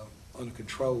under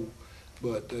control.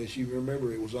 But as you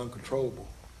remember, it was uncontrollable.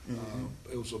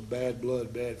 It was a bad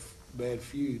blood, bad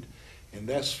feud, and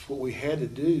that's what we had to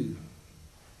do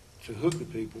to hook the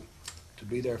people to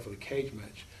be there for the cage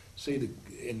match. See,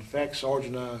 in fact,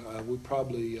 Sergeant and I, we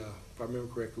probably, if I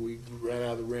remember correctly, we ran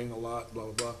out of the ring a lot, blah,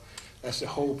 blah, blah. That's the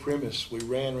whole premise. We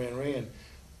ran,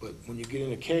 but when you get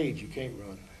in a cage, you can't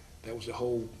run. That was the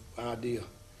whole idea.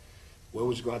 We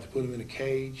was going to have to put them in a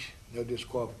cage, no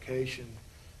disqualification.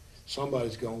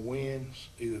 Somebody's going to win.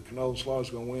 Either Kernodle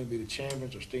Slaughter's going to win, be the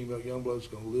champions, or Steamboat Youngblood's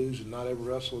going to lose and not ever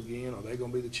wrestle again, or they're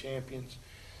going to be the champions,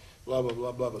 blah, blah,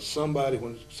 blah, blah. But somebody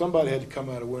had to come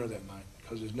out a winner that night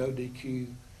because there's no DQ.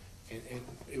 And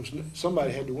it was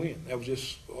somebody had to win. That was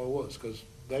just all it was, because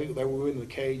they were in the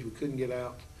cage. We couldn't get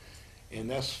out, and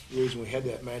that's the reason we had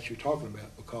that match you're talking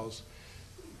about, because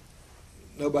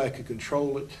nobody could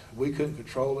control it. We couldn't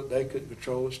control it. They couldn't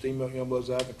control it. Steamboat Youngblood was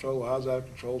out of control. I was out of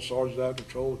control. Sarge was out of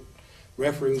control.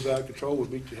 Referee was out of control. We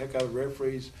beat the heck out of the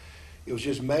referees. It was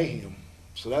just mayhem.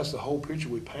 So that's the whole picture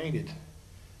we painted,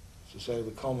 to say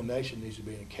the culmination needs to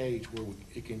be in a cage where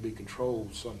it can be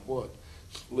controlled somewhat.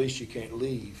 at least you can't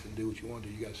leave and do what you want to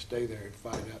do. You got to stay there and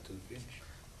fight it out to the finish.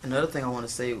 Another thing I want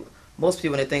to say, most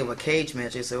people when they think of a cage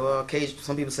match, they say, well,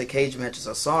 some people say cage matches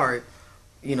are sorry,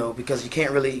 you know, because you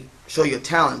can't really show your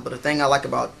talent. But the thing I like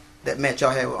about that match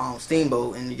y'all had with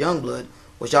Steamboat and Youngblood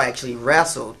was y'all actually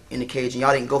wrestled in the cage, and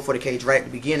y'all didn't go for the cage right at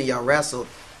the beginning. Y'all wrestled,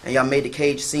 and y'all made the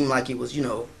cage seem like it was, you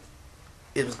know,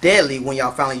 it was deadly when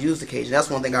y'all finally used the cage. And that's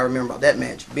one thing I remember about that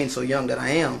match, being so young that I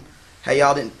am. How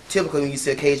y'all didn't, typically when you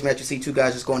see a cage match, you see two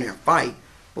guys just go in there and fight.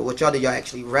 But what y'all did, y'all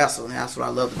actually wrestled, and that's what I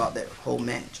loved about that whole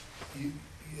match.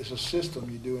 It's a system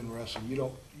you do in wrestling. You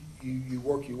don't, you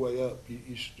work your way up.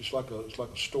 It's like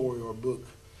a story or a book.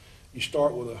 You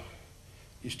start with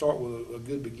a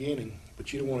good beginning,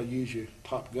 but you don't want to use your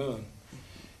top gun,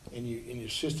 and you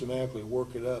systematically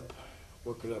work it up.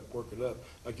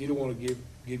 Like you don't want to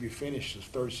give your finish just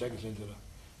 30 seconds into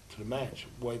the match.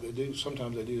 The way they do,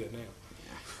 sometimes they do that now.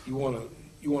 You want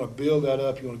to build that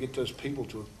up. You want to get those people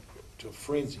to a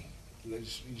frenzy. They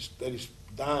just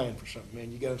dying for something,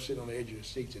 man. You got them sitting on the edge of their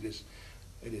seats.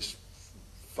 They just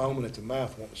foaming at the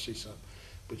mouth wanting to see something.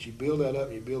 But you build that up,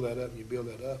 and you build that up, and you build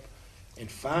that up. And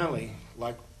finally,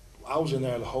 like I was in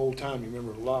there the whole time, you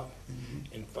remember a lot.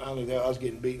 Mm-hmm. And finally there I was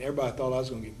getting beaten. Everybody thought I was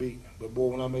going to get beaten. But boy,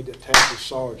 when I made that tag with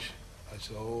Sarge, I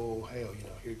said, oh, hell, you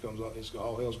know, here comes all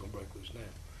hell's going to break loose now.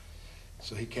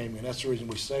 So he came in. That's the reason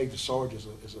we saved the Sarge as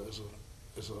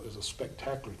a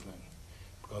spectacular thing.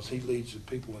 Because he leads the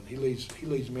people, and he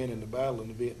leads men in the battle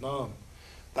in Vietnam,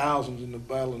 thousands in the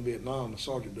battle in Vietnam. The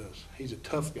sergeant does. He's a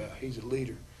tough guy. He's a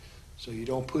leader. So you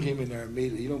don't put him in there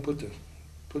immediately. You don't put the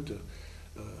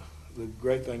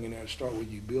great thing in there to start with.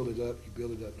 You build it up.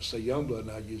 And say Youngblood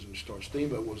and I usually start.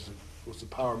 Steamboat was the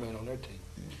power man on their team.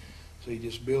 So you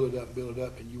just build it up,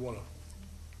 and you want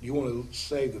to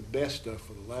save the best stuff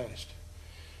for the last.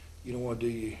 You don't want to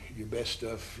do your best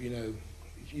stuff. You know,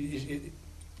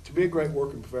 to be a great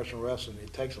worker in professional wrestling,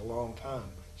 it takes a long time.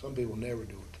 Some people never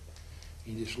do it.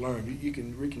 You just learn. You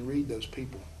can read those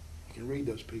people. You can read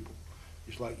those people.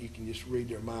 Just like you can just read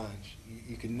their minds.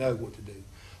 You can know what to do.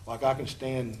 Like I can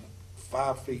stand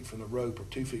 5 feet from the rope or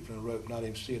 2 feet from the rope and not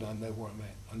even see it. I know where I'm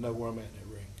at. I know where I'm at in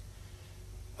that ring.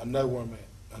 I know where I'm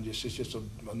at. It's just a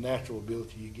natural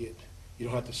ability you get. You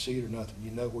don't have to see it or nothing.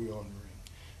 You know where you are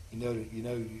in the ring. You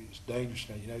know it's dangerous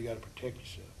now. You know you got to protect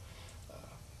yourself.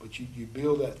 But you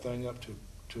build that thing up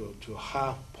to a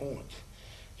high point.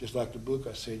 Just like the book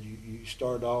I said, you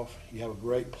start off, you have a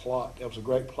great plot. That was a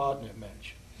great plot in that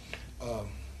match.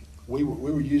 We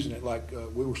were using it like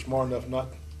we were smart enough not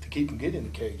to keep them getting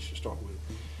in the cage to start with.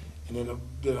 And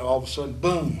then all of a sudden,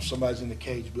 boom, somebody's in the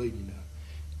cage bleeding.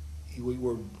 We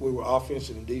were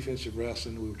offensive and defensive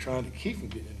wrestling. We were trying to keep them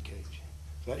getting in the cage.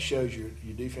 So that shows your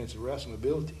defensive wrestling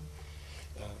ability.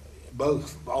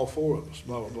 All four of us,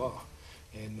 blah, blah, blah.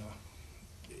 And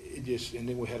and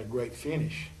then we had a great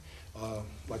finish.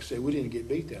 Like I said, we didn't get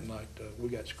beat that night. We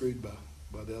got screwed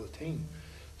by the other team.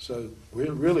 So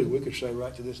really, we could say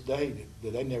right to this day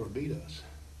that they never beat us.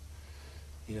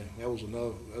 You know, that was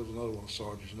another one of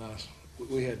Sarge's nice.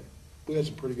 We had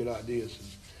some pretty good ideas and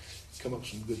come up with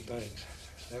some good things.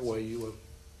 That way,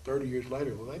 30 years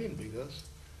later, well, they didn't beat us.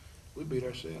 We beat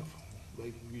ourselves.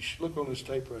 You should look on this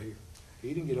tape right here.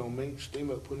 He didn't get on me.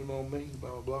 Steamboat put him on me.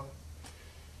 Blah blah blah.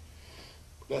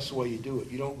 That's the way you do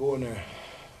it. You don't go in there.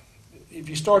 If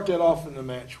you start that off in the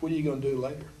match, what are you going to do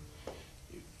later?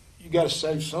 You got to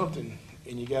say something,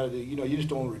 and you got to do. You know, you just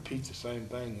don't want to repeat the same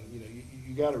thing. You know,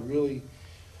 you got to really.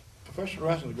 Professional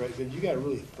wrestling is a great business. You got to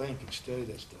really think and study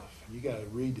that stuff. You got to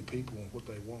read the people and what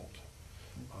they want.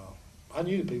 I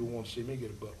knew the people wanted to see me get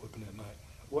a butt whipping that night.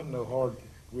 It wasn't no hard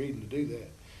reading to do that.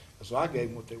 So I gave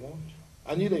them what they wanted.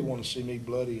 I knew they wanted to see me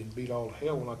bloody and beat all to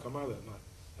hell when I come out that night.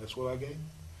 That's what I gave them.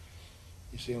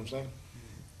 You see what I'm saying?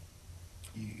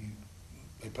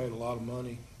 They paid a lot of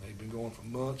money. They've been going for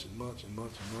months and months and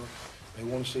months and months. They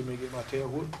want to see me get my tail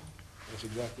whooped. That's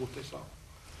exactly what they saw.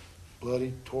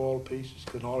 Bloody, tore all to pieces,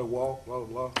 couldn't hardly walk, blah,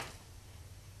 blah, blah.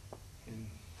 And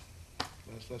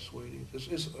that's the way it is.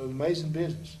 It's an amazing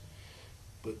business.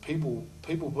 But people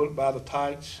put it by the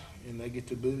tights, and they get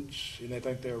the boots, and they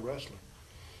think they're a wrestler.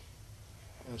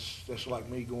 That's like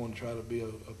me going to try to be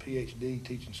a PhD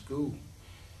teaching school.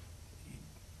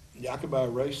 Yeah, I could buy a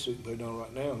race suit they're doing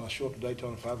right now, and I show up to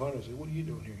Daytona 500 and say, what are you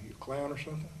doing here? You a clown or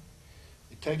something?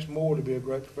 It takes more to be a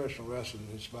great professional wrestler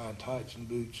than just buying tights and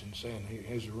boots and saying,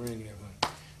 here's the ring and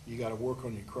everything. You got to work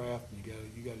on your craft, and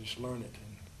you got to just learn it.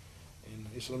 And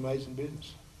it's an amazing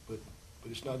business. But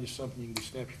it's not just something you can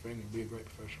just snap your finger and be a great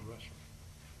professional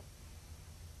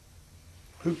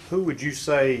wrestler. Who would you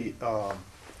say,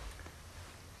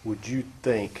 would you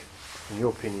think, in your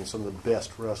opinion, some of the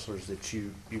best wrestlers that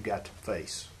you got to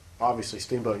face obviously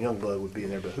Steamboat and Youngblood would be in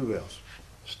there, but who else?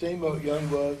 Steamboat,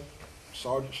 Youngblood,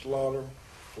 Sergeant Slaughter,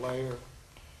 Flair,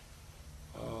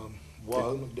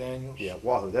 Wahoo McDaniels. Yeah,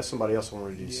 Wahoo. That's somebody else I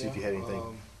wanted to see if you had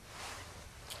anything.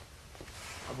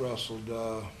 I wrestled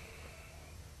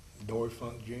Dory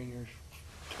Funk Jr.,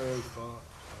 Terry Funk.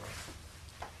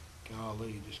 Golly,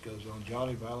 it just goes on.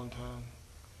 Johnny Valentine.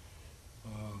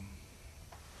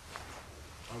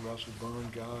 I wrestled Vern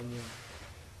Gagne.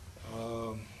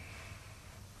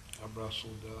 I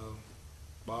wrestled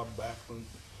Bob Backlund.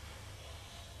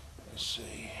 Let's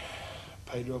see,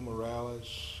 Pedro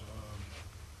Morales,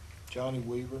 Johnny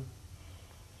Weaver,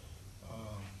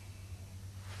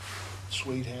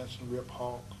 Sweet Hansen, Rip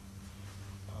Hawk.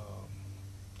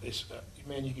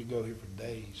 Man, you could go here for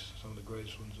days. Some of the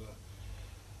greatest ones.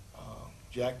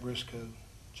 Jack Briscoe,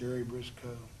 Jerry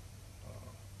Briscoe,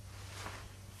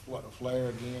 Flair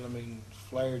again. I mean,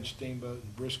 Flair and Steamboat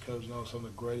and Briscoe's and all some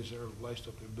of the greatest ever laced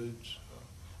up their boots.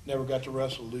 Never got to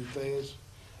wrestle Luthez.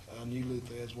 I knew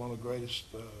Luthez, one of the greatest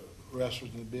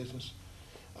wrestlers in the business.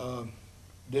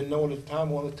 Didn't know it at the time,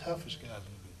 one of the toughest guys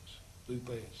in the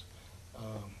business,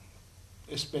 Luthez.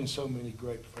 It's been so many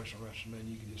great professional wrestlers, man,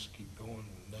 you can just keep going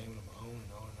and naming them on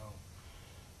and on and on.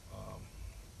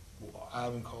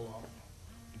 Ivan Koloff,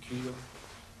 Nikita.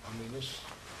 I mean,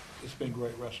 it's been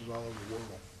great wrestlers all over the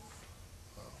world.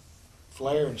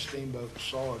 Flair and Steamboat and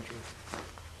Sarge are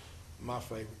my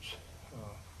favorites.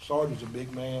 Sarge was a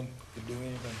big man, could do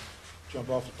anything. Jump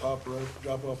off the top rope,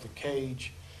 drop off the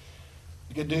cage.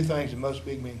 He could do things that most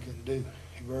big men couldn't do.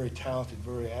 He was very talented,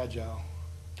 very agile,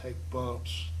 take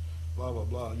bumps, blah, blah,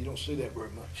 blah. You don't see that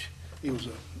very much. He was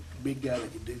a big guy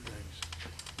that could do things.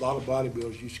 A lot of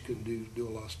bodybuilders couldn't do a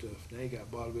lot of stuff. Now you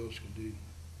got bodybuilders who can do.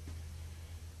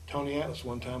 Tony Atlas,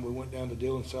 one time we went down to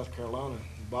Dillon, South Carolina.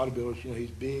 And bodybuilders,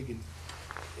 he's big and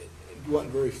he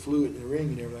wasn't very fluid in the ring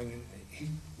and everything.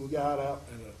 And we got out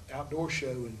at an outdoor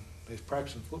show and they was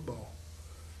practicing football.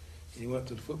 And he went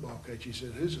to the football coach. He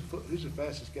said, "Who's the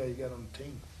fastest guy you got on the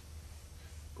team?"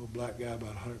 Little black guy,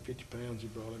 about 150 pounds. He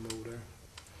brought him over there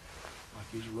like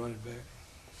he's a running back.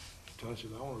 Tony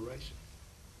said, "I want to race him."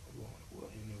 I'm going,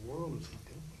 "What in the world is he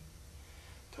doing?"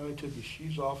 Tony took his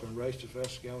shoes off and raced the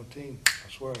fastest guy on the team. I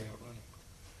swear he outrun him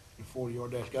in a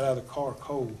 40-yard dash. Got out of the car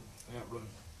cold, outrun him.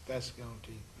 Fastest guy on the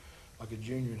team, like a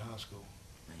junior in high school.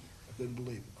 I couldn't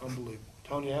believe it. Unbelievable.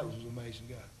 Tony Atlas was an amazing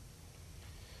guy.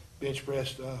 Bench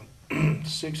pressed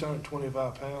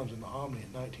 625 pounds in the Omni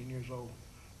at 19 years old.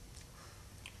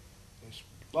 There's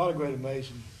a lot of great,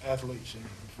 amazing athletes in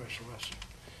professional wrestling.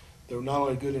 They were not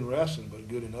only good in wrestling, but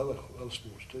good in other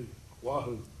sports too.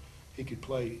 Wahoo, he could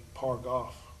play par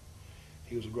golf.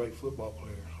 He was a great football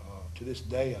player. To this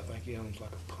day, I think he owns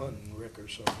like a punting record,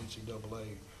 so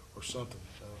NCAA or something.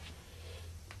 So,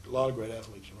 a lot of great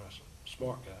athletes in wrestling.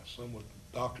 Smart guys, some with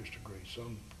doctor's degrees,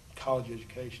 some college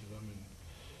educations. I mean,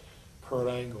 Kurt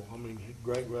Angle,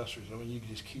 great wrestlers. You could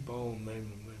just keep on naming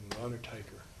them.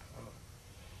 Undertaker.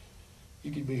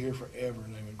 You could be here forever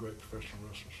naming great professional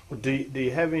wrestlers. Well, do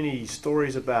you have any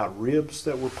stories about ribs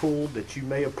that were pulled that you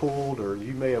may have pulled or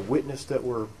you may have witnessed that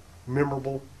were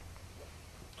memorable?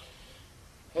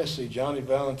 Let's see, Johnny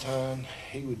Valentine,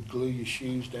 he would glue your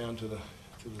shoes down to the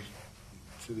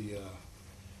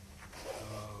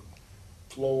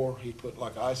floor. He put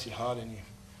like icy hot in your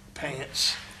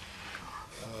pants.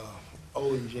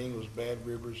 Olin Jean was bad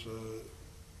ribbers.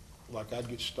 Like I'd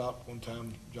get stopped one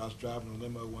time. I was driving a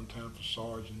limo one time for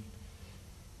Sarge and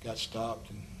got stopped,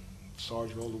 and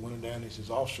Sarge rolled the window down. He says,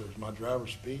 "Officer, is my driver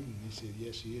speeding?" He said,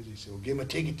 "Yes, he is." He said, "Well, give him a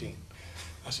ticket then."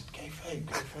 I said, "Kayfabe,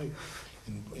 kayfabe."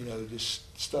 And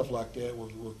just stuff like that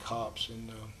with cops.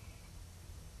 And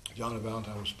Johnny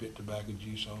Valentine would spit tobacco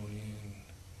juice on you. And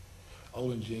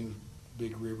Olin Jean was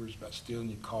big ribbers about stealing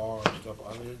your car and stuff.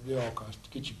 They did all kinds.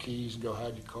 Get your keys and go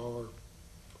hide your car.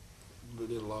 They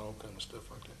did a lot of all kind of stuff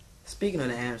like that. Speaking of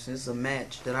the Anderson, this is a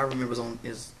match that I remember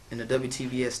is in the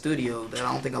WTBS studio that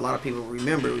I don't think a lot of people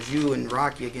remember. It was you and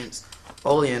Rocky against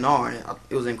Ole and R, and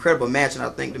it was an incredible match. And I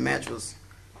think the match was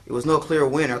no clear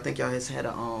winner. I think y'all just had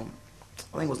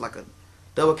I think it was like a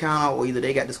double count out, or either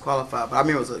they got disqualified. But I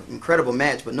remember it was an incredible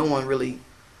match, but no one really.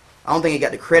 I don't think it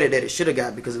got the credit that it should have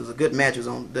got because it was a good match. It was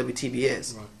on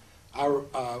WTBS. Right.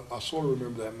 I sort of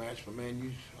remember that match, but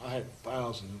man, I had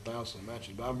thousands and thousands of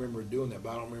matches. But I remember doing that,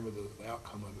 but I don't remember the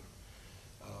outcome of it.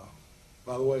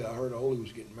 By the way, I heard Ole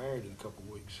was getting married in a couple of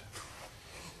weeks.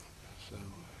 So,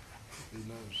 who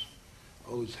knows?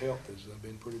 Ole's health has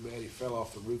been pretty bad. He fell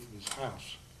off the roof of his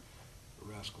house,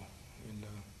 the rascal. And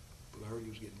but I heard he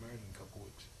was getting married in a couple of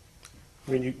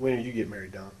weeks. When did you get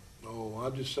married, Don? Oh,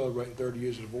 I'm just celebrating 30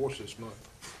 years of divorce this month.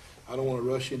 I don't want to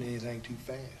rush into anything too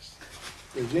fast.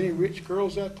 If there's any rich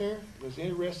girls out there that's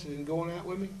interested in going out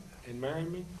with me and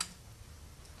marrying me,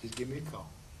 just give me a call.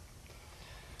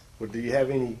 Well, do you have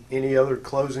any other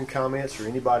closing comments or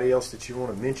anybody else that you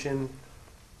want to mention?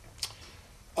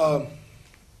 I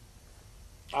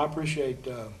appreciate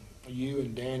you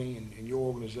and Danny and your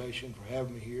organization for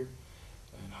having me here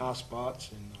and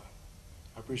Highspots, and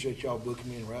I appreciate y'all booking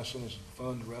me in wrestling. It's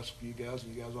fun to wrestle for you guys,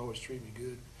 and you guys always treat me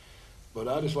good. But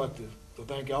I just like to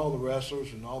thank all the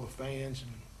wrestlers and all the fans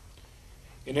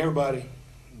and everybody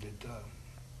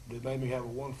that made me have a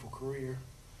wonderful career.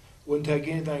 Wouldn't take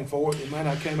anything for it. It may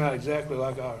not came out exactly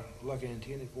like I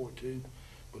intended for it to,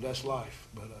 but that's life.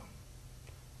 But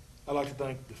I'd like to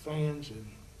thank the fans and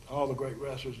all the great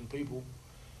wrestlers and people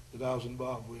that I was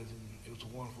involved with, and it was a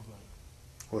wonderful thing.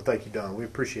 Well, thank you, Don. We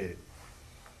appreciate it.